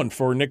been going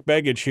for Nick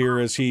Begich here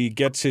as he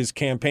gets his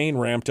campaign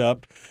ramped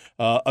up?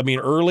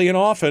 Early and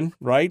often,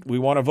 right? We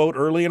want to vote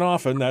early and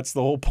often. That's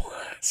the whole point.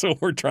 So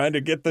we're trying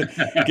to get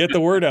the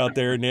word out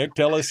there. Nick,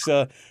 tell us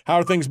how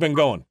have things been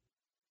going?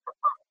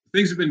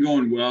 Things have been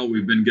going well.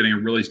 We've been getting a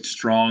really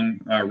strong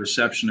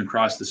reception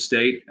across the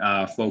state.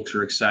 Folks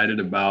are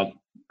excited about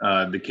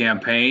the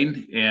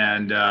campaign,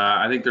 and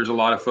I think there's a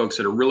lot of folks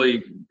that are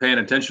really paying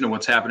attention to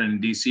what's happening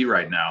in D.C.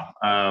 right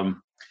now.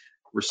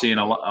 We're seeing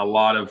a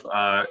lot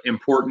of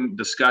important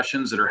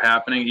discussions that are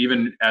happening,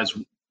 even as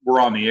we're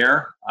on the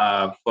air.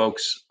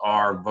 Folks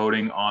are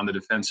voting on the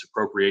defense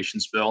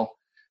appropriations bill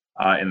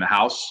in the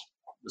House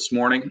this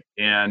morning.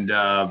 And,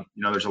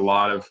 there's a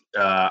lot of,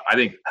 I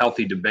think,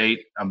 healthy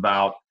debate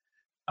about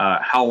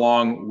how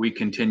long we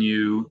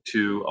continue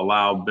to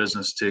allow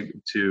business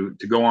to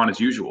go on as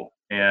usual.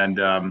 And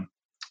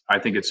I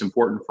think it's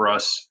important for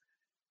us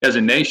as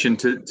a nation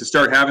to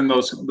start having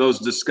those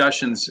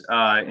discussions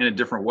in a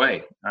different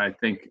way. I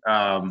think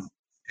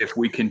if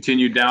we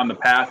continue down the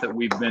path that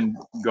we've been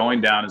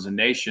going down as a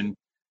nation,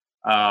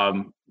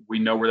 we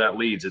know where that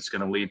leads. It's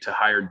going to lead to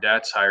higher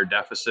debts, higher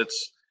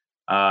deficits,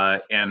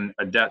 and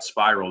a debt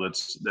spiral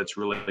that's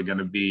really going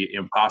to be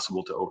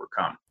impossible to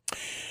overcome.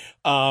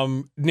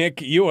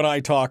 Nick, you and I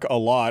talk a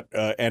lot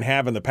and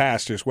have in the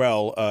past as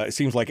well. It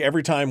seems like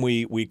every time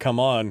we come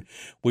on,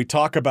 we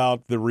talk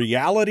about the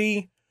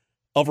reality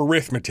of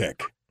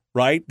arithmetic,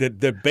 right?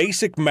 The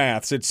basic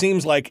maths. It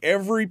seems like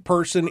every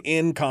person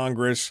in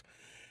Congress,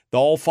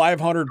 all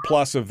 500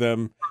 plus of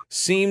them,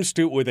 seems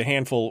to, with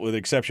the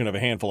exception of a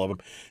handful of them,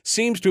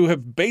 seems to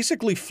have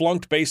basically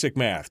flunked basic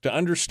math to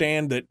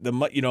understand that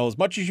as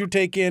much as you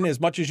take in, as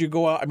much as you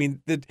go out. I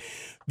mean,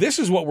 this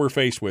is what we're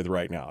faced with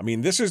right now. I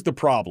mean, this is the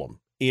problem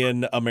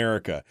in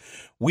America.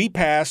 We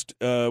passed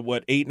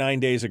 8-9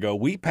 days ago.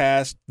 We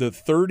passed the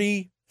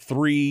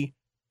 $33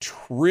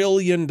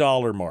 trillion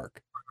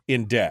mark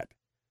in debt,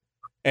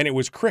 and it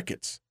was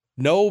crickets.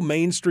 No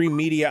mainstream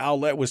media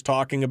outlet was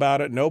talking about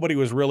it. Nobody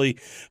was really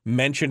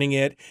mentioning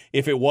it.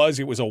 If it was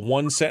a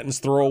one-sentence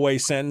throwaway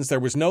sentence.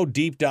 There was no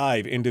deep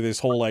dive into this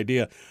whole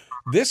idea.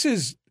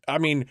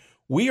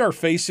 We are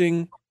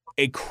facing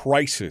a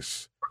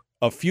crisis,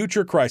 a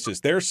future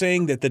crisis. They're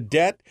saying that the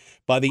debt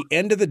by the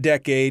end of the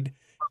decade,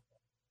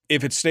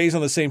 if it stays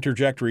on the same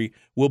trajectory,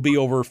 will be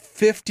over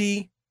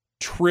 $50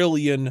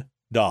 trillion.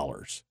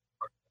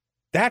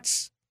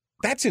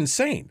 That's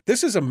insane.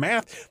 This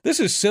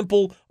is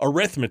simple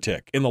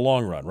arithmetic in the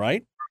long run,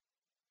 right?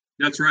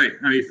 That's right.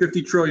 I mean,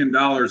 $50 trillion at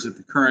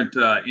the current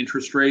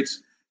interest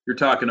rates, you're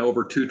talking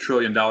over $2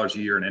 trillion a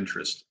year in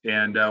interest.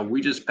 And we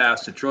just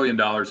passed $1 trillion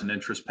in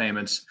interest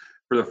payments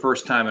for the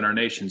first time in our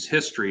nation's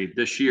history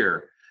this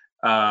year.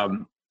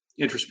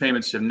 Interest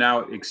payments have now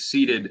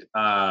exceeded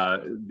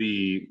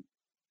the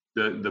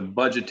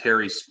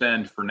budgetary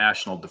spend for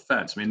national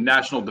defense. I mean,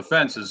 national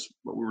defense is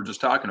what we were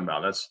just talking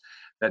about.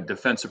 That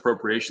defense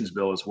appropriations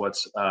bill is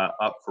what's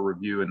up for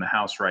review in the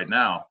House right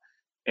now.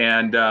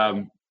 And,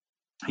 the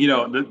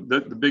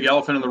big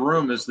elephant in the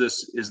room is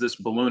this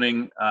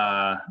ballooning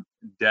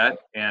debt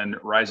and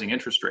rising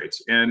interest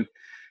rates. And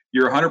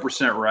you're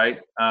 100%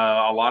 right.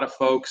 A lot of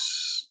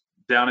folks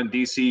down in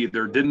DC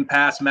either didn't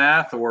pass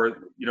math or,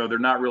 they're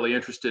not really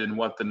interested in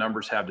what the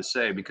numbers have to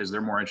say because they're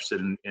more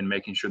interested in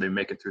making sure they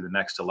make it through the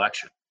next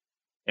election.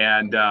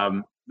 And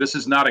this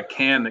is not a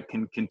can that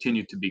can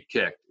continue to be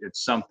kicked.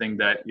 It's something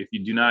that if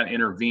you do not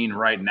intervene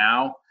right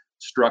now,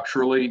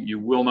 structurally, you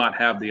will not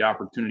have the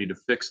opportunity to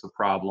fix the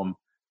problem,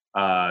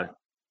 as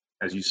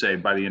you say,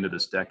 by the end of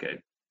this decade.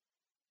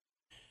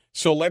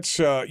 So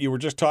you were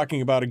just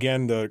talking about,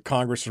 again, the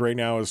Congress right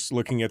now is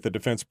looking at the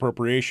defense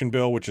appropriation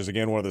bill, which is,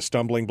 again, one of the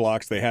stumbling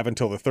blocks. They have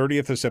until the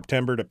 30th of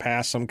September to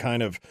pass some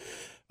kind of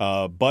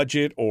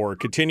budget or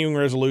continuing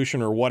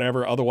resolution or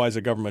whatever, otherwise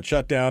a government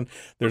shutdown.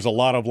 There's a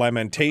lot of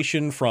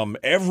lamentation from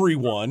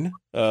everyone,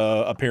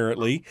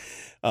 apparently,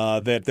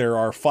 that there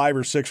are 5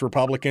 or 6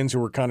 Republicans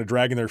who are kind of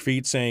dragging their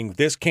feet saying,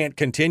 this can't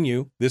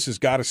continue, this has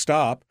got to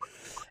stop.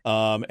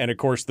 And, of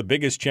course, the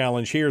biggest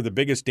challenge here, the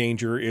biggest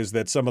danger is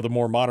that some of the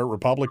more moderate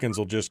Republicans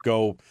will just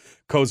go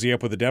cozy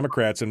up with the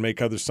Democrats and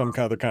make some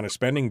other kind of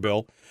spending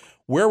bill.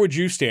 Where would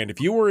you stand? If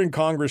you were in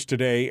Congress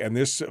today and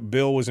this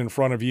bill was in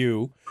front of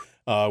you,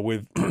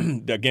 with,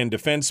 again,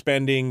 defense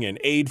spending and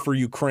aid for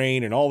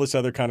Ukraine and all this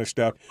other kind of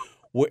stuff.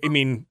 What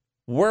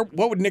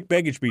would Nick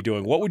Begich be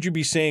doing? What would you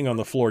be saying on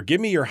the floor? Give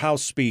me your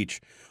House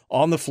speech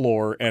on the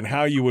floor and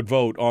how you would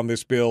vote on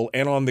this bill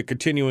and on the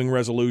continuing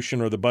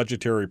resolution or the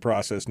budgetary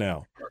process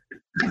now.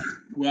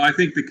 Well, I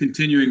think the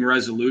continuing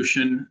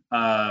resolution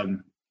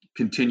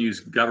continues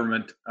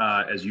government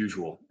as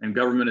usual, and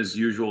government as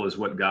usual is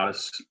what got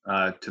us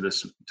to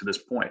this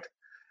point.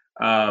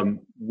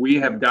 We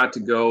have got to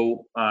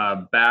go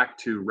back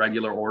to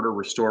regular order,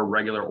 restore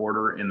regular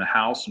order in the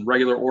House. And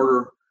regular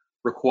order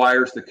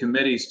requires the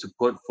committees to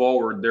put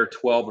forward their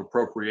 12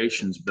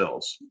 appropriations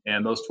bills.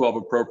 And those 12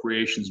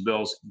 appropriations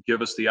bills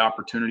give us the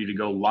opportunity to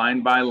go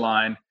line by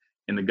line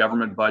in the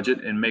government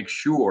budget and make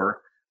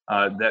sure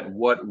that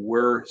what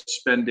we're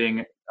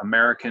spending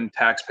American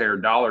taxpayer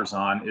dollars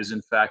on is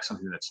in fact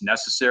something that's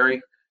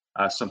necessary,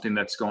 something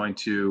that's going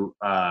to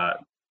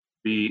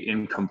be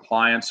in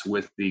compliance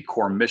with the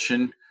core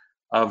mission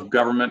of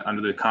government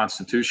under the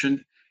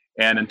Constitution.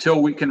 And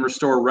until we can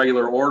restore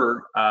regular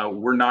order,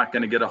 we're not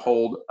going to get a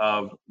hold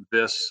of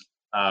this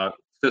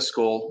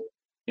fiscal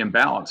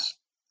imbalance.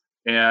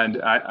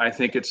 And I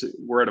think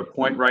we're at a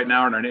point right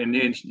now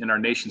in our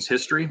nation's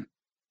history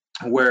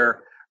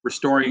where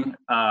restoring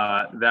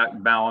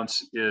that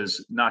balance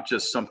is not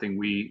just something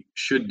we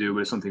should do,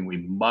 but it's something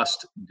we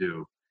must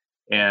do.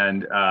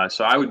 And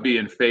so I would be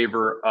in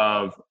favor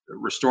of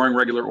restoring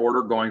regular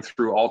order, going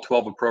through all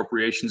 12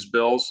 appropriations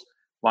bills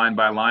line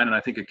by line. And I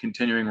think a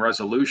continuing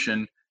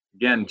resolution,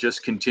 again,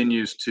 just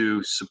continues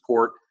to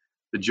support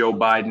the Joe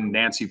Biden,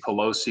 Nancy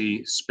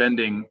Pelosi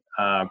spending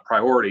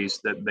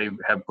priorities that they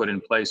have put in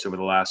place over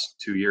the last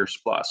 2 years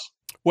plus.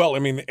 Well, I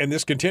mean, and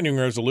this continuing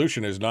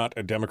resolution is not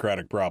a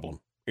Democratic problem.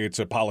 It's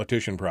a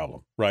politician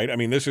problem, right? I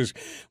mean,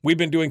 we've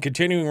been doing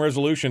continuing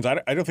resolutions. I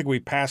don't think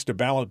we've passed a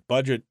balanced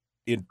budget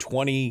in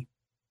 20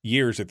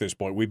 years at this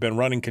point. We've been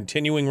running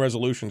continuing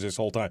resolutions this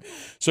whole time.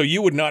 So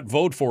you would not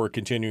vote for a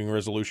continuing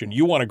resolution.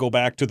 You want to go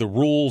back to the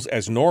rules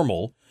as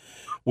normal,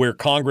 where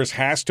Congress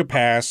has to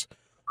pass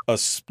a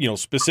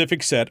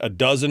specific set, a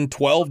dozen,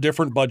 12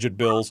 different budget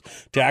bills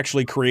to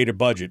actually create a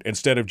budget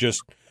instead of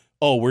just,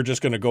 oh, we're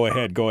just going to go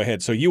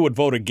ahead. So you would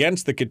vote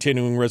against the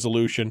continuing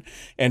resolution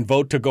and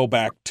vote to go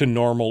back to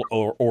normal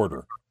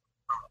order.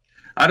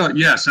 I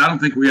don't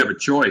think we have a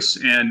choice.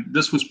 And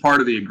this was part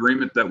of the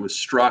agreement that was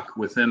struck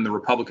within the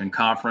Republican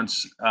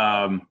conference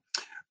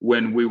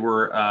when we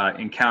were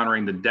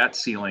encountering the debt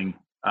ceiling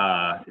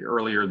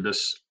earlier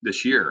this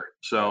year.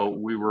 So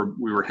we were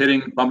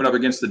bumping up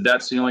against the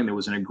debt ceiling. There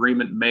was an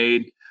agreement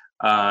made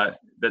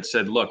that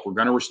said, look, we're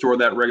going to restore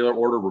that regular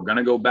order. We're going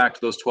to go back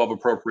to those 12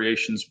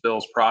 appropriations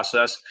bills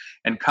process.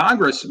 And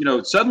Congress,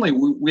 suddenly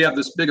we have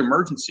this big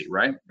emergency,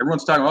 right?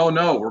 Everyone's talking, oh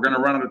no, we're going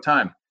to run out of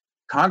time.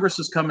 Congress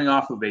is coming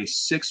off of a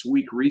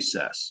 6-week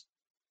recess.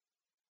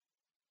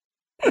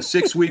 A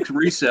 6-week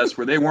recess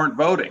where they weren't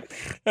voting.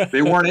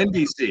 They weren't in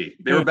DC.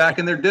 They were back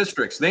in their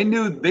districts. They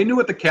knew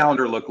what the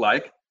calendar looked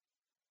like.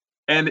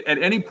 And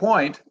at any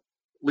point,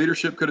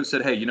 leadership could have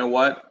said, hey, you know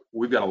what?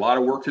 We've got a lot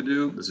of work to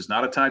do. This is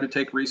not a time to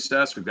take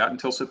recess. We've got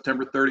until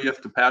September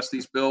 30th to pass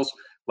these bills.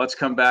 Let's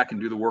come back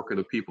and do the work of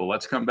the people.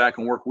 Let's come back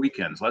and work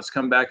weekends. Let's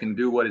come back and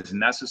do what is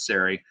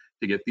necessary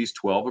to get these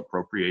 12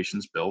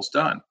 appropriations bills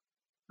done.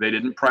 They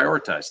didn't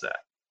prioritize that.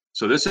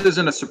 So this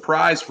isn't a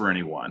surprise for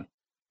anyone.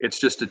 It's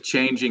just a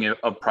changing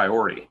of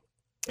priority.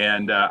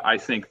 And I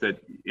think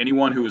that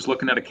anyone who was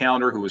looking at a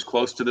calendar who was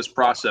close to this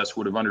process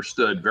would have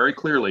understood very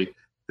clearly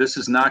this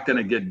is not going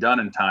to get done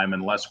in time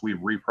unless we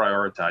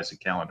reprioritize the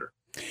calendar.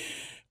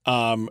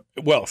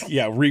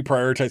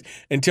 Reprioritize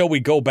until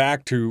we go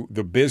back to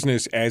the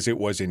business as it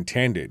was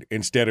intended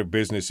instead of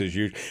business as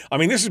usual. I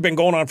mean, this has been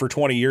going on for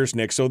 20 years,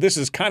 Nick, so this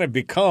has kind of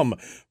become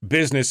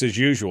business as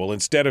usual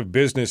instead of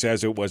business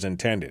as it was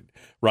intended,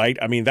 right?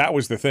 I mean, that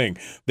was the thing.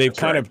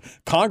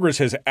 Congress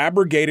has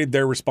abrogated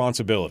their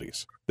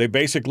responsibilities. They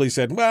basically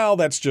said, well,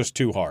 that's just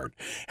too hard.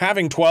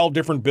 Having 12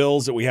 different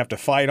bills that we have to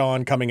fight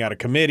on coming out of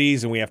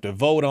committees and we have to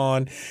vote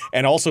on,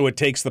 and also it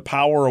takes the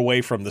power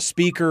away from the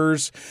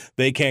speakers.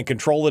 They can't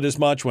control it as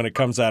much when it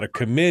comes out of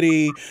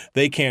committee.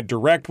 They can't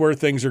direct where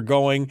things are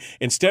going.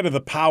 Instead of the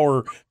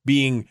power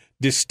being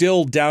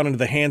distilled down into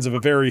the hands of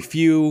a very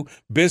few,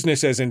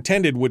 business as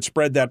intended would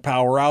spread that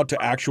power out to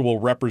actual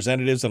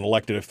representatives and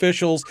elected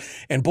officials.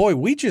 And boy,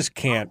 we just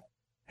can't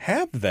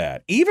have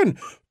that. Even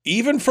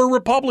for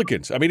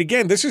Republicans. I mean,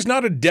 again, this is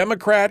not a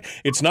Democrat.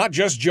 It's not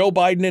just Joe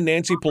Biden and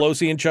Nancy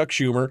Pelosi and Chuck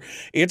Schumer.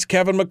 It's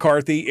Kevin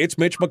McCarthy. It's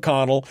Mitch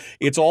McConnell.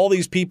 It's all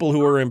these people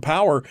who are in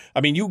power.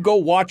 I mean, you go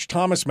watch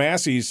Thomas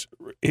Massey's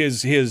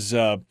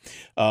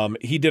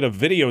he did a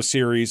video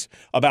series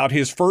about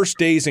his first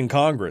days in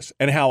Congress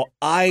and how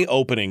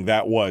eye-opening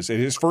that was.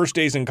 His first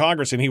days in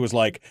Congress, and he was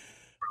like,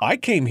 I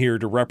came here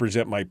to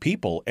represent my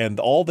people, and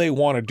all they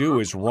want to do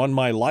is run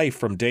my life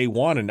from day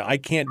one, and I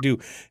can't do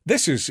 –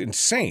 this is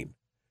insane.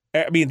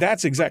 I mean,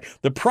 that's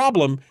the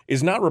problem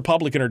is not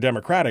Republican or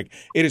Democratic.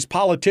 It is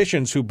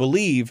politicians who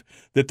believe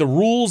that the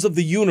rules of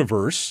the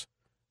universe,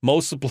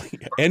 mostly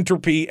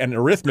entropy and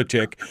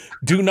arithmetic,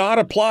 do not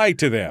apply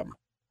to them.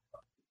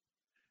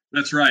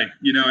 That's right.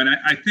 And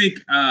I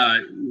think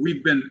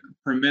we've been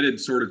permitted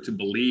sort of to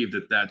believe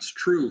that that's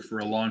true for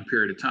a long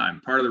period of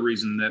time. Part of the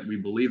reason that we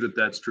believe that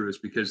that's true is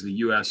because the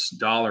U.S.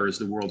 dollar is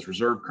the world's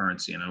reserve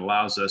currency, and it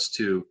allows us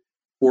to,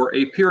 for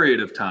a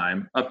period of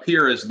time,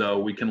 appear as though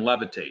we can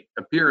levitate,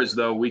 appear as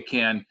though we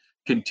can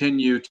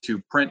continue to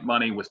print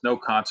money with no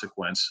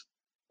consequence,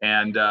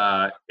 and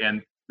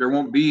there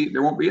won't be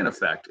an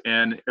effect.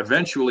 And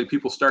eventually,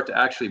 people start to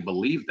actually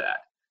believe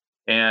that.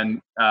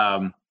 And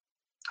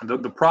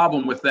the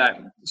problem with that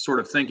sort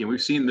of thinking,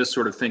 we've seen this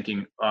sort of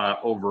thinking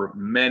over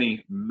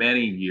many,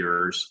 many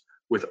years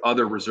with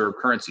other reserve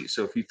currencies.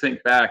 So if you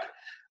think back,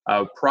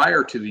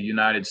 prior to the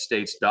United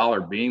States dollar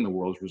being the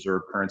world's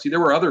reserve currency, there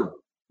were other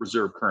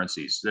reserve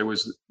currencies. There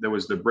was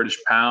the British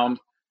pound,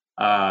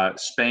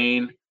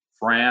 Spain,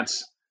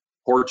 France,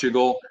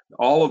 Portugal.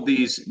 All of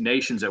these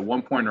nations at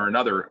one point or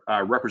another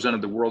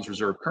represented the world's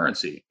reserve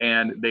currency,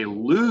 and they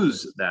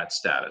lose that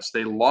status.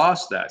 They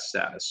lost that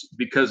status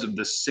because of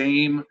the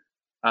same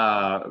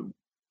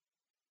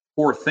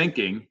poor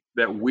thinking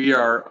that we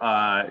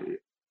are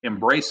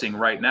embracing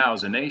right now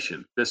as a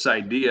nation. This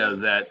idea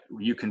that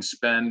you can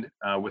spend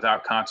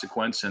without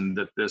consequence, and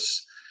that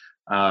this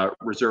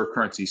reserve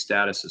currency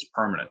status is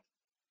permanent.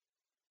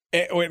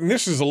 And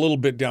this is a little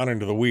bit down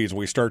into the weeds.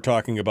 We start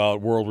talking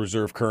about world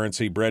reserve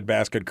currency,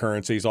 breadbasket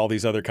currencies, all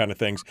these other kind of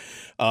things.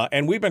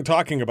 And we've been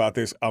talking about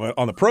this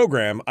on the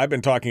program. I've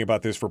been talking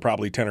about this for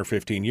probably 10 or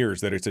 15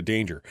 years, that it's a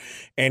danger.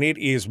 And it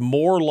is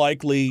more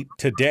likely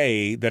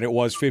today than it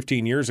was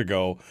 15 years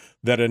ago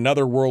that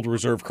another world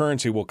reserve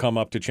currency will come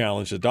up to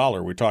challenge the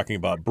dollar. We're talking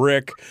about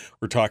BRIC.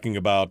 We're talking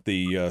about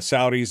the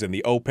Saudis and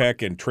the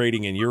OPEC and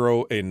trading in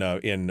euro, in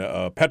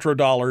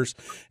petrodollars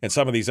and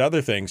some of these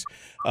other things.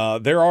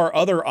 There are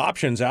other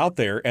options out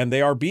there, and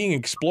they are being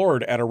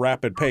explored at a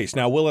rapid pace.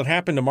 Now, will it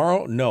happen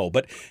tomorrow? No.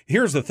 But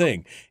here's the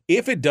thing.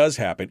 If it does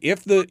happen,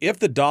 if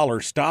the dollar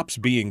stops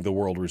being the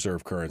world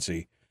reserve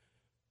currency,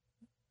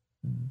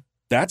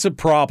 That's a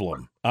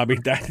problem. I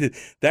mean,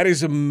 that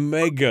is a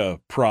mega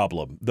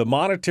problem. The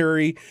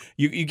monetary,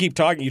 you keep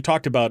talking, you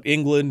talked about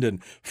England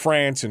and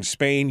France and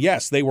Spain.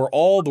 Yes, they were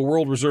all the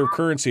world reserve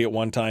currency at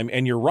one time.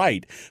 And you're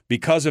right,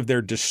 because of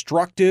their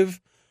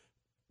destructive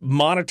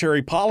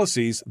monetary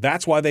policies,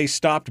 that's why they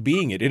stopped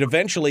being it. It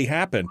eventually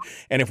happened.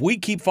 And if we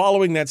keep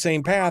following that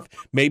same path,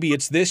 maybe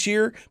it's this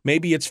year,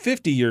 maybe it's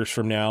 50 years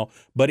from now,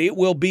 but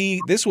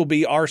this will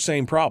be our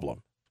same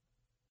problem.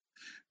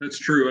 That's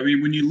true. I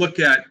mean, when you look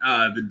at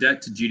the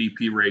debt to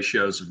GDP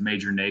ratios of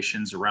major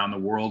nations around the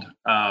world,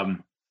 the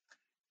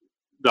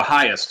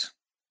highest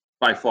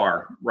by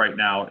far right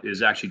now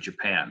is actually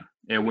Japan.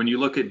 And when you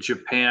look at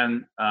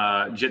Japan,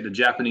 the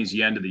Japanese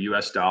yen to the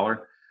US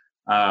dollar,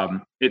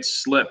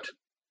 it's slipped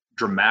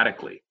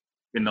dramatically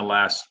in the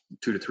last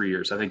 2 to 3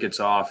 years. I think it's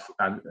off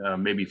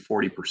maybe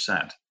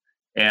 40%.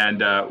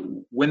 And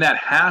when that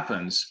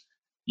happens,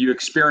 you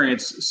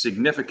experience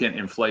significant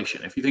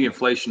inflation. If you think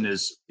inflation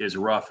is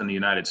rough in the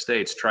United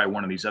States, try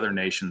one of these other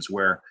nations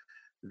where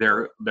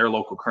their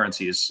local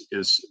currency is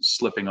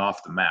slipping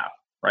off the map,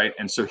 right?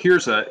 And so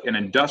here's an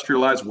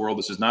industrialized world.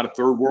 This is not a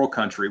third world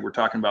country. We're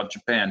talking about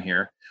Japan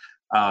here,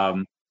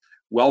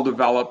 well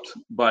developed,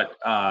 but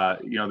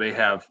they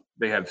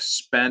have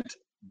spent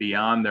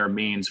beyond their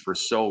means for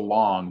so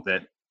long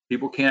that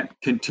people can't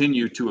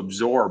continue to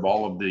absorb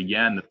all of the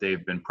yen that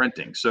they've been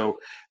printing. So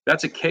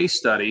that's a case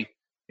study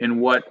in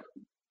what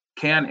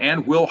can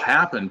and will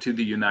happen to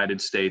the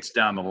United States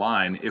down the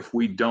line if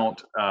we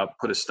don't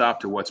put a stop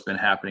to what's been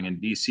happening in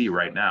D.C.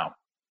 right now.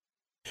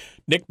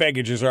 Nick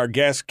Begich is our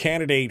guest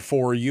candidate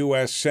for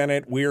U.S.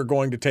 Senate. We are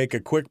going to take a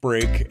quick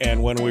break,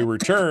 and when we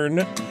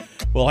return,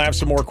 we'll have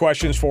some more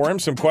questions for him,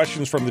 some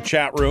questions from the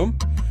chat room,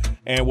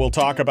 and we'll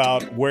talk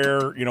about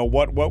where,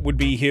 what would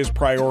be his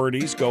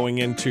priorities going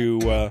into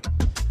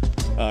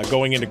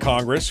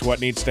Congress, what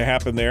needs to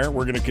happen there.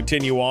 We're going to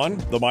continue on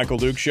The Michael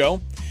Duke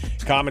Show.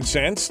 Common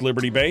sense,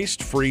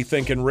 liberty-based,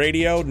 free-thinking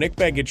radio. Nick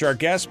Begich, our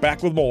guest,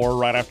 back with more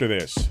right after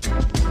this.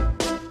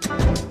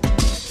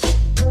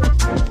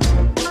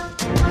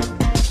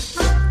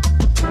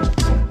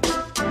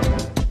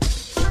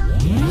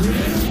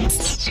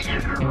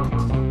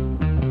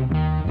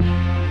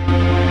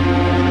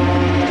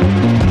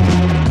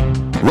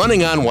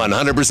 Running on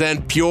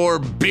 100% pure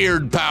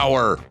beard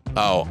power.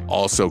 Oh,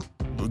 also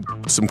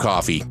some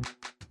coffee.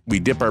 We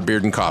dip our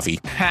beard in coffee.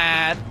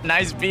 Ha,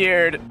 nice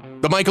beard.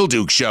 The Michael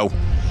Duke Show.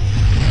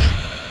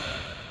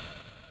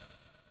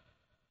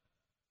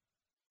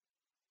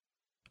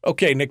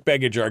 Okay, Nick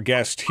Begich, our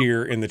guest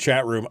here in the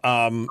chat room.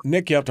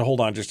 Nick, you have to hold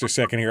on just a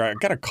second here. I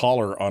got a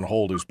caller on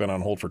hold who's been on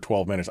hold for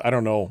 12 minutes. I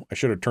don't know. I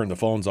should have turned the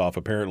phones off,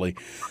 apparently.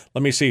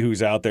 Let me see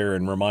who's out there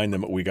and remind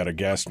them that we got a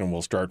guest, and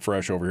we'll start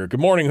fresh over here.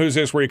 Good morning. Who's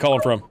this? Where are you calling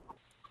from?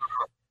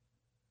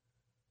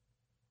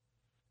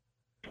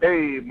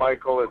 Hey,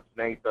 Michael, it's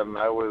Nathan.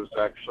 I was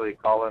actually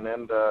calling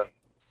in to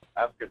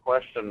ask a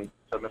question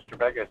to Mr.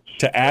 Begich.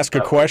 To ask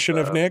a question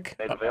of Nick?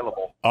 Made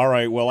available. All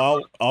right. Well,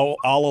 I'll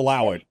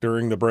allow it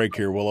during the break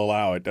here. We'll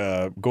allow it.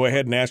 Go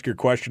ahead and ask your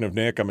question of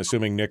Nick. I'm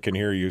assuming Nick can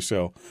hear you,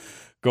 so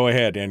go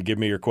ahead and give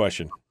me your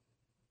question.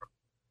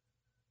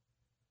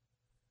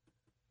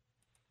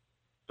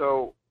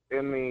 So,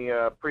 in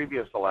the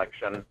previous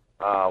election,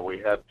 we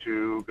had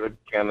two good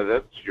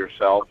candidates,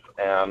 yourself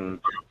and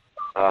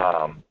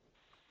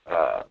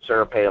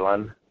Sarah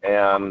Palin,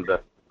 and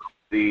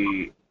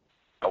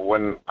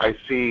when I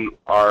see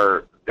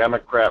our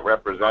Democrat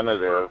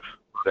representative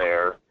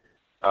there,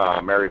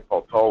 Mary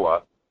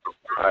Peltola,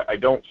 I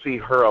don't see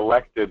her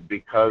elected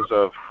because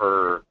of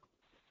her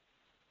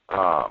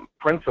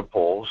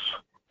principles.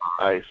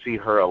 I see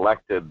her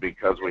elected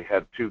because we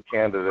had two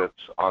candidates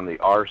on the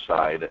R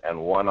side and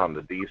one on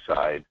the D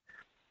side,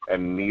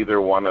 and neither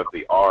one of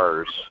the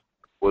R's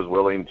was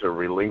willing to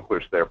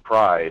relinquish their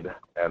pride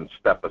and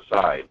step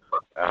aside.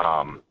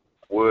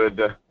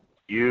 Would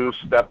you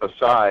step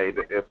aside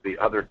if the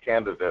other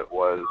candidate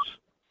was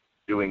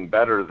doing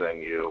better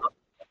than you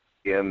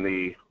in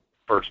the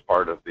first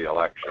part of the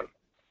election?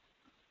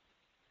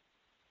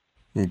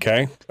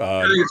 Okay.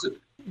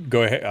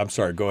 Go ahead. I'm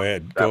sorry. Go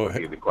ahead.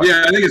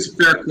 Yeah, I think it's a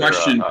fair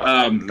question.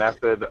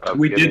 Method of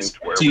we getting did to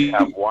where see. we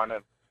have one.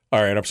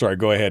 All right. I'm sorry.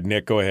 Go ahead,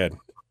 Nick. Go ahead.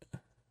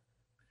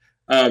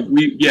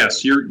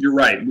 Yes, you're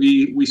right.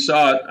 We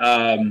saw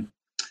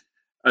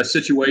a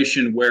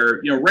situation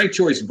where ranked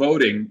choice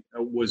voting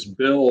was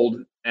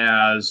billed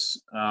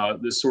as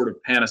this sort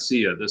of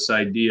panacea, this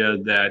idea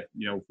that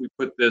if we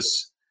put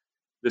this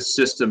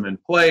system in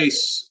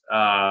place,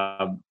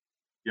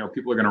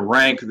 people are going to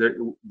rank.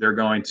 They're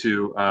going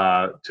to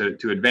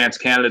advance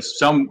candidates.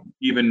 Some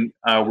even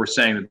were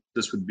saying that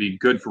this would be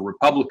good for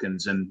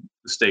Republicans in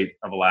the state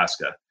of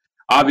Alaska.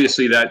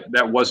 Obviously,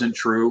 that wasn't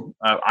true.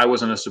 I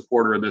wasn't a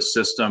supporter of this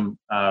system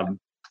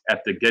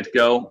at the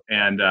get-go,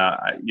 and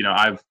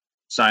I've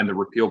signed the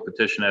repeal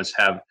petition, as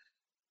have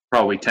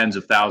probably tens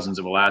of thousands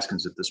of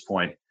Alaskans at this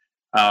point.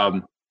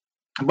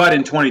 But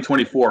in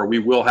 2024, we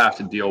will have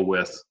to deal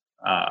with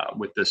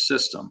this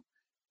system,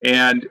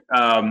 and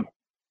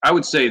I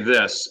would say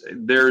this: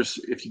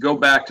 if you go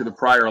back to the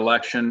prior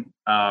election,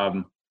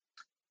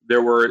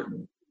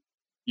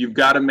 you've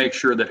got to make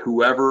sure that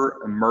whoever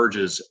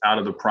emerges out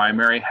of the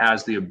primary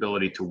has the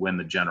ability to win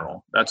the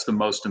general. That's the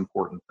most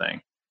important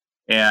thing.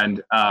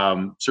 And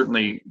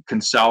certainly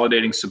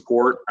consolidating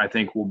support, I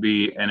think, will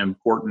be an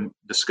important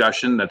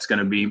discussion that's going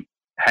to be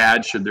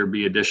had should there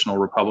be additional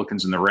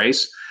Republicans in the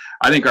race.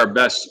 I think our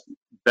best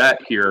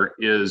bet here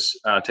is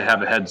to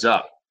have a heads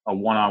up, a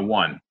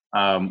one-on-one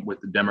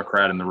with the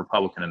Democrat and the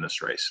Republican in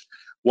this race.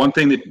 One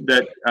thing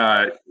that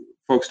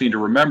folks need to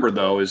remember,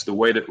 though, is the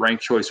way that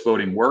ranked choice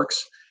voting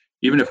works.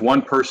 Even if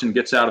one person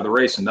gets out of the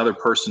race, another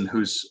person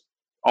who's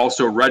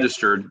also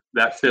registered,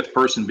 that fifth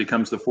person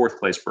becomes the fourth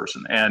place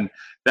person. And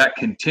that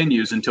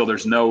continues until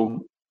there's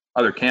no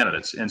other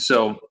candidates. And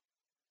so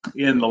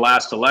in the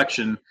last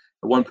election,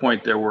 at one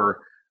point there were,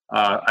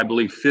 I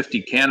believe,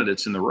 50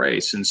 candidates in the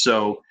race. And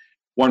so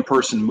one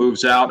person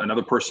moves out,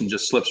 another person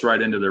just slips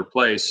right into their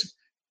place.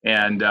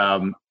 And,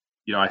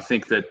 I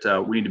think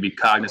that we need to be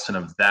cognizant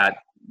of that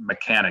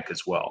mechanic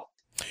as well.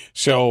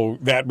 So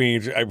that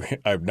means,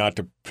 I've not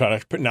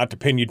to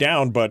pin you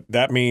down, but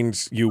that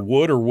means you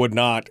would or would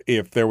not,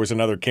 if there was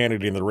another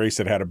candidate in the race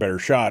that had a better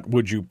shot,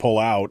 would you pull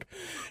out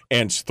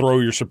and throw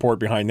your support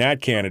behind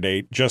that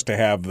candidate just to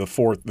have the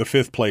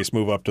fifth place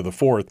move up to the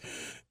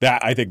fourth?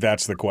 I think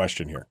that's the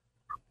question here.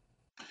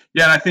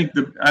 Yeah, I think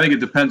it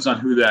depends on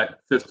who that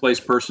fifth place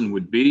person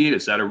would be.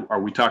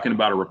 Are we talking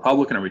about a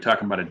Republican? Are we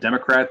talking about a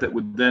Democrat that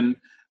would then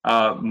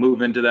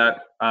move into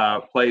that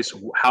place?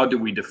 How do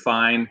we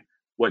define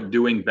what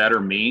doing better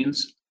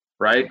means,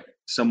 right?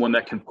 Someone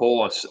that can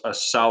pull a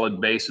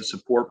solid base of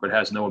support but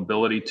has no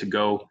ability to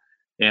go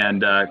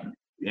and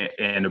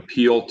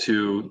appeal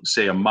to,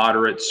 say, a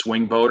moderate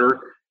swing voter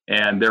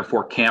and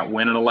therefore can't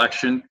win an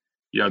election.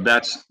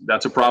 That's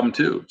a problem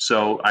too.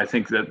 So I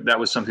think that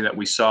was something that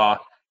we saw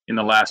in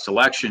the last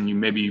election.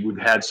 We've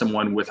had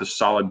someone with a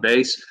solid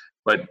base,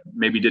 but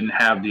maybe didn't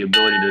have the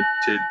ability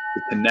to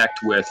connect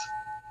with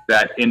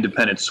that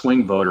independent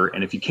swing voter.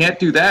 And if you can't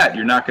do that,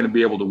 you're not going to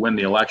be able to win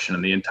the election.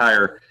 And the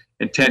entire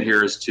intent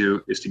here is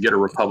to get a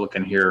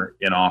Republican here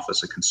in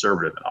office, a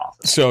conservative in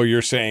office. So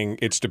you're saying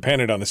it's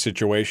dependent on the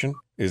situation?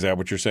 Is that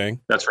what you're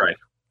saying? That's right.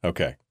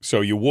 Okay. So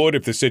you would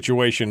if the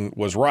situation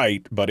was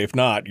right, but if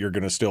not, you're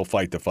going to still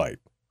fight the fight.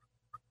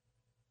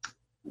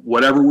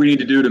 Whatever we need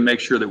to do to make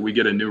sure that we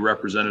get a new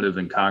representative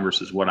in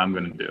Congress is what I'm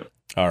going to do.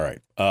 All right.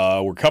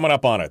 We're coming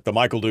up on it. The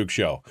Michael Duke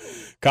Show.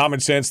 Common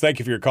Sense. Thank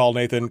you for your call,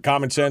 Nathan.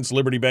 Common Sense,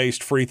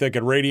 liberty-based, free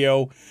thinking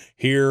radio.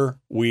 Here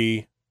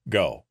we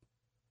go.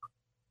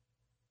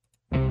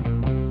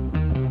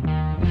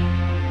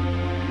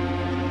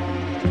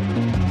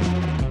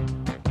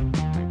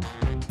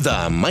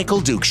 The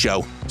Michael Duke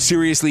Show.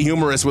 Seriously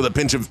humorous with a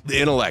pinch of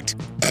intellect.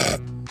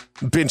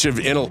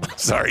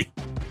 Sorry.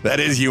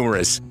 That is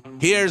humorous.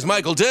 Here's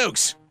Michael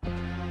Dukes.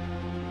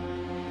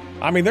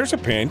 I mean, there's a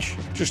pinch.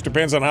 Just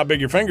depends on how big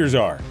your fingers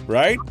are,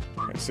 right?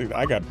 See,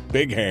 I got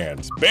big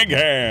hands. Big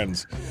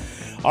hands.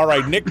 All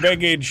right, Nick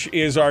Begich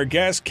is our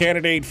guest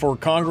candidate for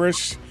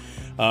Congress.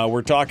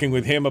 We're talking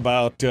with him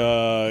about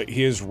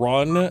his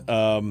run.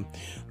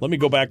 Let me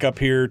go back up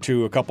here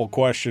to a couple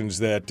questions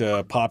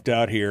that popped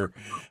out here.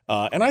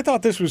 And I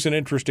thought this was an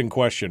interesting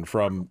question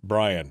from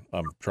Brian.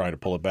 I'm trying to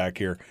pull it back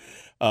here.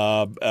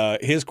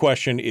 His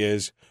question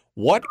is,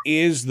 what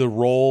is the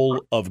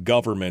role of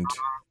government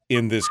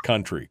in this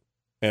country?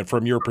 And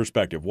from your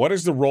perspective, what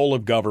is the role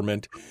of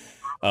government?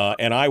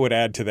 And I would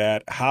add to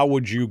that, how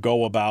would you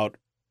go about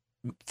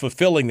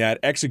fulfilling that,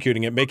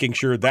 executing it, making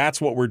sure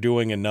that's what we're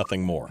doing and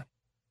nothing more?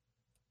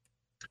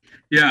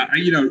 Yeah,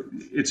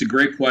 it's a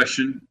great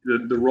question.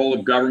 The role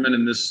of government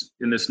in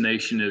this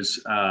nation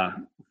is,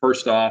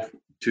 first off,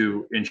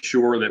 to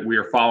ensure that we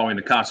are following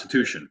the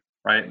Constitution.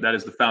 Right, that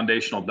is the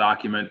foundational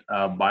document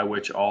by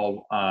which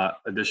all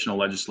additional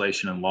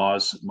legislation and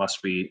laws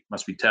must be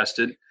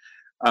tested.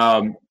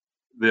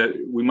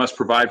 We must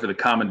provide for the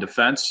common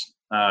defense.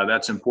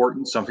 That's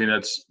important. Something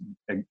that's,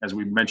 as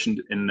we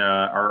mentioned in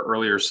our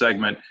earlier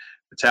segment,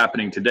 that's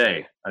happening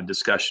today. A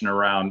discussion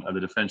around the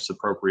defense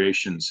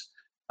appropriations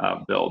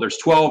bill. There's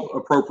 12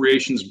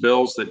 appropriations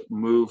bills that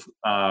move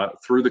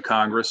through the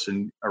Congress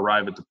and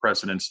arrive at the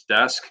president's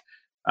desk.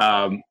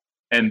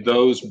 And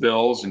those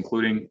bills,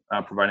 including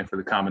providing for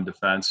the common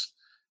defense,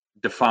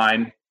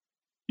 define,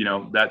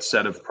 that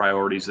set of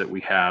priorities that we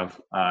have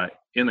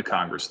in the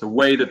Congress. The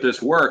way that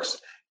this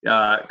works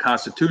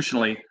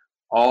constitutionally,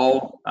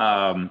 all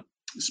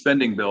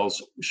spending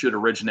bills should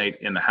originate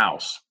in the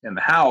House, and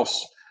the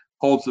House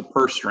holds the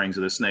purse strings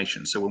of this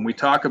nation. So when we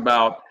talk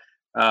about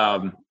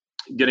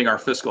getting our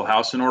fiscal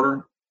house in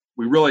order,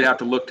 we really have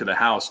to look to the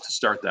House to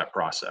start that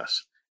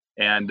process.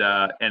 And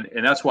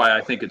that's why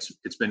I think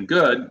it's been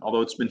good,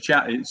 although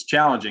it's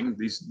challenging.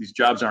 These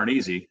jobs aren't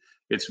easy.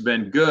 It's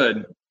been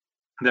good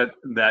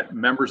that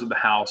members of the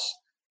House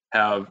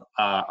have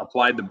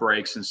applied the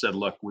brakes and said,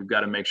 look, we've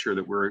got to make sure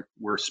that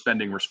we're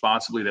spending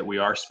responsibly, that we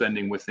are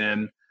spending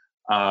within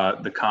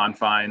the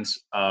confines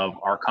of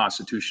our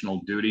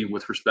constitutional duty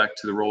with respect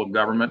to the role of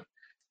government,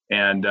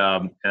 and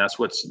that's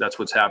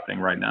what's happening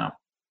right now.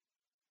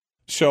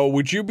 So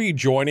would you be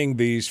joining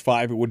these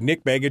five? Would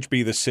Nick Begich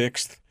be the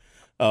sixth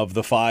of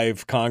the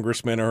 5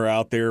 congressmen who are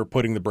out there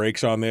putting the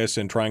brakes on this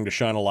and trying to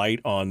shine a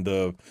light on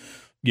the,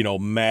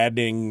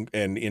 maddening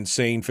and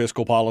insane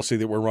fiscal policy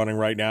that we're running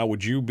right now.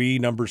 Would you be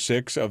number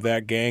 6 of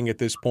that gang at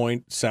this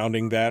point,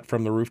 sounding that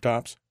from the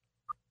rooftops?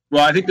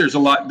 Well, I think there's a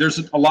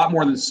lot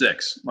more than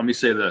 6. Let me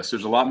say this.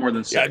 There's a lot more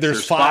than 6. Yeah,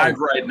 there's 5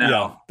 right now.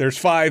 Yeah, there's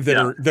 5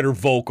 that are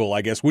vocal,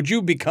 I guess. Would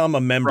you become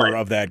a member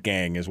of that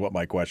gang is what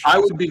my question is. I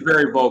would be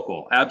very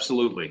vocal.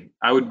 Absolutely.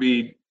 I would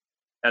be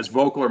as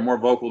vocal or more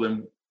vocal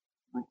than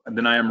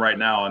I am right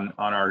now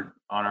on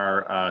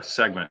our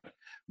segment.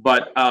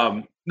 But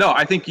no,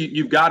 I think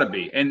you've got to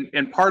be.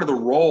 And part of the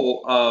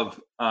role of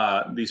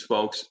these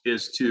folks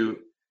is to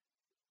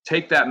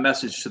take that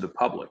message to the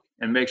public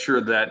and make sure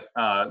that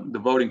the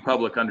voting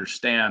public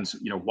understands,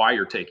 why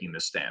you're taking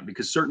this stand.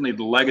 Because certainly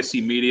the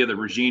legacy media, the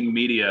regime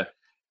media,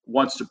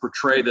 wants to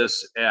portray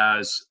this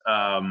as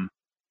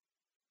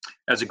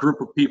a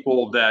group of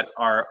people that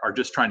are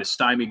just trying to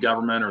stymie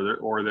government,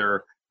 or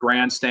they're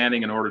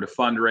grandstanding in order to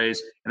fundraise.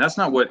 And that's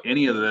not what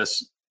any of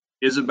this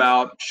is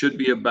about, should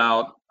be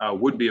about,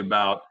 would be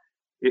about.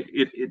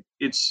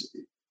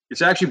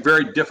 It's actually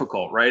very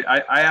difficult, right?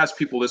 I ask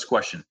people this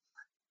question.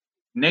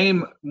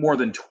 Name more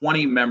than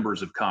 20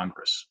 members of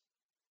Congress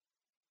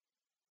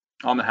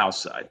on the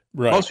House side.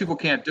 Right. Most people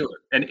can't do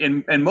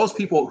it. And most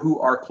people who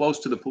are close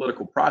to the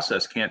political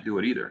process can't do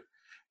it either.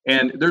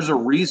 And there's a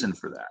reason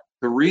for that.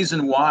 The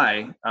reason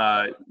why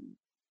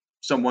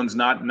someone's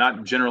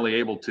not generally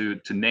able to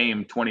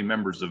name 20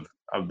 members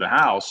of the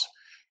House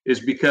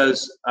is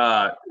because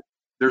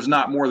there's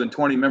not more than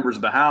 20 members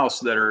of the House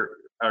that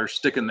are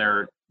sticking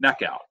their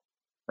neck out,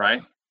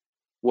 right?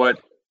 What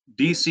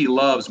DC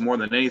loves more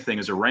than anything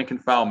is a rank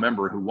and file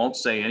member who won't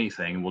say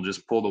anything and will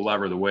just pull the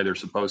lever the way they're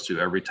supposed to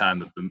every time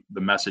that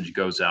the message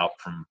goes out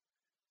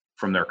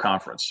from their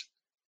conference.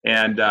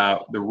 And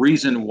the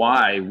reason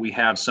why we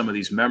have some of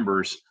these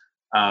members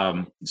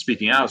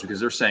speaking out is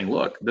because they're saying,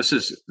 look, this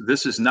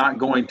is not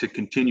going to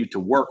continue to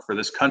work for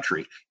this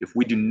country if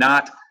we do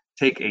not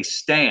take a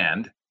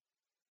stand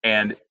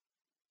and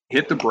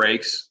hit the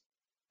brakes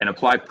and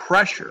apply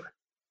pressure.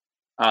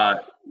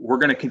 We're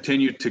going to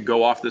continue to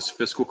go off this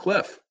fiscal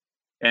cliff.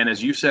 And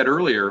as you said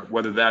earlier,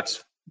 whether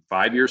that's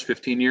 5 years,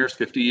 15 years,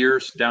 50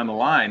 years down the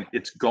line,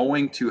 it's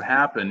going to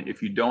happen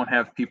if you don't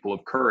have people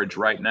of courage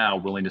right now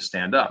willing to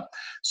stand up.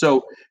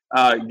 So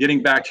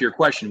getting back to your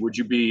question, would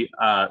you be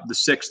the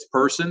 6th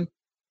person?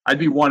 I'd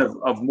be one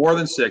of more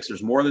than 6.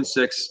 There's more than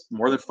 6,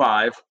 more than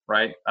 5,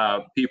 right?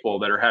 People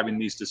that are having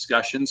these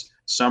discussions.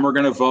 Some are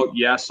going to vote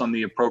yes on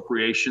the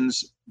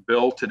appropriations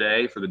bill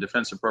today for the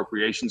Defense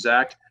Appropriations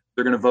Act.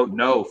 They're going to vote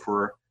no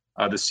for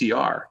the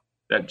CR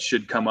that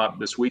should come up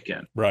this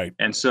weekend. Right.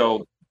 And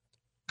so,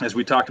 as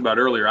we talked about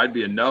earlier, I'd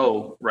be a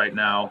no right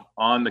now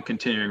on the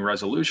continuing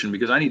resolution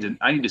because I need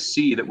to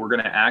see that we're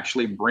going to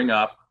actually bring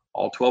up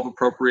all 12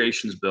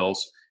 appropriations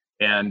bills,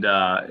 and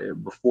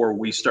before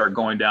we start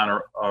going down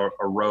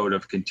a road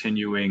of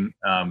continuing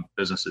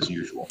business as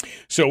usual.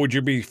 So would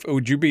you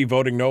be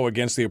voting no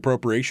against the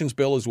appropriations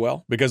bill as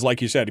well? Because,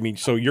 like you said,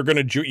 so you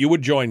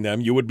would join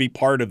them, you would be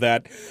part of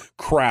that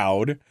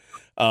crowd.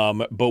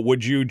 But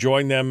would you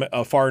join them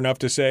far enough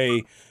to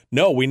say,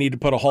 no, we need to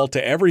put a halt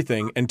to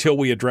everything until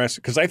we address,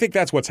 because I think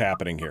that's what's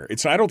happening here.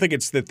 I don't think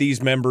it's that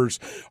these members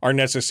are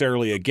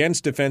necessarily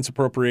against defense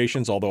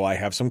appropriations, although I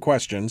have some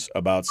questions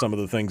about some of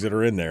the things that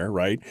are in there,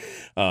 right?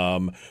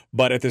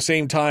 But at the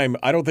same time,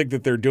 I don't think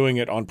that they're doing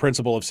it on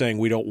principle of saying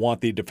we don't want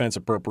the defense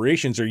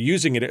appropriations. They're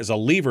using it as a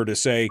lever to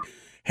say,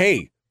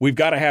 hey, we've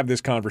got to have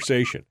this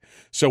conversation.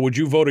 So would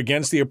you vote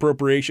against the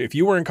appropriation? If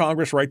you were in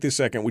Congress right this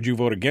second, would you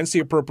vote against the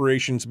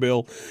appropriations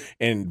bill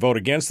and vote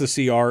against the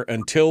CR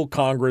until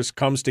Congress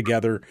comes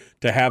together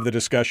to have the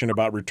discussion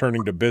about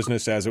returning to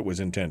business as it was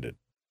intended?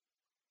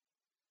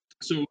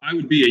 So I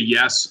would be a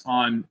yes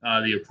on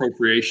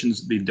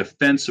the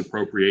defense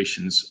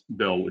appropriations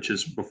bill, which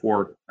is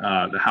before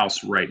the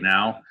House right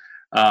now,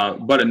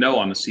 but a no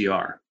on the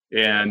CR.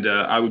 And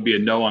I would be a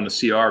no on the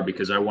CR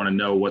because I want to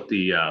know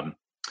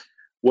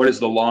what is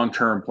the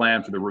long-term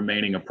plan for the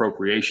remaining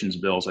appropriations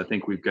bills. I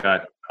think we've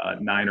got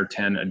 9 or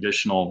 10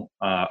 additional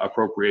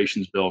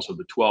appropriations bills of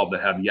the 12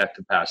 that have yet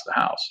to pass the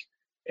House.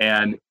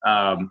 And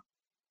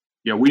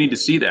we need to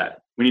see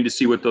that. We need to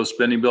see what those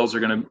spending bills are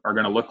going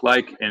to look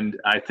like. And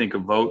I think a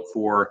vote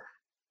for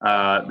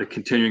the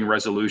continuing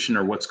resolution,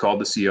 or what's called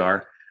the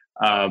CR,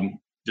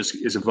 just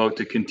is a vote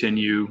to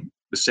continue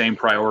the same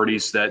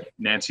priorities that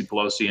Nancy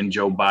Pelosi and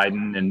Joe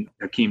Biden and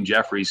Hakeem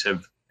Jeffries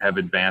have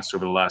advanced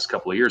over the last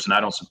couple of years, and I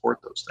don't support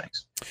those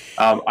things.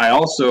 I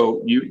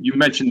also, you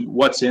mentioned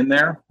what's in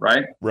there,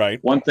 right? Right.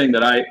 One thing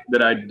that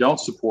I don't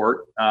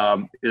support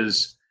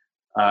is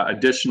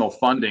additional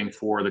funding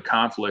for the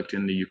conflict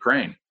in the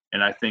Ukraine,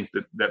 and I think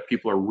that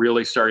people are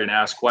really starting to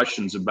ask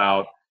questions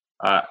about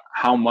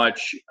how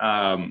much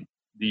the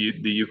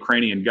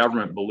Ukrainian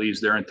government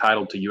believes they're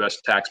entitled to U.S.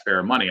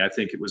 taxpayer money. I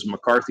think it was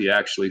McCarthy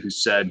actually who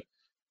said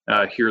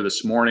here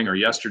this morning or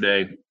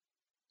yesterday,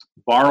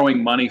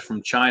 borrowing money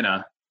from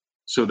China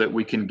so that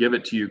we can give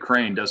it to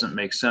Ukraine doesn't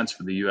make sense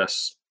for the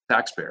U.S.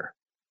 taxpayer.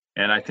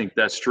 And I think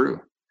that's true.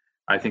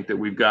 I think that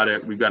we've got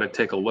to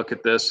take a look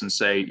at this and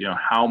say,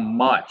 how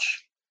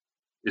much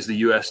is the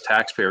U.S.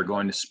 taxpayer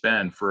going to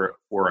spend for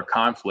a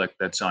conflict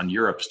that's on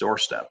Europe's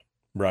doorstep?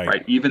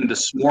 Right. Even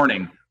this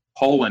morning,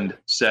 Poland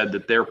said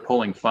that they're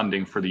pulling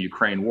funding for the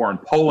Ukraine war,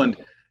 and Poland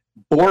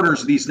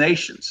borders these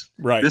nations.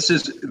 Right. This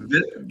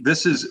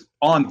is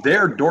on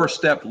their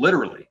doorstep,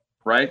 literally.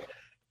 Right.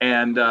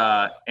 And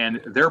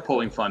they're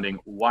pulling funding.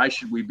 Why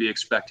should we be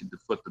expected to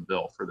foot the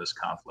bill for this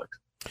conflict?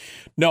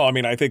 No, I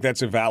mean, I think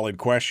that's a valid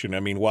question.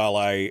 I mean, while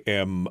I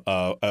am,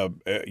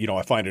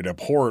 I find it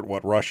abhorrent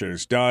what Russia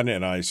has done,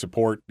 and I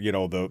support,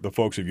 the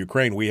folks of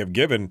Ukraine. We have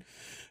given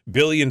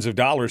billions of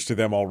dollars to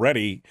them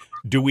already.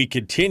 Do we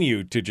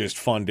continue to just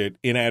fund it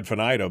in ad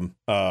infinitum,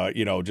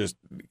 just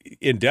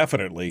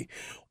indefinitely,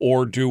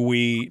 or do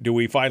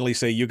we finally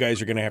say you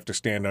guys are going to have to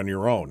stand on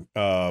your own,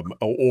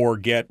 or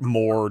get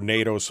more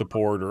NATO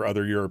support or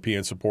other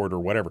European support or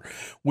whatever?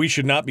 We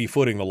should not be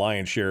footing the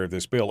lion's share of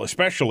this bill,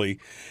 especially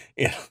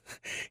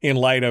in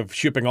light of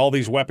shipping all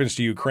these weapons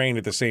to Ukraine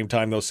at the same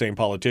time those same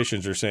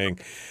politicians are saying,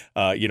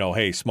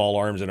 hey, small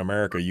arms in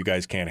America, you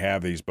guys can't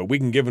have these, but we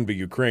can give them to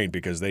Ukraine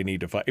because they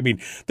need to fight. I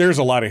mean, there's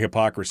a lot of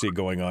hypocrisy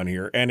going on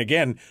here. And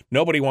again,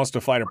 nobody wants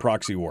to fight a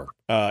proxy war.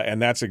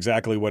 And that's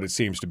exactly what it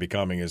seems to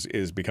becoming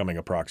is becoming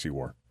a proxy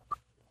war.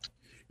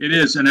 It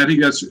is. And I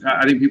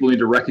think people need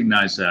to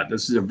recognize that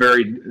this is a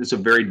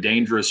very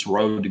dangerous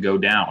road to go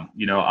down.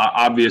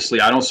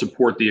 Obviously I don't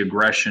support the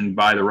aggression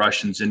by the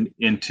Russians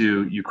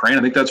into Ukraine.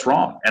 I think that's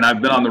wrong. And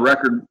I've been on the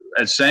record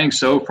as saying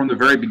so from the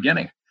very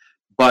beginning.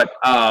 But,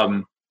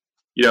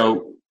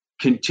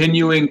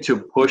 continuing to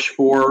push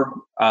for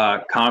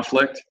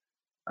conflict,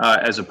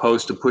 as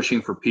opposed to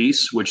pushing for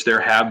peace, which there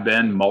have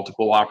been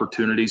multiple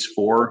opportunities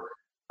for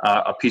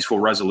a peaceful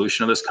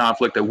resolution of this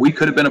conflict that we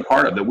could have been a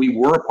part of, that we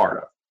were a part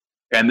of,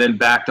 and then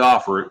backed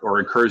off or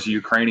encouraged the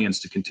Ukrainians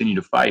to continue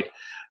to fight.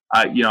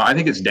 I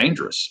think it's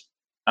dangerous.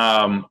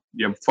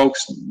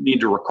 Folks need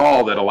to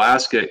recall that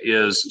Alaska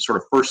is sort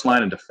of first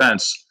line of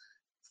defense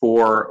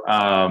for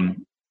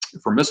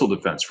missile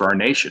defense for our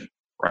nation,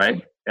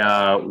 right?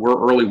 We're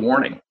early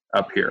warning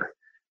up here.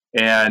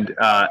 And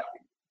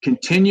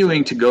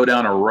continuing to go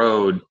down a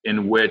road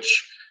in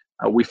which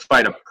we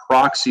fight a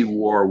proxy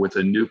war with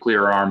a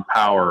nuclear armed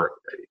power,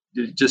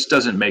 it just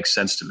doesn't make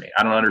sense to me.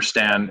 I don't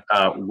understand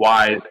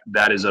why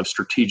that is of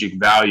strategic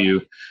value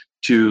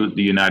to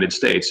the United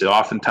States. So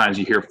oftentimes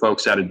you hear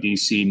folks out of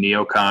DC,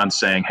 neocons,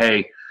 saying,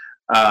 "Hey,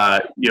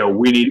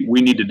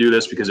 we need to do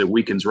this because it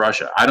weakens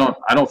Russia." I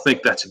don't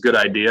think that's a good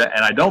idea,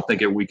 and I don't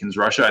think it weakens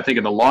Russia. I think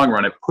in the long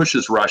run it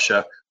pushes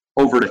Russia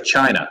over to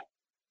China.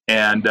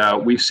 And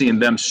we've seen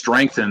them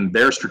strengthen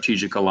their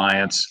strategic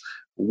alliance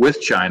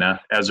with China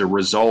as a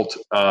result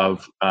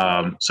of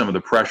some of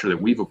the pressure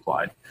that we've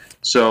applied.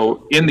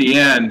 So in the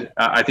end,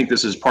 I think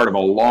this is part of a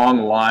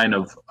long line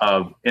of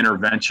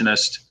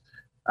interventionist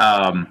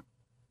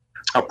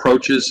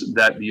approaches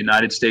that the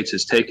United States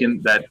has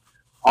taken that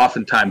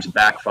oftentimes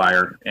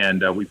backfire,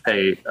 and we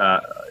pay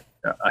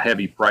a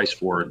heavy price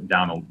for it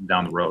down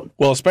the road.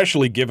 Well,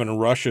 especially given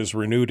Russia's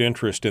renewed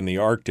interest in the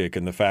Arctic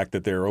and the fact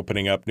that they're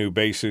opening up new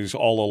bases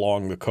all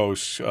along the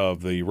coasts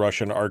of the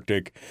Russian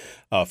Arctic,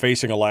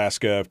 facing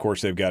Alaska. Of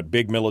course, they've got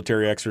big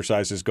military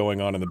exercises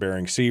going on in the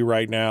Bering Sea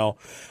right now,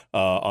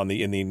 in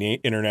the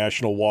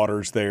international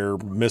waters there,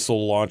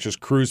 missile launches,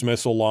 cruise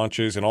missile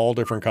launches, and all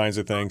different kinds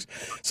of things.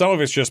 Some of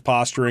it's just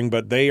posturing,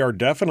 but they are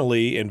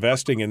definitely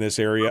investing in this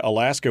area.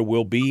 Alaska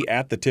will be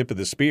at the tip of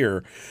the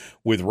spear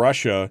with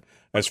Russia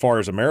as far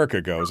as America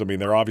goes. I mean,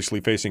 they're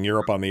obviously facing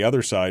Europe on the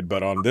other side,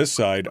 but on this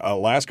side,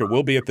 Alaska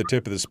will be at the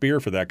tip of the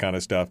spear for that kind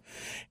of stuff,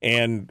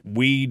 and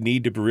we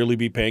need to really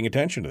be paying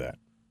attention to that.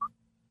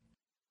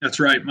 That's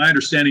right. My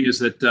understanding is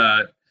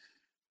that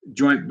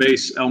Joint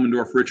Base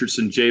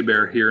Elmendorf-Richardson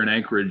J-Bear here in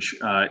Anchorage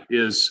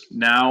is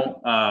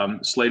now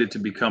slated to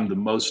become the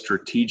most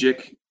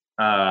strategic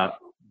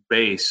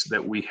base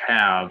that we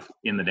have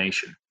in the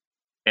nation.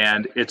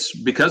 And it's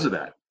because of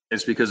that.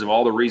 It's because of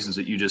all the reasons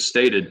that you just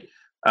stated,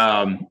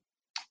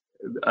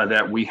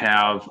 that we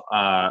have,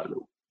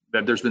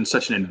 that there's been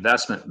such an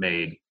investment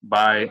made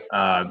by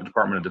the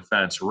Department of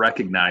Defense,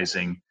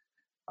 recognizing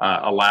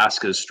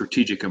Alaska's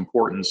strategic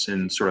importance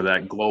in sort of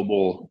that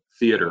global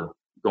theater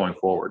going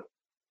forward.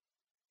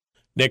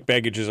 Nick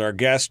Begich is our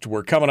guest.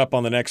 We're coming up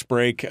on the next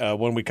break.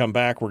 When we come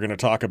back, we're going to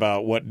talk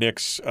about what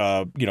Nick's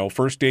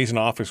first days in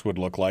office would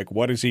look like.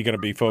 What is he going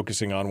to be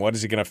focusing on? What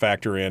is he going to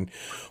factor in?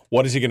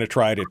 What is he going to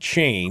try to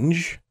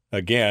change?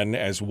 Again,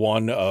 as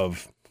one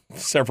of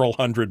several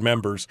hundred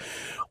members,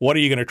 what are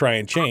you going to try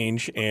and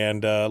change?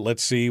 And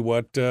let's see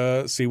what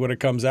it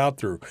comes out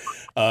through.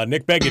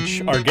 Nick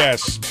Begich, our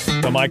guest.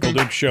 The Michael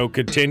Dukes Show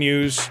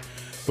continues.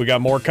 We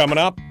got more coming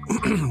up.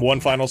 One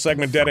final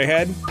segment dead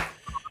ahead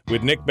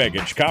with Nick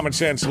Begich. Common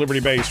sense,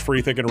 liberty-based,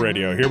 free-thinking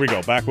radio. Here we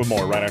go. Back with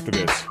more right after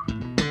this.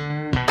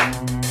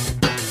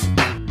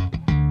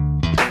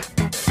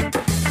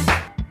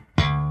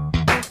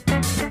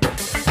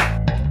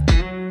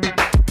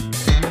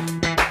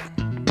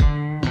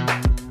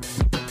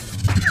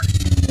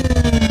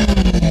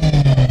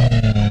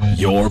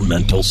 Your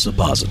mental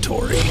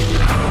suppository.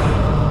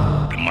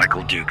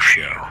 Uncle Duke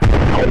Show.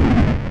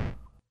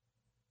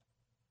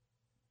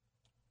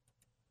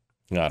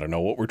 I don't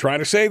know what we're trying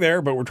to say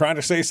there, but we're trying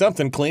to say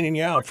something, cleaning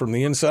you out from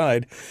the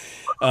inside.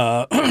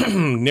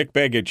 Nick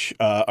Begich,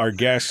 our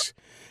guest,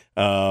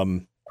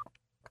 there's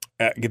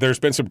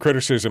been some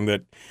criticism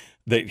that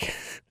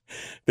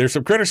there's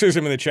some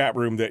criticism in the chat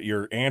room that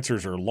your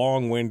answers are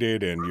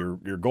long-winded and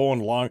you're going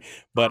long,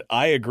 but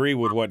I agree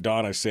with what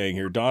Donna's saying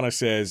here. Donna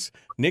says,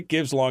 Nick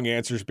gives long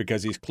answers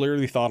because he's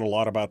clearly thought a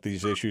lot about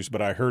these issues,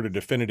 but I heard a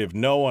definitive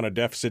no on a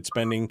deficit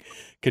spending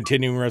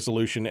continuing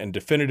resolution and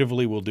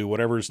definitively will do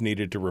whatever is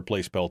needed to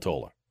replace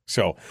Peltola.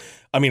 So,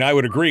 I mean, I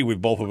would agree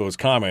with both of those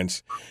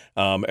comments.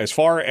 As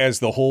far as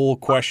the whole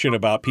question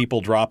about people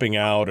dropping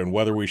out and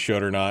whether we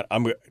should or not,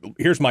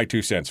 here's my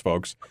 2 cents,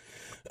 folks.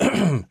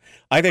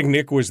 I think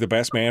Nick was the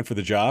best man for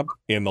the job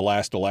in the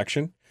last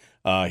election.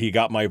 He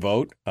got my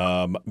vote.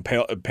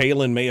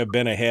 Palin may have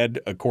been ahead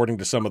according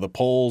to some of the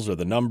polls or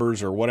the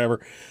numbers or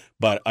whatever.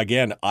 But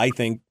again, I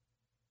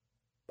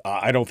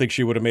don't think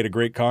she would have made a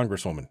great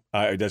congresswoman.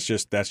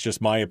 That's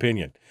just my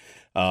opinion.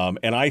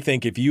 And I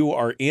think if you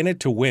are in it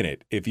to win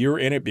it, if you're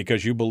in it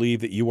because you believe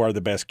that you are the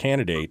best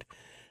candidate,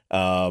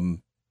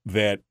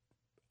 that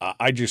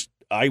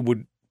I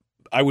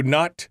would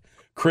not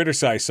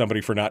criticize somebody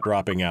for not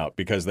dropping out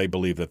because they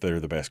believe that they're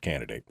the best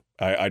candidate.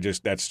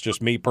 That's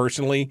just me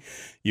personally.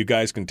 You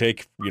guys can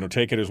take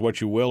it as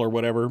what you will or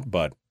whatever,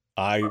 but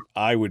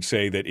I would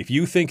say that if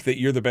you think that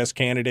you're the best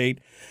candidate,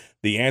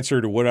 the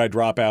answer to would I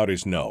drop out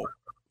is no.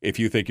 If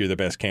you think you're the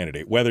best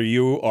candidate, whether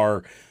you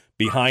are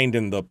behind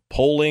in the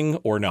polling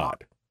or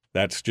not.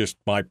 That's just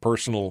my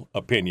personal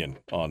opinion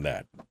on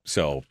that.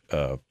 So,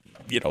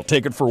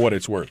 take it for what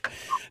it's worth.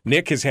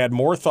 Nick has had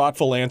more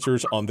thoughtful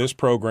answers on this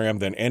program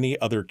than any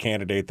other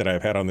candidate that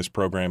I've had on this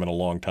program in a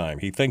long time.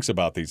 He thinks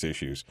about these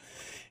issues.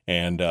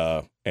 And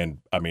I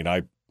mean,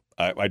 I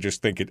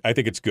just think I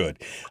think it's good.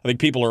 I think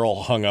people are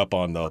all hung up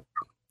on the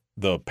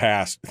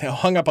past and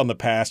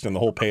the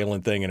whole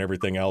Palin thing and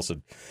everything else.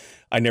 And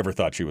I never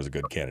thought she was a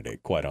good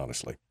candidate, quite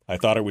honestly. I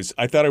thought it was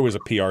a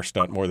PR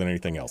stunt more than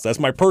anything else. That's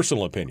my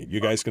personal opinion.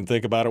 You guys can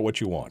think about it what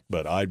you want,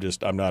 but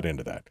I'm not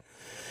into that.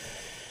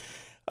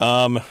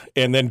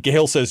 And then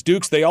Gail says,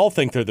 Dukes, they all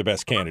think they're the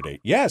best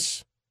candidate.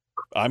 Yes.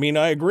 I mean,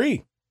 I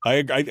agree.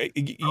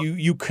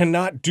 You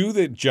cannot do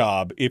the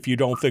job if you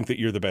don't think that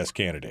you're the best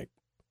candidate.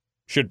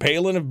 Should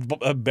Palin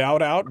have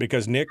bowed out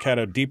because Nick had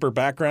a deeper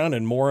background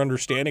and more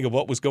understanding of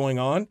what was going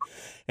on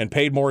and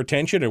paid more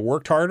attention and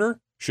worked harder?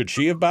 Should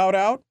she have bowed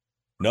out?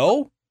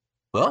 No?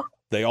 Well,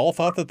 they all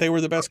thought that they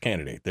were the best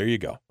candidate. There you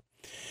go.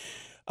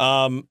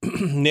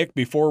 Nick,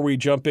 before we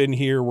jump in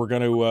here, we're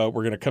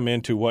gonna come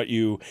into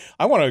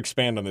I want to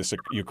expand on this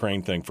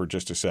Ukraine thing for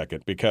just a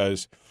second,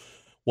 because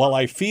while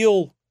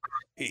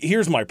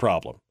here's my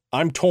problem.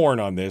 I'm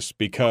torn on this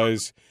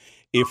because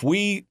if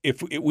we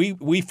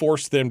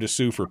force them to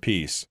sue for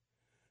peace,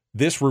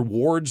 this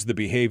rewards the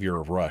behavior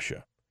of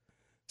Russia.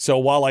 So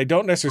while I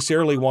don't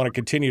necessarily want to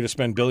continue to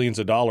spend billions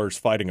of dollars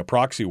fighting a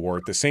proxy war,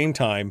 at the same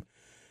time,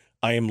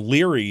 I am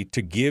leery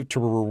to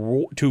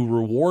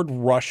reward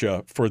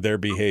Russia for their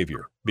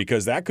behavior,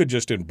 because that could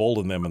just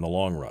embolden them in the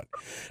long run.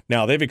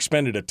 Now, they've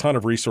expended a ton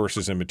of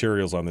resources and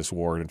materials on this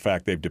war. And in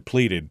fact, they've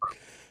depleted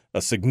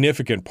a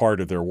significant part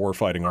of their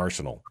warfighting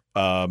arsenal.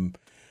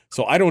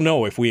 So I don't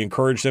know if we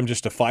encourage them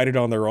just to fight it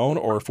on their own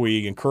or if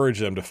we encourage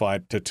them to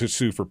fight to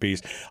sue for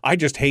peace. I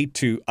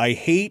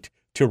hate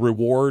to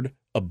reward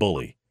a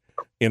bully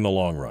in the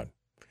long run.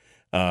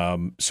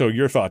 So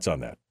your thoughts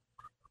on that?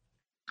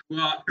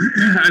 Well,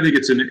 I think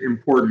it's an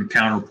important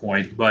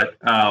counterpoint, but,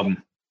 I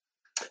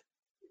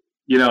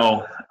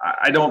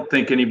don't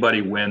think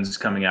anybody wins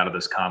coming out of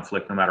this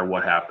conflict, no matter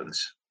what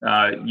happens.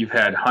 You've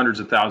had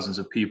hundreds of thousands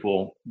of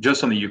people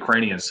just on the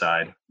Ukrainian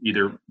side,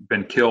 either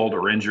been killed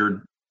or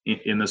injured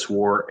in this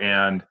war,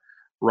 and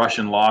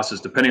Russian losses,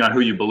 depending on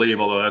who you believe,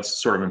 although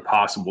that's sort of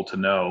impossible to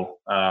know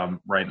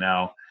right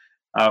now,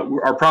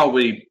 are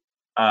probably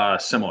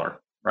similar,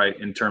 right,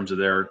 in terms of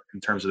their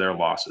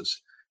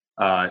losses.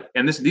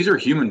 And these are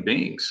human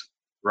beings,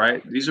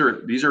 right? These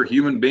are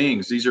human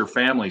beings. These are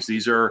families.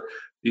 These are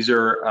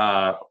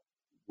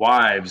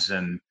wives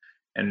and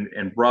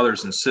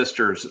brothers and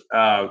sisters.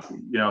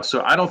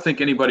 So I don't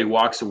think anybody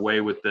walks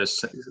away with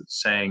this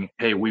saying,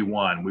 "Hey, we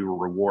won. We were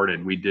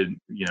rewarded. We did.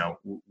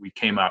 We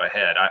came out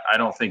ahead." I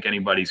don't think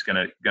anybody's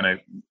gonna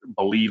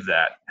believe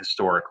that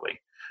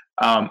historically.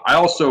 I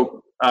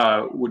also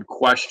would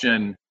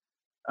question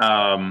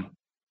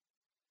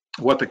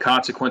what the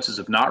consequences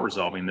of not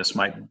resolving this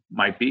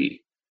might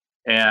be.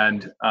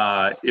 And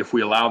if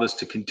we allow this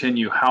to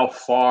continue, how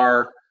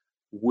far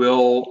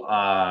will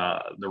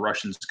the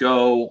Russians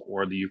go,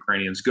 or the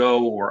Ukrainians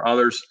go, or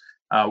others?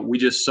 We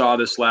just saw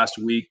this last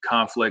week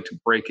conflict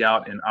break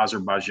out in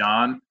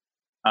Azerbaijan,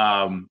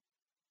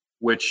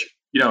 which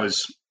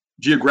is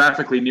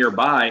geographically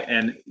nearby.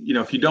 And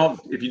if you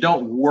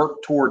don't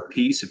work toward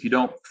peace, if you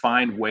don't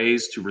find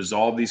ways to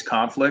resolve these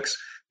conflicts,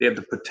 they have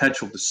the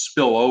potential to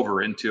spill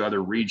over into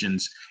other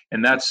regions,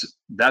 and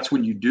that's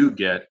when you do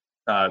get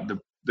the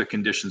the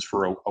conditions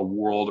for a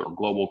world or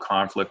global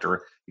conflict,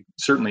 or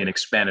certainly an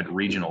expanded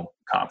regional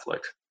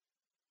conflict.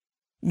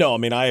 No, I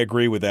mean, I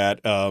agree with that.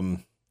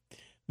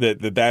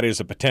 That is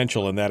a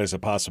potential and that is a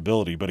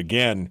possibility. But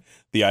again,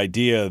 the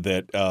idea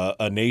that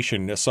a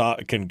nation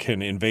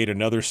can invade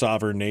another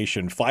sovereign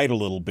nation, fight a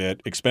little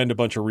bit, expend a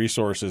bunch of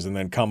resources, and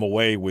then come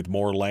away with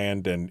more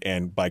land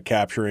and by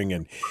capturing,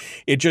 and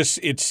it's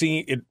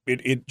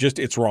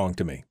wrong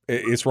to me.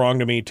 It's wrong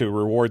to me to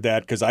reward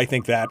that, because I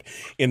think that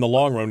in the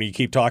long run, you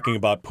keep talking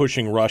about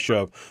pushing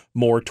Russia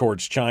more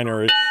towards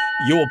China,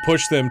 you will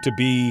push them to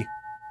be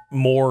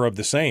more of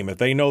the same. If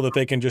they know that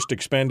they can just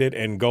expend it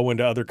and go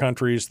into other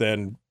countries,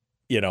 then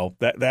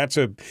it's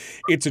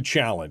a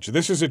challenge.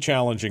 This is a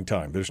challenging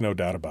time. There's no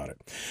doubt about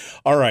it.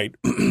 All right.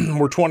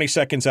 We're 20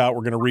 seconds out.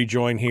 We're going to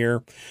rejoin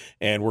here,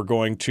 and we're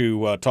going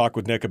to talk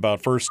with Nick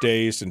about first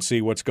days and see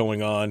what's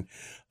going on,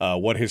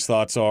 what his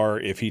thoughts are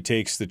if he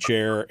takes the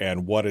chair,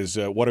 and what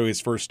do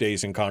his first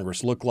days in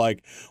Congress look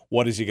like?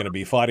 What is he going to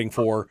be fighting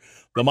for?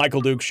 The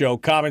Michael Duke Show,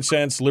 common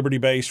sense,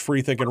 liberty-based,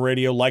 free-thinking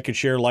radio. Like and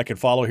share, like and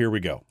follow. Here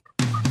we go.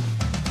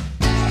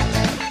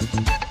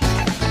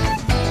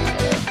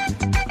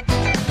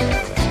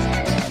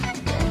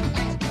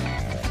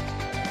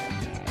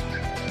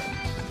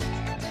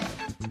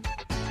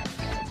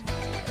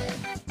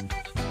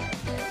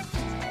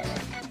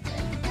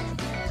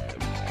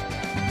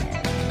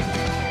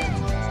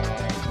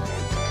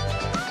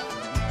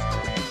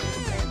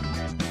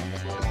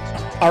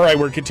 All right,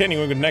 we're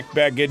continuing with Nick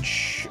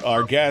Begich,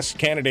 our guest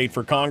candidate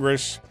for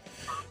Congress.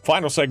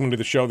 Final segment of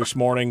the show this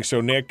morning.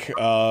 So, Nick,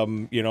 I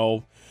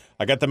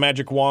got the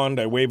magic wand.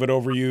 I wave it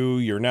over you.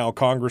 You're now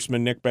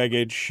Congressman Nick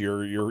Begich.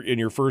 You're in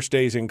your first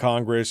days in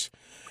Congress.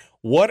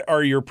 What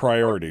are your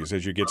priorities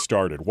as you get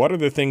started? What are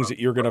the things that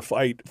you're going to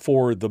fight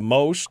for the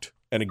most?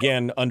 And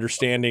again,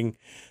 understanding,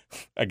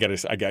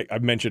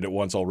 I've mentioned it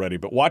once already,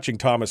 but watching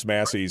Thomas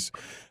Massey's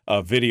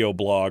video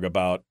blog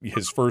about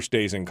his first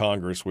days in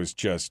Congress was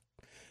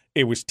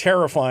it was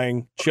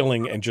terrifying,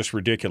 chilling, and just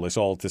ridiculous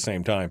all at the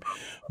same time.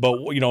 But,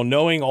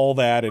 knowing all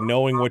that and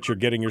knowing what you're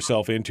getting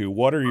yourself into,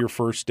 what are your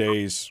first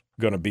days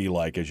going to be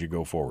like as you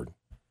go forward?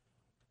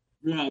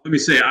 Well, let me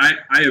say,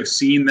 I have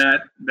seen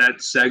that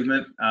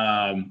segment,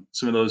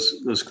 some of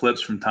those clips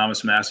from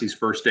Thomas Massey's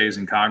first days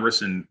in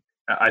Congress, and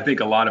I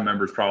think a lot of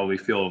members probably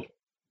feel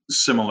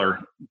similar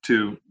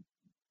to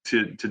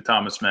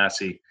Thomas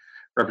Massey,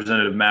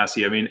 Representative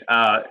Massey. I mean,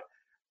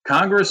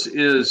 Congress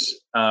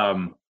is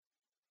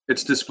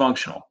it's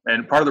dysfunctional.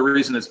 And part of the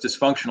reason it's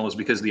dysfunctional is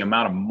because of the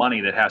amount of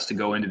money that has to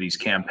go into these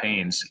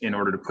campaigns in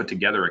order to put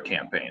together a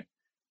campaign.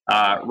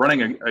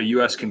 Running a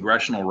U.S.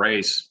 congressional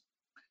race,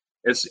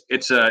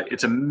 it's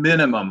a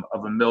minimum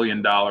of $1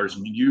 million,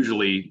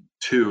 usually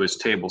 $2 is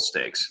table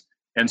stakes.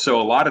 And so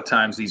a lot of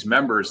times these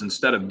members,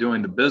 instead of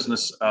doing the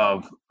business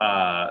of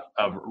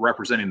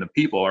representing the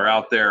people, are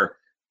out there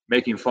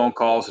making phone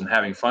calls and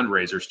having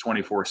fundraisers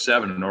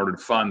 24/7 in order to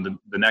fund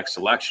the next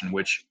election,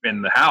 which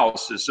in the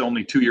House is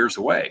only 2 years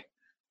away.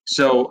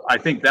 So I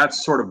think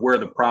that's sort of where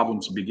the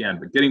problems begin.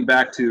 But getting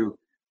back to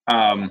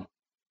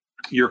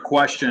your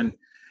question,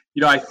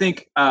 I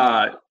think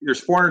there's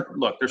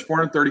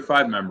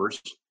 435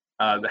 members.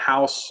 The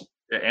House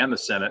and the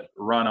Senate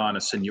run on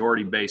a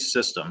seniority-based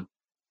system.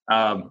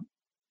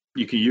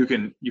 You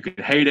can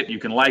hate it, you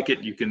can like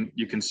it, you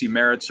can see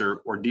merits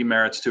or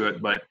demerits to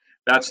it, but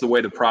that's the way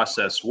the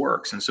process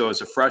works. And so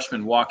as a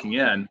freshman walking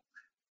in,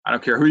 I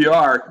don't care who you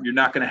are, you're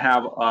not going to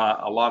have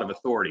a lot of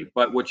authority.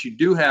 But what you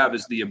do have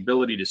is the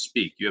ability to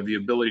speak. You have the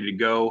ability to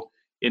go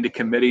into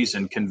committees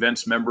and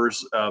convince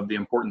members of the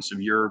importance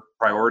of your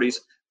priorities.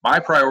 My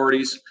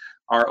priorities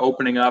are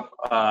opening up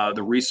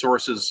the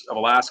resources of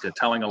Alaska,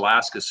 telling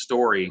Alaska's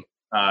story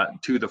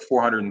to the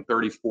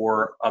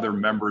 434 other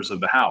members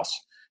of the House.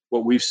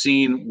 What we've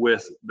seen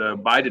with the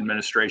Biden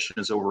administration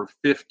is over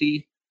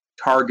 50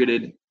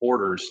 targeted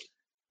orders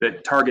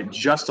that target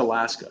just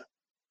Alaska.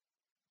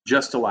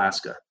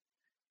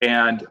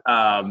 And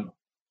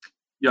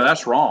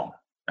that's wrong.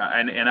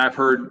 And I've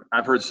heard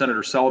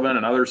Senator Sullivan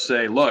and others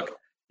say, look,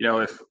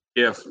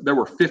 if there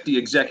were 50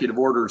 executive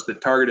orders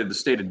that targeted the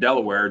state of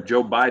Delaware,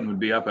 Joe Biden would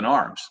be up in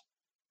arms.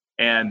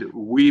 And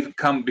we've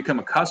become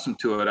accustomed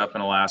to it up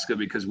in Alaska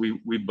because we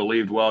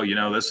believed, well,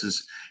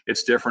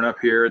 it's different up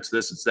here. It's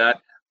this, it's that.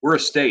 We're a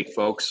state,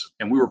 folks,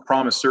 and we were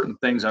promised certain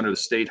things under the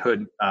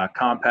statehood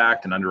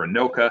compact and under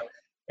ANOCA,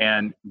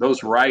 and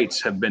those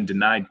rights have been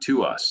denied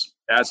to us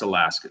as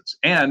Alaskans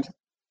and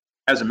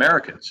as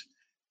Americans.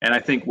 And I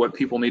think what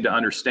people need to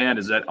understand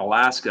is that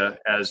Alaska,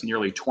 as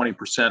nearly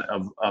 20%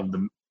 of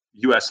the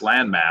U.S.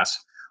 landmass,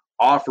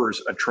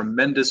 offers a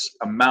tremendous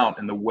amount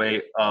in the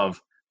way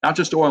of not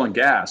just oil and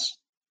gas,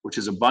 which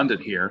is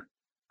abundant here,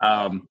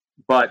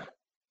 but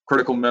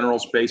critical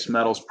minerals, base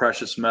metals,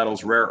 precious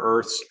metals, rare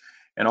earths,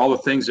 and all the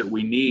things that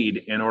we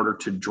need in order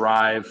to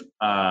drive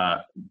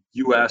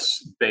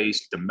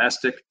U.S.-based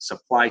domestic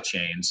supply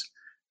chains,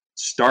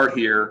 start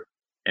here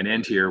and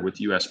end here with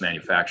U.S.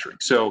 manufacturing.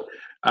 So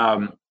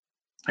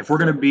if we're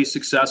going to be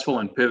successful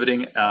in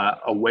pivoting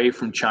away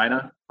from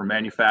China for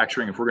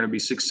manufacturing, if we're going to be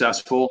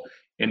successful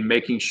in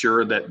making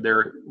sure that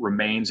there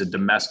remains a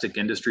domestic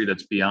industry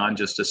that's beyond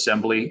just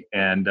assembly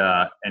and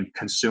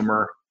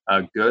consumer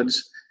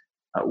goods,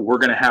 we're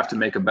going to have to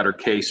make a better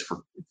case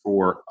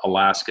for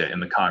Alaska in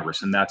the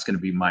Congress, and that's going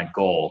to be my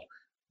goal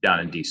down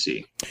in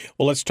D.C.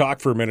 Well, let's talk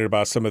for a minute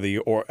about some of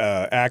the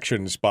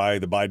actions by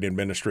the Biden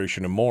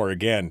administration and more.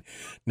 Again,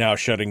 now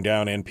shutting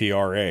down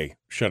NPRA,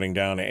 shutting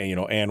down,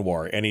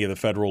 ANWR, any of the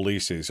federal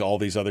leases, all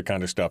these other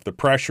kind of stuff. The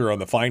pressure on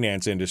the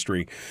finance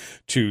industry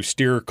to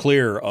steer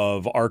clear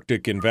of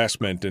Arctic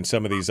investment and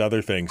some of these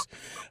other things.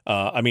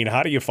 How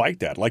do you fight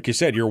that? Like you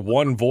said, you're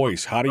one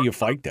voice. How do you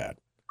fight that?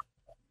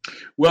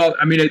 Well,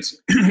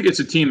 it's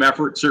a team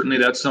effort. Certainly,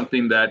 that's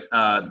something that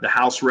the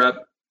House rep,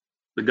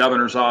 the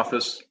governor's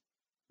office,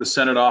 the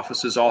Senate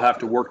offices all have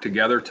to work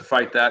together to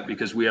fight that,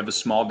 because we have a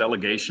small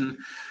delegation.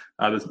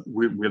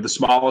 We have the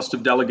smallest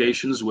of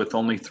delegations with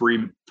only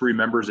three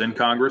members in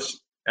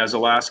Congress as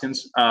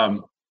Alaskans.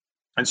 And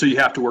so you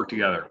have to work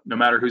together. No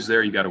matter who's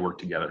there, you got to work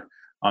together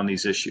on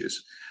these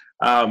issues.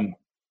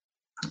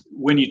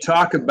 When you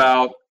talk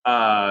about,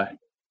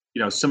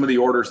 some of the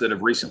orders that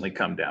have recently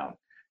come down,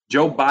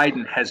 Joe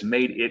Biden has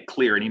made it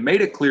clear, and he made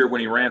it clear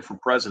when he ran for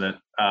president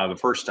the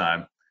first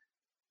time,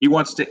 he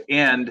wants to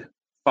end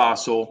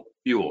fossil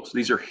fuels.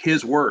 These are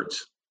his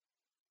words.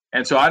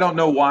 And so I don't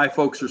know why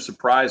folks are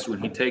surprised when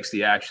he takes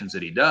the actions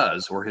that he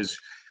does, or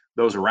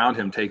those around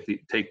him take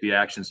the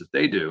actions that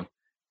they do,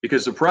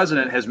 because the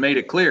president has made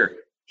it clear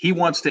he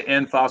wants to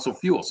end fossil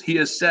fuels. He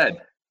has said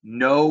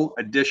no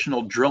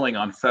additional drilling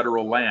on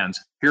federal lands,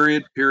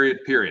 period.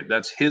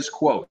 That's his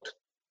quote.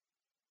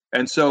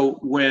 And so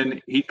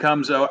when he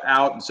comes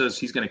out and says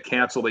he's going to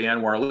cancel the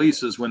ANWR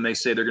leases, when they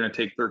say they're going to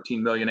take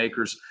 13 million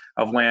acres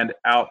of land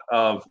out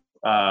of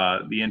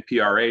the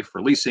NPRA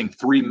for leasing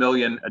 3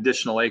 million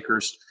additional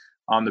acres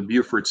on the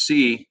Beaufort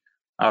Sea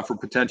for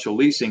potential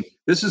leasing,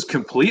 this is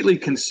completely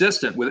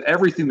consistent with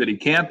everything that he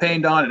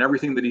campaigned on and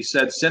everything that he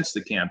said since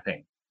the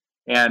campaign.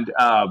 And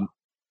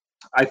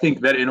I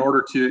think that in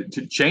order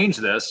to change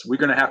this, we're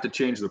going to have to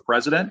change the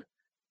president.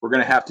 We're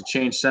going to have to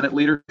change Senate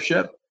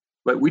leadership.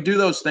 But we do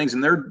those things,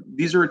 and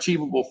these are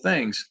achievable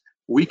things.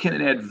 We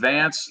can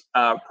advance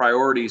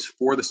priorities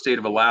for the state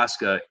of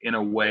Alaska in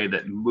a way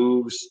that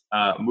moves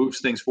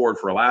things forward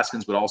for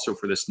Alaskans, but also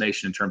for this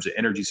nation in terms of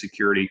energy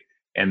security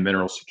and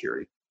mineral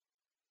security.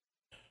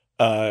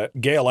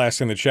 Gail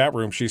asks in the chat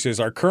room, she says,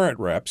 our current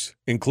reps,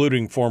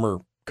 including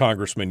former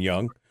Congressman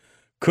Young,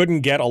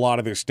 couldn't get a lot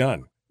of this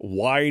done.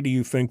 Why do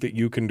you think that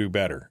you can do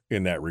better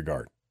in that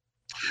regard?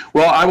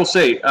 Well, I will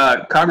say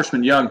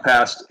Congressman Young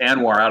passed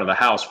ANWR out of the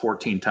House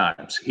 14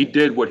 times. He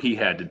did what he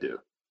had to do.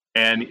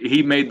 And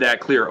he made that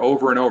clear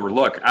over and over.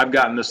 Look, I've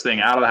gotten this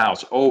thing out of the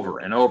House over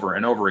and over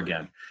and over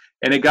again.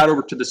 And it got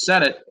over to the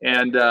Senate,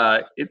 and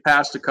it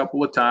passed a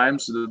couple of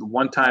times. The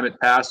one time it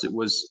passed, it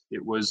was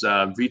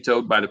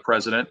vetoed by the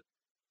president.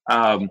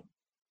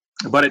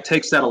 But it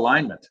takes that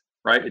alignment,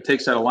 right? It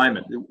takes that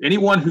alignment.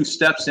 Anyone who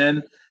steps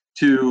in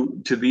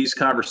to these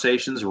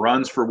conversations,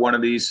 runs for one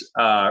of these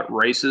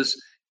races,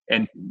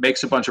 and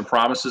makes a bunch of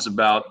promises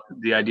about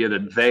the idea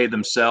that they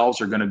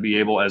themselves are going to be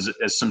able, as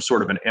some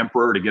sort of an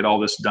emperor, to get all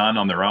this done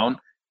on their own,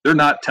 they're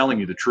not telling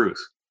you the truth.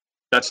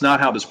 That's not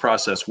how this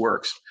process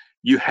works.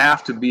 You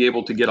have to be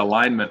able to get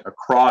alignment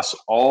across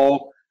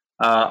all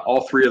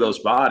three of those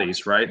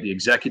bodies, right? The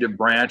executive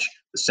branch,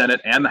 the Senate,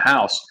 and the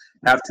House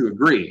have to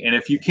agree. And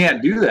if you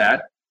can't do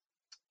that,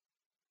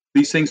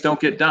 these things don't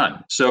get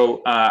done.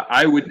 So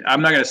I'm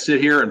not going to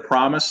sit here and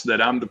promise that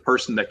I'm the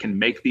person that can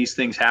make these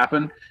things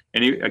happen.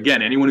 And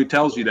again, anyone who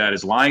tells you that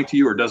is lying to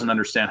you or doesn't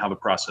understand how the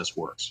process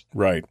works.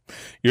 Right.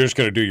 You're just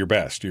going to do your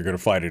best. You're going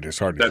to fight it as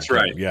hard as you can.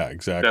 That's right. Yeah,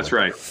 exactly. That's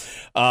right.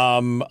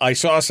 I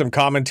saw some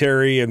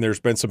commentary, and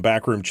there's been some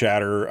backroom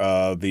chatter.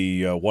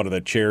 One of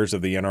the chairs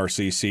of the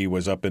NRCC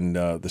was up in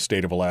the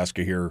state of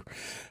Alaska here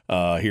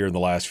in the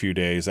last few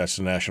days. That's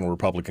the National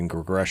Republican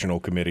Congressional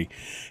Committee.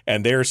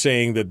 And they're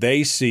saying that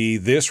they see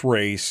this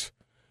race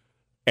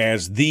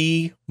as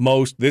this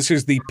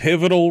is the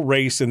pivotal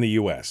race in the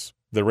U.S.,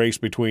 the race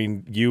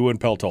between you and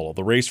Peltola,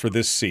 the race for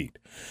this seat,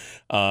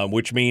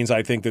 which means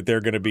I think that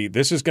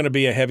this is going to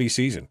be a heavy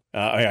season.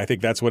 I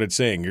think that's what it's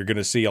saying. You're going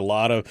to see a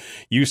lot of,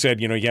 you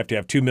said, you have to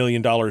have $2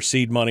 million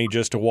seed money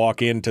just to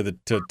walk into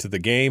the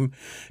game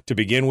to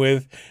begin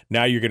with.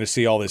 Now you're going to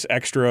see all this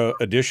extra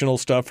additional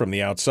stuff from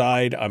the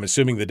outside. I'm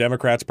assuming the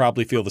Democrats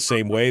probably feel the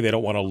same way. They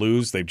don't want to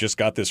lose. They've just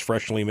got this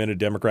freshly minted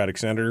Democratic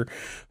senator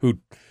who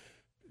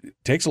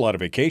takes a lot of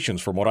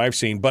vacations from what I've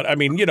seen, but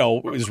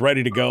is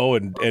ready to go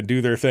and do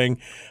their thing.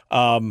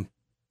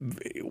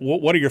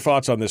 What are your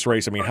thoughts on this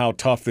race? How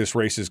tough this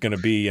race is going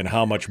to be, and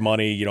how much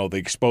money, the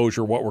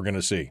exposure, what we're going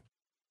to see?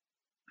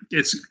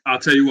 I'll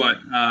tell you what,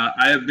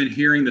 I have been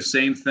hearing the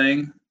same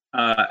thing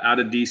out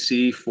of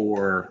DC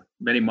for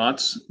many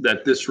months,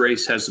 that this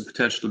race has the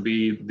potential to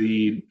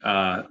be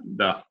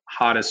the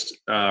hottest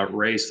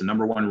race, the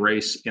number one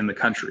race in the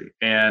country.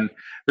 And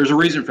there's a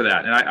reason for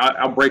that. And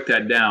I'll break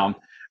that down.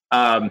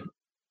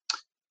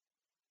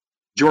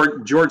 Joe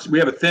George, we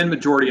have a thin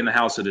majority in the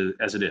House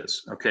as it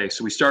is. Okay,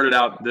 so we started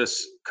out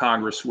this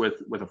Congress with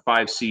a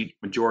 5-seat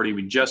majority.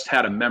 We just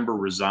had a member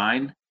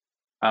resign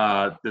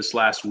this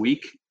last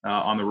week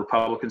on the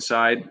Republican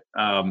side.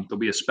 There'll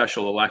be a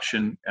special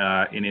election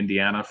in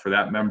Indiana for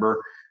that member.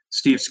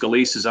 Steve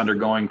Scalise is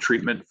undergoing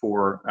treatment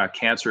for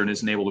cancer and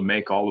isn't able to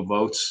make all the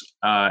votes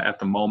at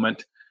the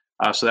moment.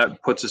 So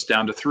that puts us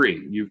down to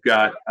 3. You've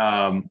got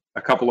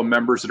a couple of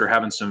members that are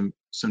having some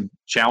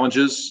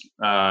challenges.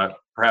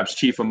 Perhaps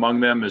chief among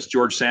them is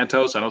George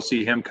Santos. I don't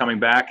see him coming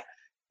back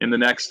in the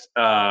next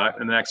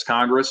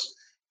Congress.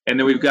 And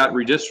then we've got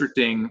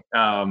redistricting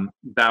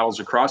battles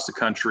across the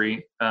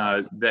country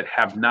that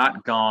have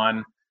not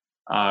gone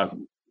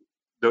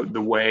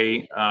the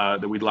way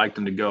that we'd like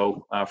them to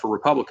go for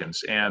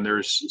Republicans. And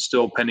there's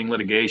still pending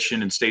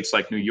litigation in states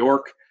like New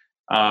York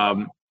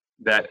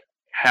that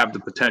have the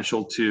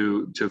potential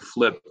to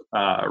flip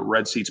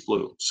red seats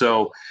blue.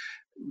 So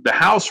the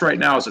House right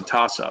now is a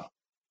toss-up.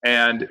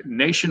 And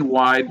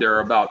nationwide, there are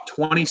about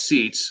 20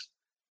 seats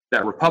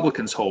that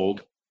Republicans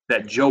hold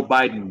that Joe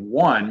Biden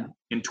won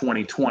in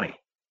 2020.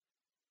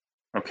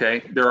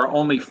 Okay, there are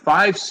only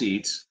 5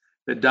 seats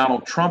that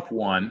Donald Trump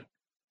won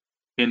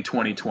in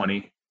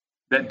 2020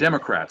 that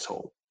Democrats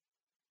hold.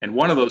 And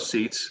one of those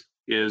seats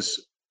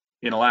is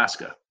in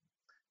Alaska.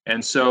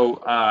 And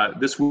so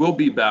this will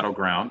be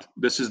battleground.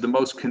 This is the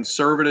most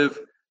conservative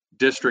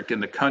district in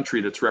the country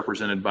that's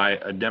represented by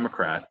a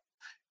Democrat.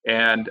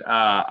 And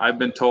I've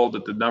been told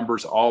that the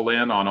numbers all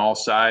in on all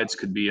sides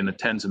could be in the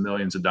tens of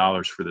millions of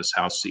dollars for this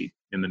House seat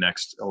in the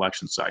next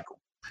election cycle.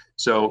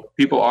 So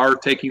people are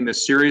taking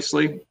this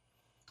seriously.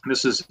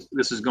 This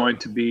is going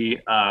to be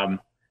an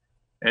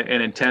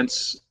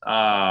intense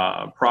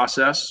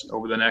process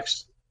over the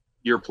next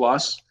year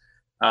plus.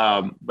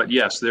 But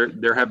yes,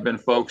 there have been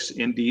folks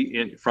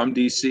from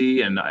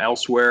DC and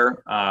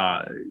elsewhere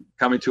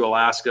coming to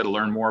Alaska to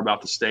learn more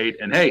about the state.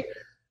 And hey,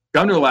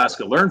 come to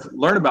Alaska,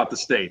 learn about the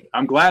state.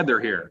 I'm glad they're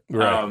here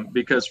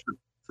because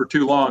for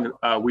too long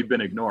we've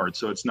been ignored.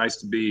 So it's nice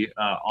to be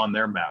on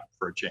their map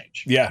for a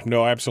change. Yeah,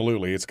 no,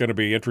 absolutely. It's going to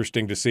be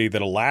interesting to see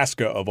that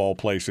Alaska, of all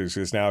places,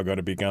 is now going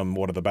to become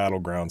one of the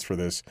battlegrounds for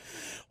this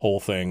whole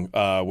thing,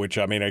 which,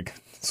 I mean,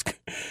 it's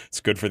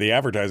good for the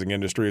advertising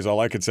industry is all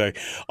I could say.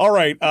 All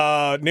right,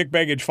 Nick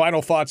Begich,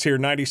 final thoughts here,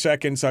 90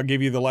 seconds. I'll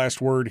give you the last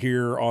word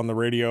here on the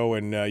radio,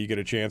 and you get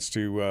a chance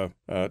to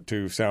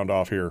sound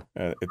off here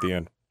at the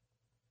end.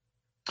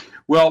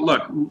 Well,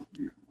 look,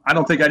 I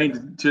don't think I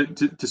need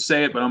to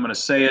say it, but I'm going to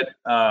say it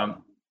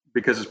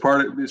because it's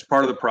part of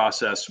the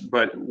process.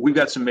 But we've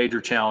got some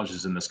major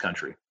challenges in this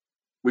country.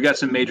 We got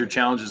some major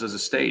challenges as a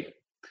state,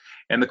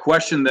 and the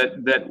question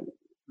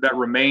that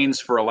remains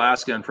for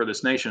Alaska and for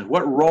this nation is: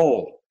 what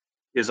role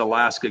is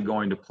Alaska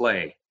going to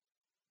play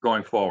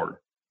going forward?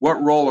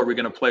 What role are we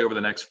going to play over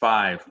the next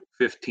 5,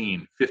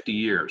 15, 50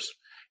 years?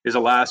 Is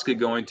Alaska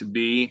going to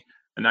be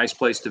a nice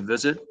place to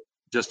visit,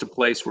 just a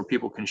place where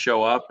people can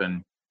show up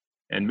and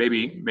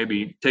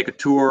maybe take a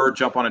tour,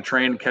 jump on a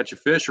train and catch a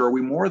fish? Or are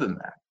we more than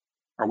that?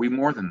 Are we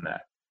more than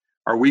that?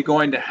 Are we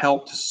going to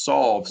help to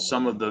solve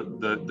some of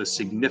the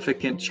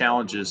significant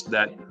challenges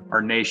that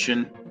our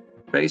nation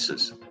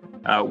faces?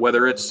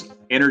 Whether it's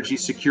energy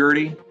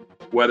security,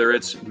 whether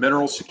it's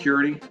mineral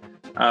security,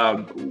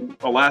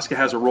 Alaska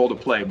has a role to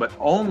play, but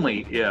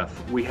only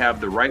if we have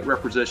the right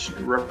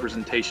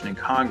representation in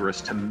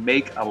Congress to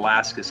make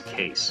Alaska's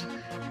case.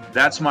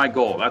 That's my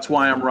goal. That's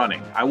why I'm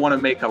running. I want to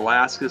make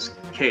Alaska's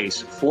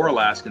case for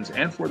Alaskans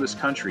and for this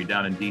country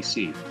down in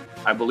DC.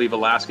 I believe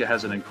Alaska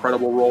has an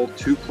incredible role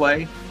to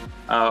play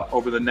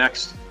over the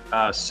next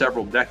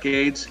several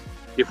decades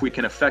if we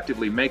can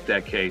effectively make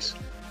that case,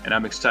 and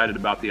I'm excited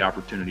about the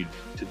opportunity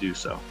to do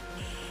so.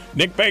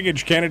 Nick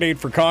Begich, candidate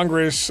for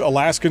Congress.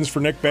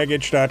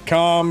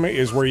 AlaskansForNickBegich.com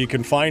is where you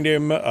can find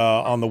him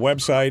on the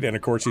website. And,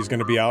 of course, he's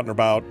going to be out and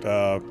about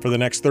for the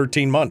next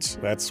 13 months.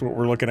 That's what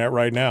we're looking at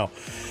right now.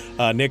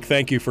 Nick,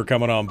 thank you for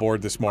coming on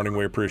board this morning.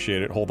 We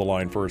appreciate it. Hold the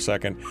line for a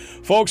second.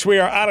 Folks, we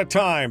are out of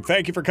time.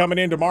 Thank you for coming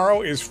in.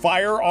 Tomorrow is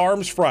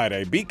Firearms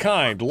Friday. Be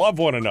kind. Love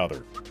one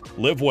another.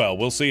 Live well.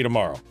 We'll see you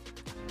tomorrow.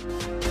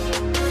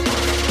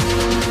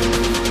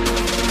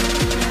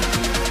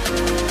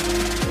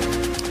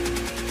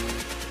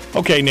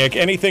 Okay, Nick,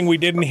 anything we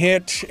didn't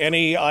hit,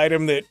 any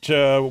item that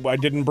I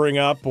didn't bring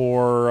up,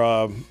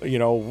 or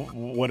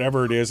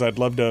whatever it is, I'd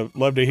love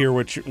to hear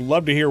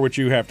what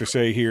you have to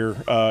say here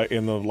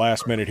in the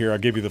last minute here. I'll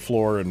give you the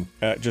floor, and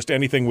just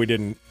anything we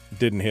didn't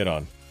hit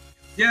on.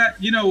 Yeah,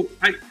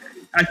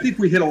 I think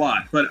we hit a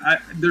lot, but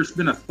there's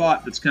been a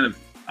thought that's kind of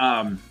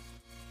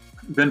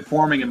been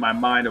forming in my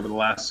mind over the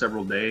last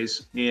several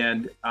days,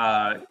 and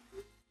I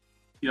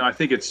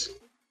think it's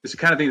the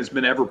kind of thing that's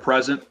been ever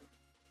present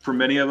for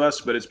many of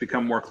us, but it's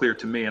become more clear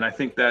to me. And I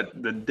think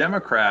that the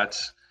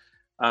Democrats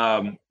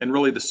and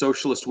really the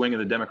socialist wing of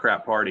the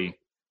Democrat Party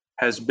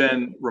has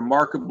been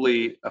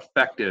remarkably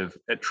effective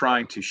at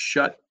trying to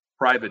shut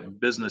private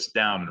business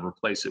down and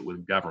replace it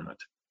with government.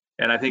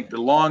 And I think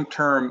the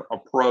long-term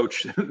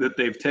approach that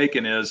they've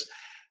taken is,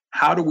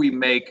 how do we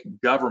make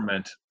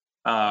government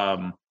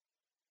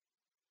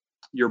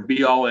your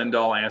be-all,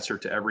 end-all answer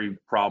to every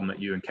problem that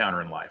you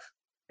encounter in life.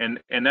 And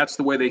that's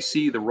the way they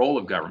see the role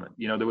of government.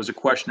 You know, there was a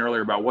question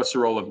earlier about what's the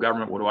role of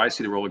government? What do I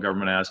see the role of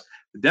government as?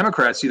 The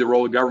Democrats see the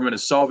role of government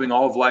as solving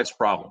all of life's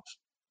problems.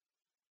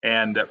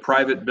 And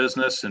private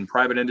business and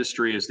private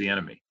industry is the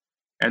enemy.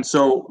 And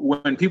so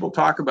when people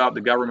talk about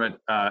the government,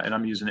 and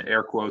I'm using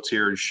air quotes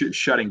here,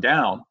 shutting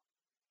down,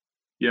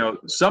 you know,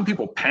 some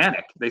people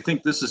panic. They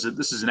think this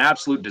is an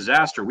absolute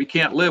disaster. We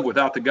can't live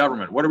without the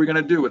government. What are we going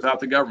to do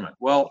without the government?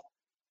 Well,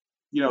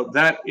 you know,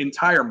 that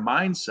entire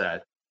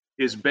mindset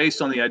is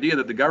based on the idea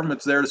that the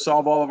government's there to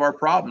solve all of our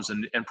problems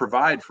and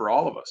provide for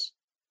all of us.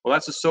 Well,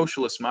 that's a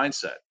socialist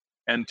mindset,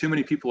 and too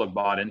many people have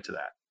bought into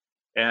that.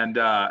 And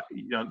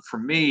you know, for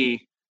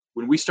me,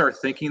 when we start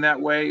thinking that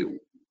way,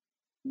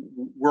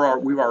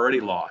 we've already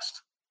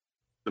lost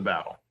the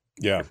battle.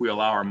 Yeah. If we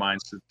allow our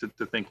minds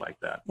to think like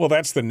that. Well,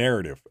 that's the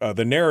narrative.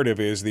 The narrative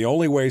is the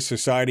only way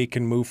society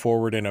can move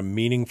forward in a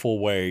meaningful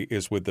way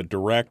is with the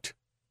direct,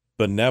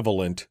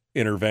 benevolent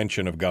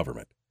intervention of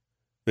government.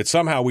 That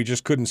somehow we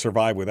just couldn't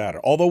survive without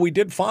it. Although we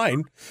did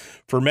fine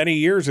for many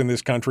years in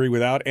this country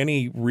without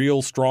any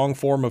real strong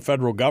form of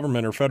federal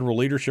government or federal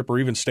leadership or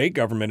even state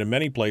government in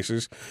many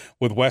places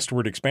with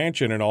westward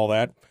expansion and all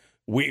that.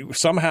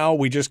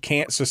 We just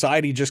can't,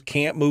 society just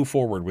can't move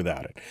forward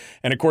without it.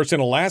 And of course, in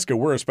Alaska,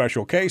 we're a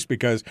special case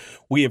because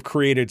we have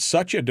created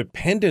such a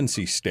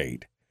dependency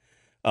state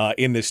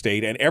in this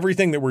state, and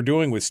everything that we're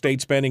doing with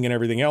state spending and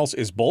everything else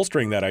is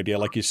bolstering that idea,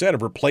 like you said,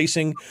 of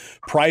replacing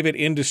private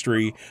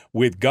industry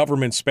with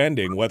government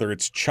spending, whether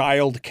it's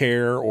child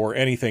care or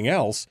anything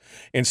else,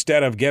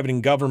 instead of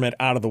getting government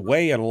out of the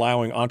way and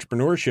allowing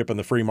entrepreneurship and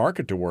the free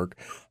market to work.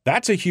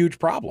 That's a huge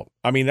problem.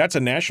 I mean, that's a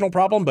national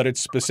problem, but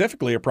it's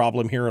specifically a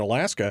problem here in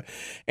Alaska,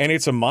 and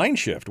it's a mind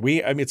shift.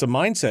 It's a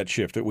mindset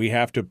shift that we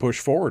have to push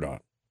forward on.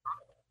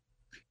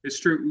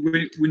 It's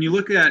true. When you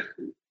look at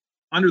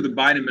under the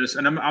Biden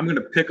administration, and I'm going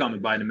to pick on the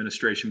Biden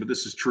administration, but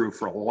this is true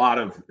for a lot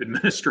of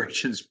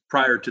administrations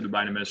prior to the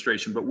Biden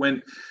administration. But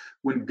when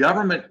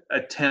government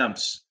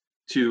attempts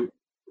to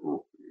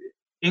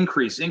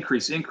increase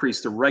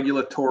the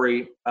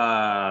regulatory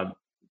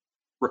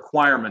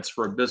requirements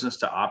for a business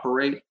to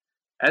operate,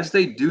 as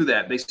they do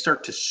that, they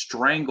start to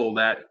strangle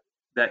that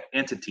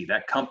entity,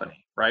 that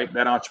company, right?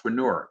 That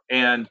entrepreneur.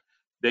 And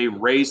they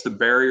raise the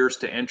barriers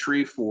to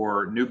entry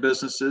for new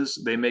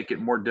businesses. They make it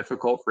more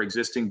difficult for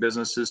existing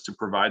businesses to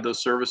provide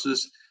those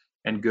services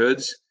and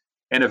goods.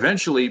 And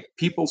eventually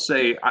people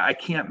say, I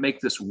can't make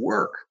this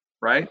work,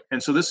 right?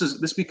 And so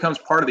this becomes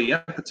part of the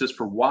impetus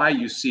for why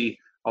you see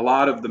a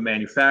lot of the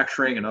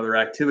manufacturing and other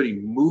activity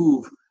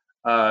move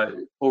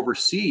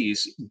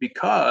overseas,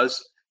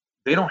 because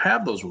they don't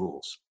have those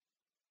rules.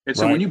 And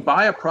so when you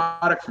buy a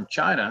product from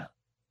China,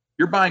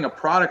 you're buying a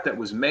product that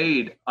was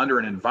made under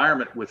an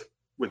environment with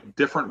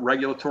different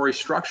regulatory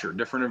structure,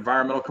 different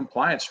environmental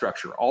compliance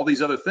structure, all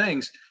these other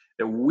things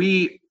that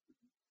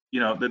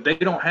that they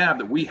don't have,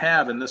 that we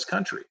have in this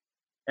country.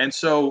 And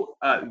so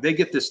they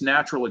get this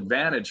natural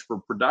advantage for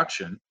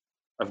production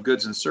of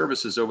goods and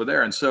services over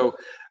there. And so,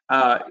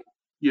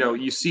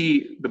 you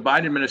see the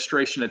Biden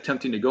administration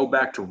attempting to go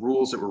back to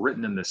rules that were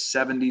written in the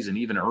 70s and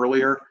even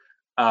earlier,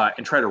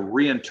 and try to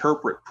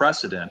reinterpret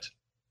precedent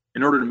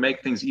in order to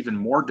make things even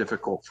more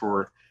difficult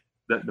for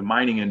the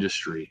mining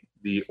industry,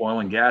 the oil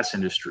and gas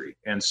industry,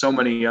 and so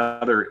many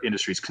other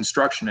industries,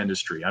 construction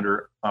industry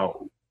under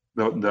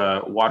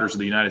the waters of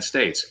the United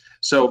States.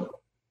 So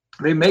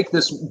they make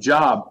this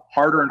job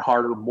harder and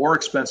harder, more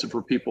expensive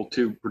for people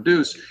to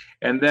produce.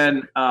 And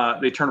then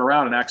they turn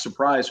around and act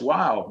surprised.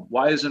 Wow,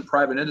 why isn't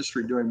private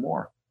industry doing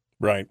more?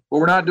 Right. Well,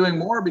 we're not doing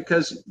more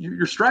because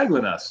you're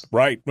straggling us.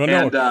 Right.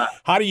 No.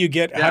 How do you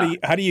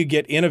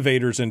get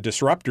innovators and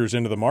disruptors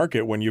into the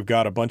market when you've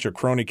got a bunch of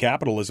crony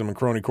capitalism and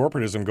crony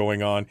corporatism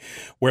going on,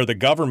 where the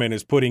government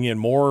is putting in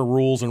more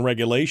rules and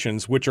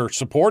regulations, which are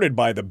supported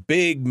by the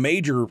big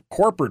major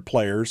corporate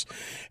players,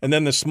 and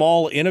then the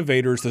small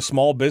innovators, the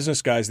small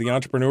business guys, the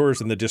entrepreneurs,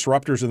 and the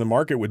disruptors in the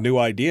market with new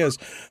ideas,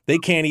 they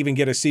can't even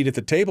get a seat at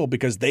the table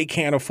because they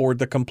can't afford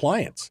the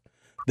compliance.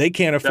 They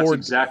can't afford.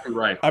 That's exactly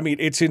right. I mean,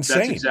 it's insane.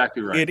 That's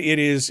exactly right. It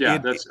is. Yeah,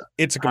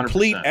 it's a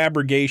complete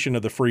abrogation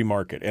of the free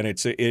market, and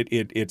it's a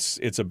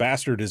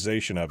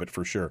bastardization of it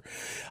for sure.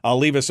 I'll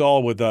leave us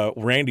all with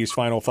Randy's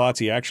final thoughts.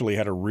 He actually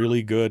had a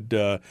really good.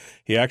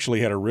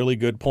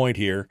 Point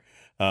here,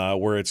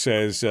 where it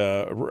says,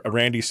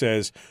 Randy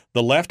says,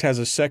 the left has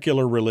a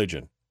secular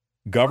religion,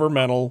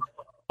 governmental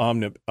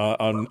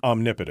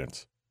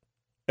omnipotence.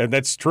 And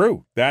that's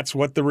true. That's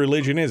what the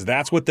religion is.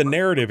 That's what the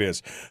narrative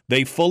is.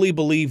 They fully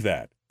believe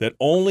that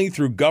only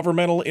through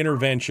governmental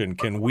intervention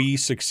can we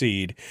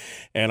succeed.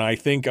 And I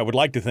would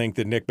like to think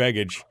that Nick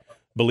Begich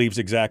believes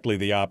exactly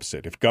the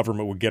opposite. If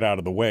government would get out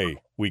of the way,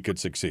 we could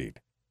succeed.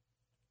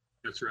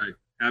 That's right.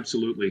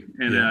 Absolutely.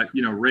 And,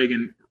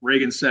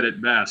 Reagan said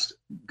it best.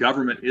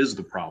 Government is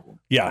the problem.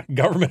 Yeah.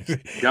 Government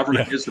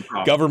is the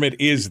problem. Government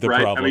is the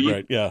problem.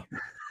 Right. Yeah.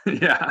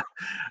 Yeah.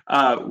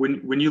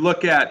 When you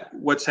look at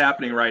what's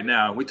happening right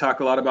now, we talk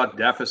a lot about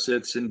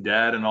deficits and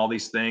debt and all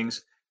these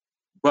things,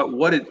 but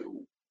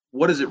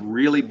what does it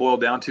really boil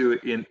down to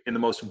in the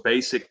most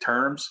basic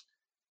terms?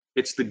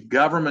 It's the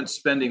government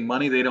spending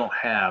money they don't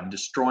have,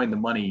 destroying the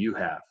money you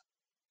have.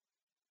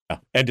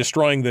 And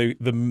destroying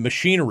the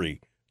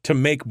machinery to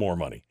make more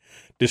money.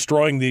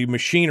 Destroying the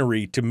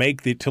machinery to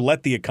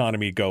let the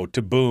economy go,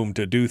 to boom,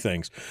 to do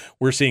things.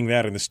 We're seeing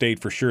that in the state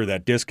for sure,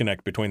 that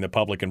disconnect between the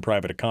public and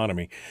private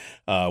economy,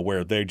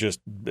 where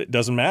it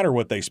doesn't matter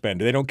what they spend.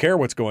 They don't care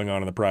what's going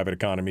on in the private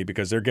economy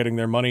because they're getting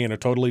their money in a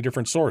totally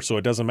different source. So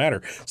it doesn't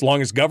matter. As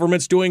long as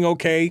government's doing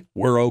okay,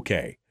 we're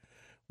okay.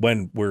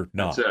 When we're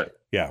not. That's it.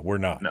 Yeah, we're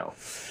not. No.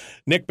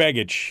 Nick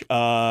Begich,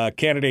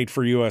 candidate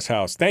for U.S.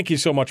 House. Thank you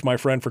so much, my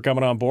friend, for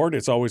coming on board.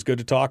 It's always good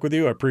to talk with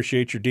you. I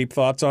appreciate your deep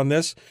thoughts on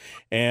this,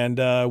 and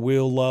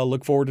we'll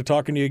look forward to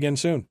talking to you again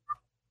soon.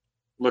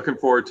 Looking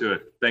forward to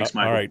it. Thanks,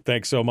 Michael. All right,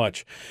 thanks so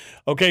much.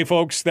 Okay,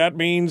 folks, that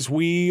means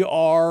we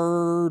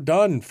are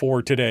done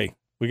for today.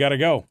 We got to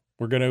go.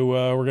 We're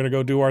gonna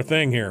go do our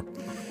thing here.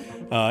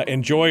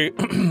 Enjoy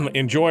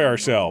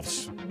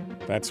ourselves.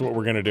 That's what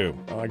we're gonna do.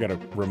 Oh, I got to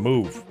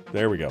remove.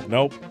 There we go.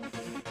 Nope.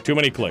 Too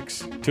many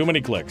clicks.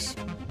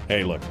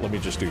 Hey, look, let me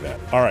just do that.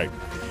 All right.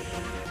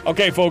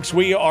 Okay, folks,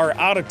 we are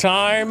out of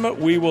time.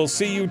 We will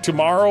see you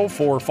tomorrow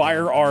for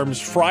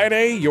Firearms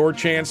Friday, your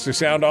chance to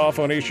sound off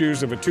on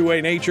issues of a two-way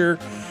nature.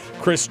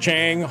 Chris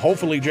Chang,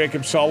 hopefully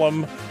Jacob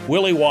Sullum,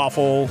 Willie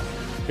Waffle.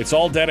 It's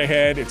all dead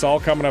ahead. It's all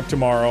coming up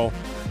tomorrow.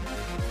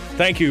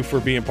 Thank you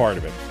for being part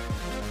of it.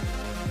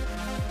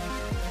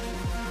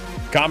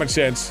 Common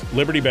sense,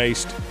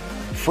 liberty-based,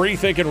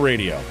 free-thinking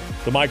radio.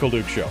 The Michael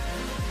Duke Show.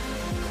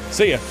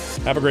 See ya.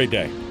 Have a great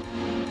day.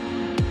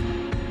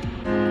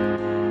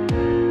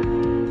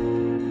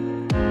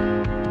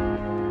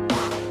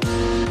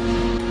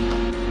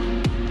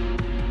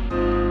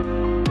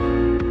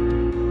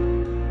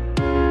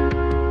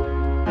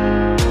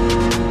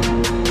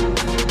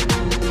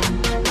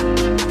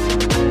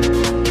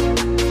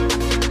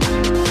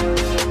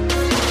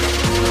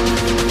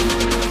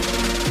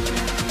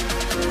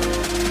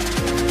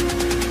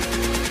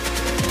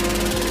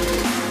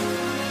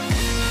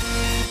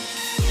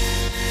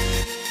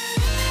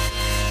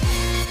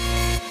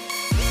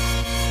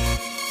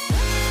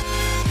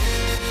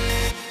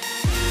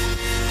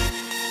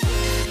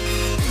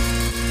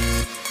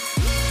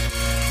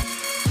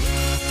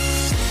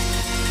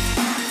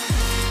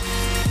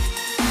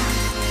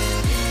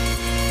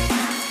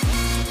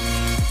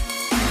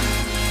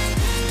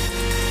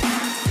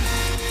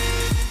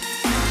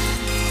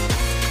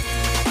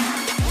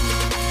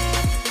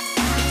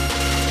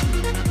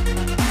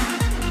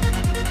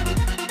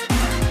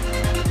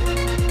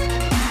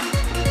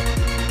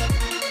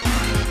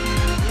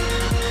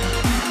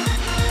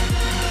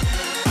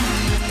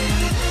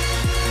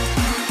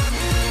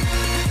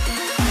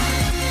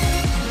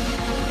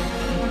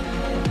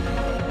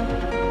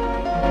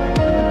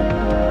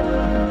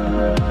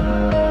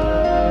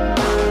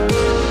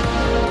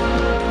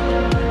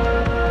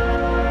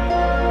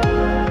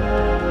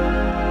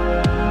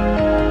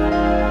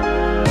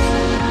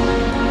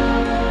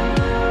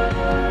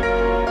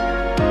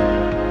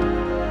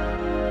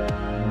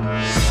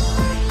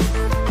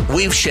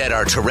 We've shed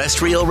our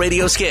terrestrial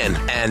radio skin,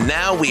 and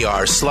now we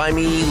are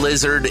slimy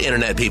lizard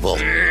internet people.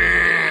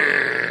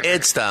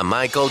 It's the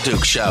Michael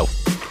Duke Show.